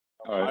that?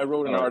 I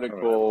wrote an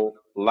article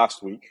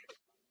last week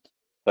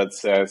that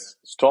says,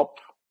 stop,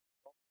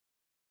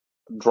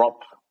 drop,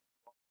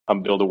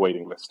 and build a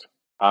waiting list.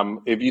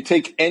 If you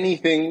take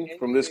anything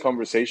from this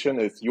conversation,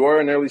 if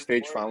you're an early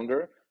stage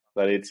founder,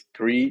 that it's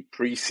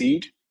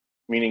pre-seed,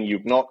 meaning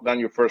you've not done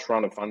your first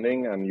round of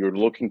funding and you're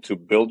looking to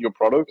build your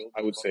product,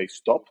 I would say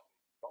stop,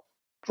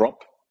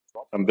 drop,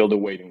 and build a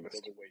waiting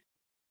list.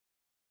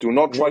 Do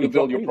not try to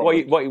build your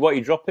product. What are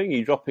you dropping? Are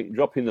you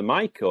dropping the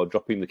mic or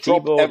dropping the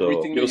keyboard? Drop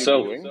everything that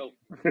you're doing.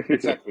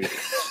 Exactly.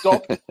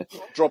 Stop,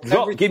 drop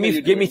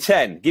everything. Give me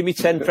 10. Give me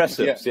 10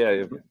 press-ups.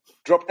 Yeah.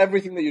 Drop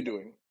everything that you're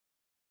doing.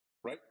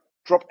 Right?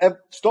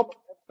 Stop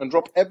and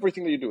drop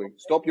everything that you're doing.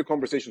 Stop your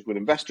conversations with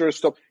investors.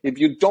 Stop. If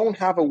you don't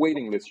have a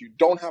waiting list, you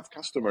don't have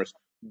customers,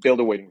 build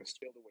a waiting list.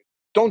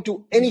 Don't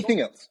do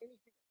anything else.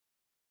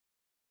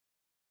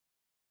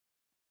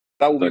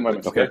 That will be my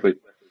message. Exactly.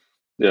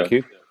 Yeah. Thank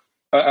you.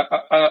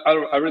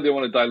 I really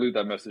want to dilute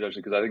that message,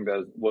 actually, because I think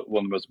that's one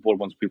of the most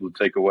important ones for people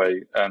to take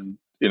away. And,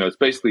 it's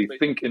basically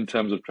think in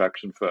terms of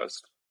traction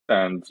first.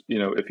 And,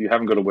 if you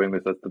haven't got a waiting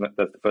list, that's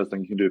the first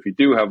thing you can do. If you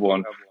do have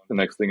one, the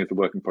next thing is the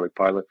working product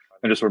pilot.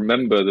 And just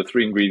remember the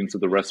 3 ingredients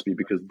of the recipe,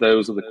 because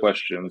those are the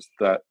questions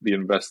that the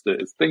investor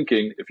is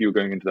thinking if you're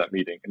going into that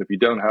meeting. And if you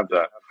don't have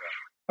that,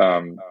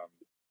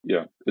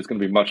 it's going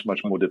to be much,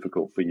 much more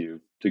difficult for you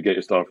to get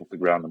your startup off the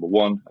ground, number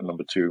one, and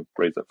number two,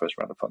 raise that first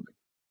round of funding.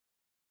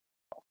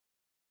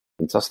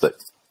 Fantastic.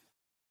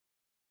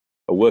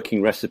 A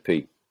working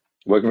recipe.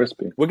 Working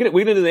recipe. We're gonna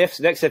do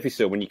the next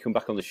episode when you come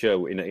back on the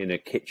show in a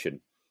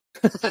kitchen.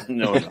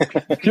 No, I'm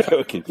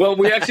joking. Well,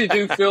 we actually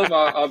do film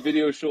our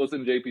video shorts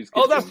in JP's kitchen.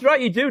 Oh, that's right,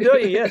 you do,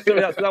 don't you? Yeah, sorry,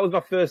 that was my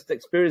first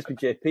experience with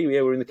JP.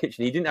 Yeah, we're in the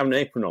kitchen. He didn't have an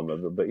apron on,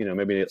 but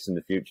maybe that's in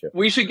the future.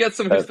 We should get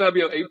some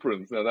Fabio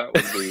aprons. Now that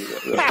would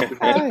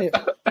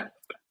be.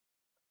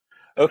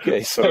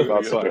 Okay, so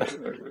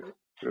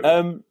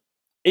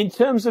in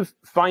terms of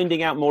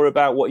finding out more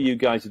about what you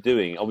guys are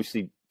doing,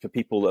 obviously for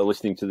people that are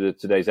listening to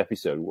today's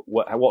episode,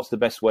 what's the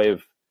best way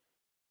of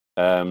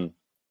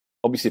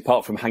obviously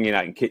apart from hanging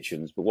out in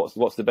kitchens, but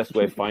what's the best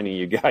way of finding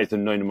you guys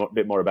and knowing a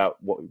bit more about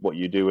what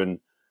you do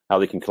and how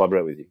they can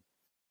collaborate with you?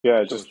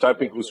 Yeah, just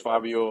typing Who's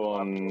Fabio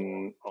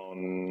on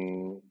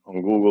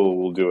Google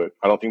will do it.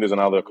 I don't think there's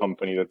another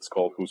company that's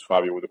called Who's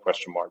Fabio with a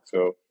question mark.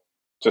 So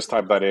just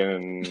type that in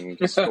and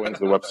just go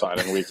into the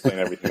website and we explain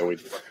everything that we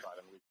do.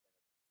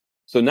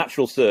 So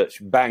natural search,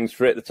 bang,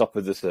 straight at the top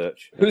of the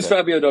search. Okay.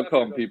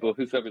 Who'sfabio.com, people.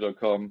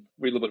 Who'sfabio.com.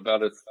 Read a little bit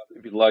about it.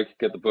 If you'd like,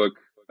 get the book.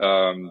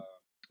 And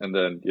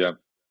then,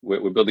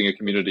 we're building a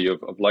community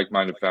of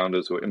like-minded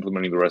founders who are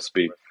implementing the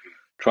recipe,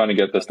 trying to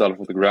get their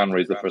startup off the ground,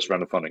 raise the first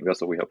round of funding. That's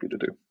what we help you to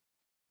do.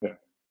 Yeah.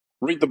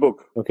 Read the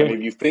book. Okay. And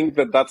if you think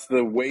that that's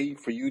the way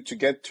for you to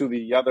get to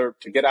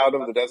to get out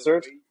of the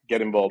desert,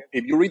 get involved.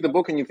 If you read the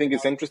book and you think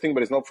it's interesting,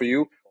 but it's not for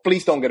you,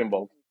 please don't get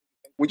involved.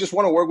 We just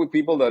want to work with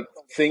people that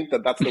think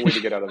that that's the way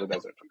to get out of the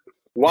desert.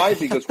 Why?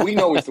 Because we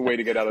know it's the way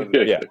to get out of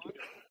the desert.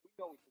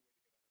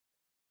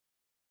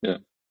 Yeah.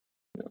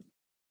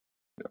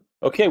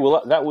 Okay,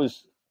 well, that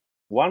was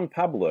Juan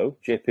Pablo,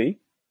 JP,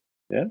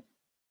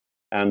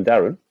 and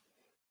Darren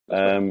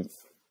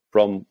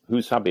from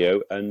Who's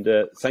Fabio. And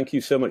thank you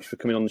so much for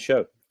coming on the show.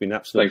 It's been an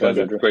absolute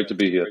pleasure. Andrew. Great to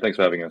be here. Thanks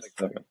for having us.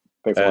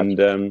 Thanks and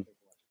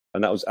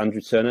that was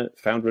Andrew Turner,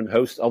 founder and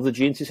host of the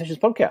G&T Sessions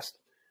podcast.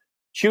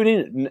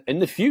 Tune in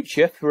the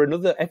future for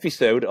another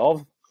episode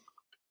of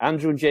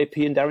Andrew and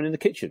JP and Darren in the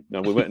kitchen.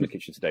 No, we weren't in the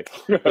kitchen today.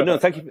 But no,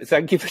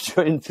 thank you for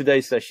joining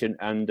today's session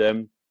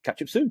and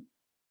catch up soon.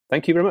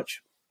 Thank you very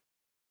much.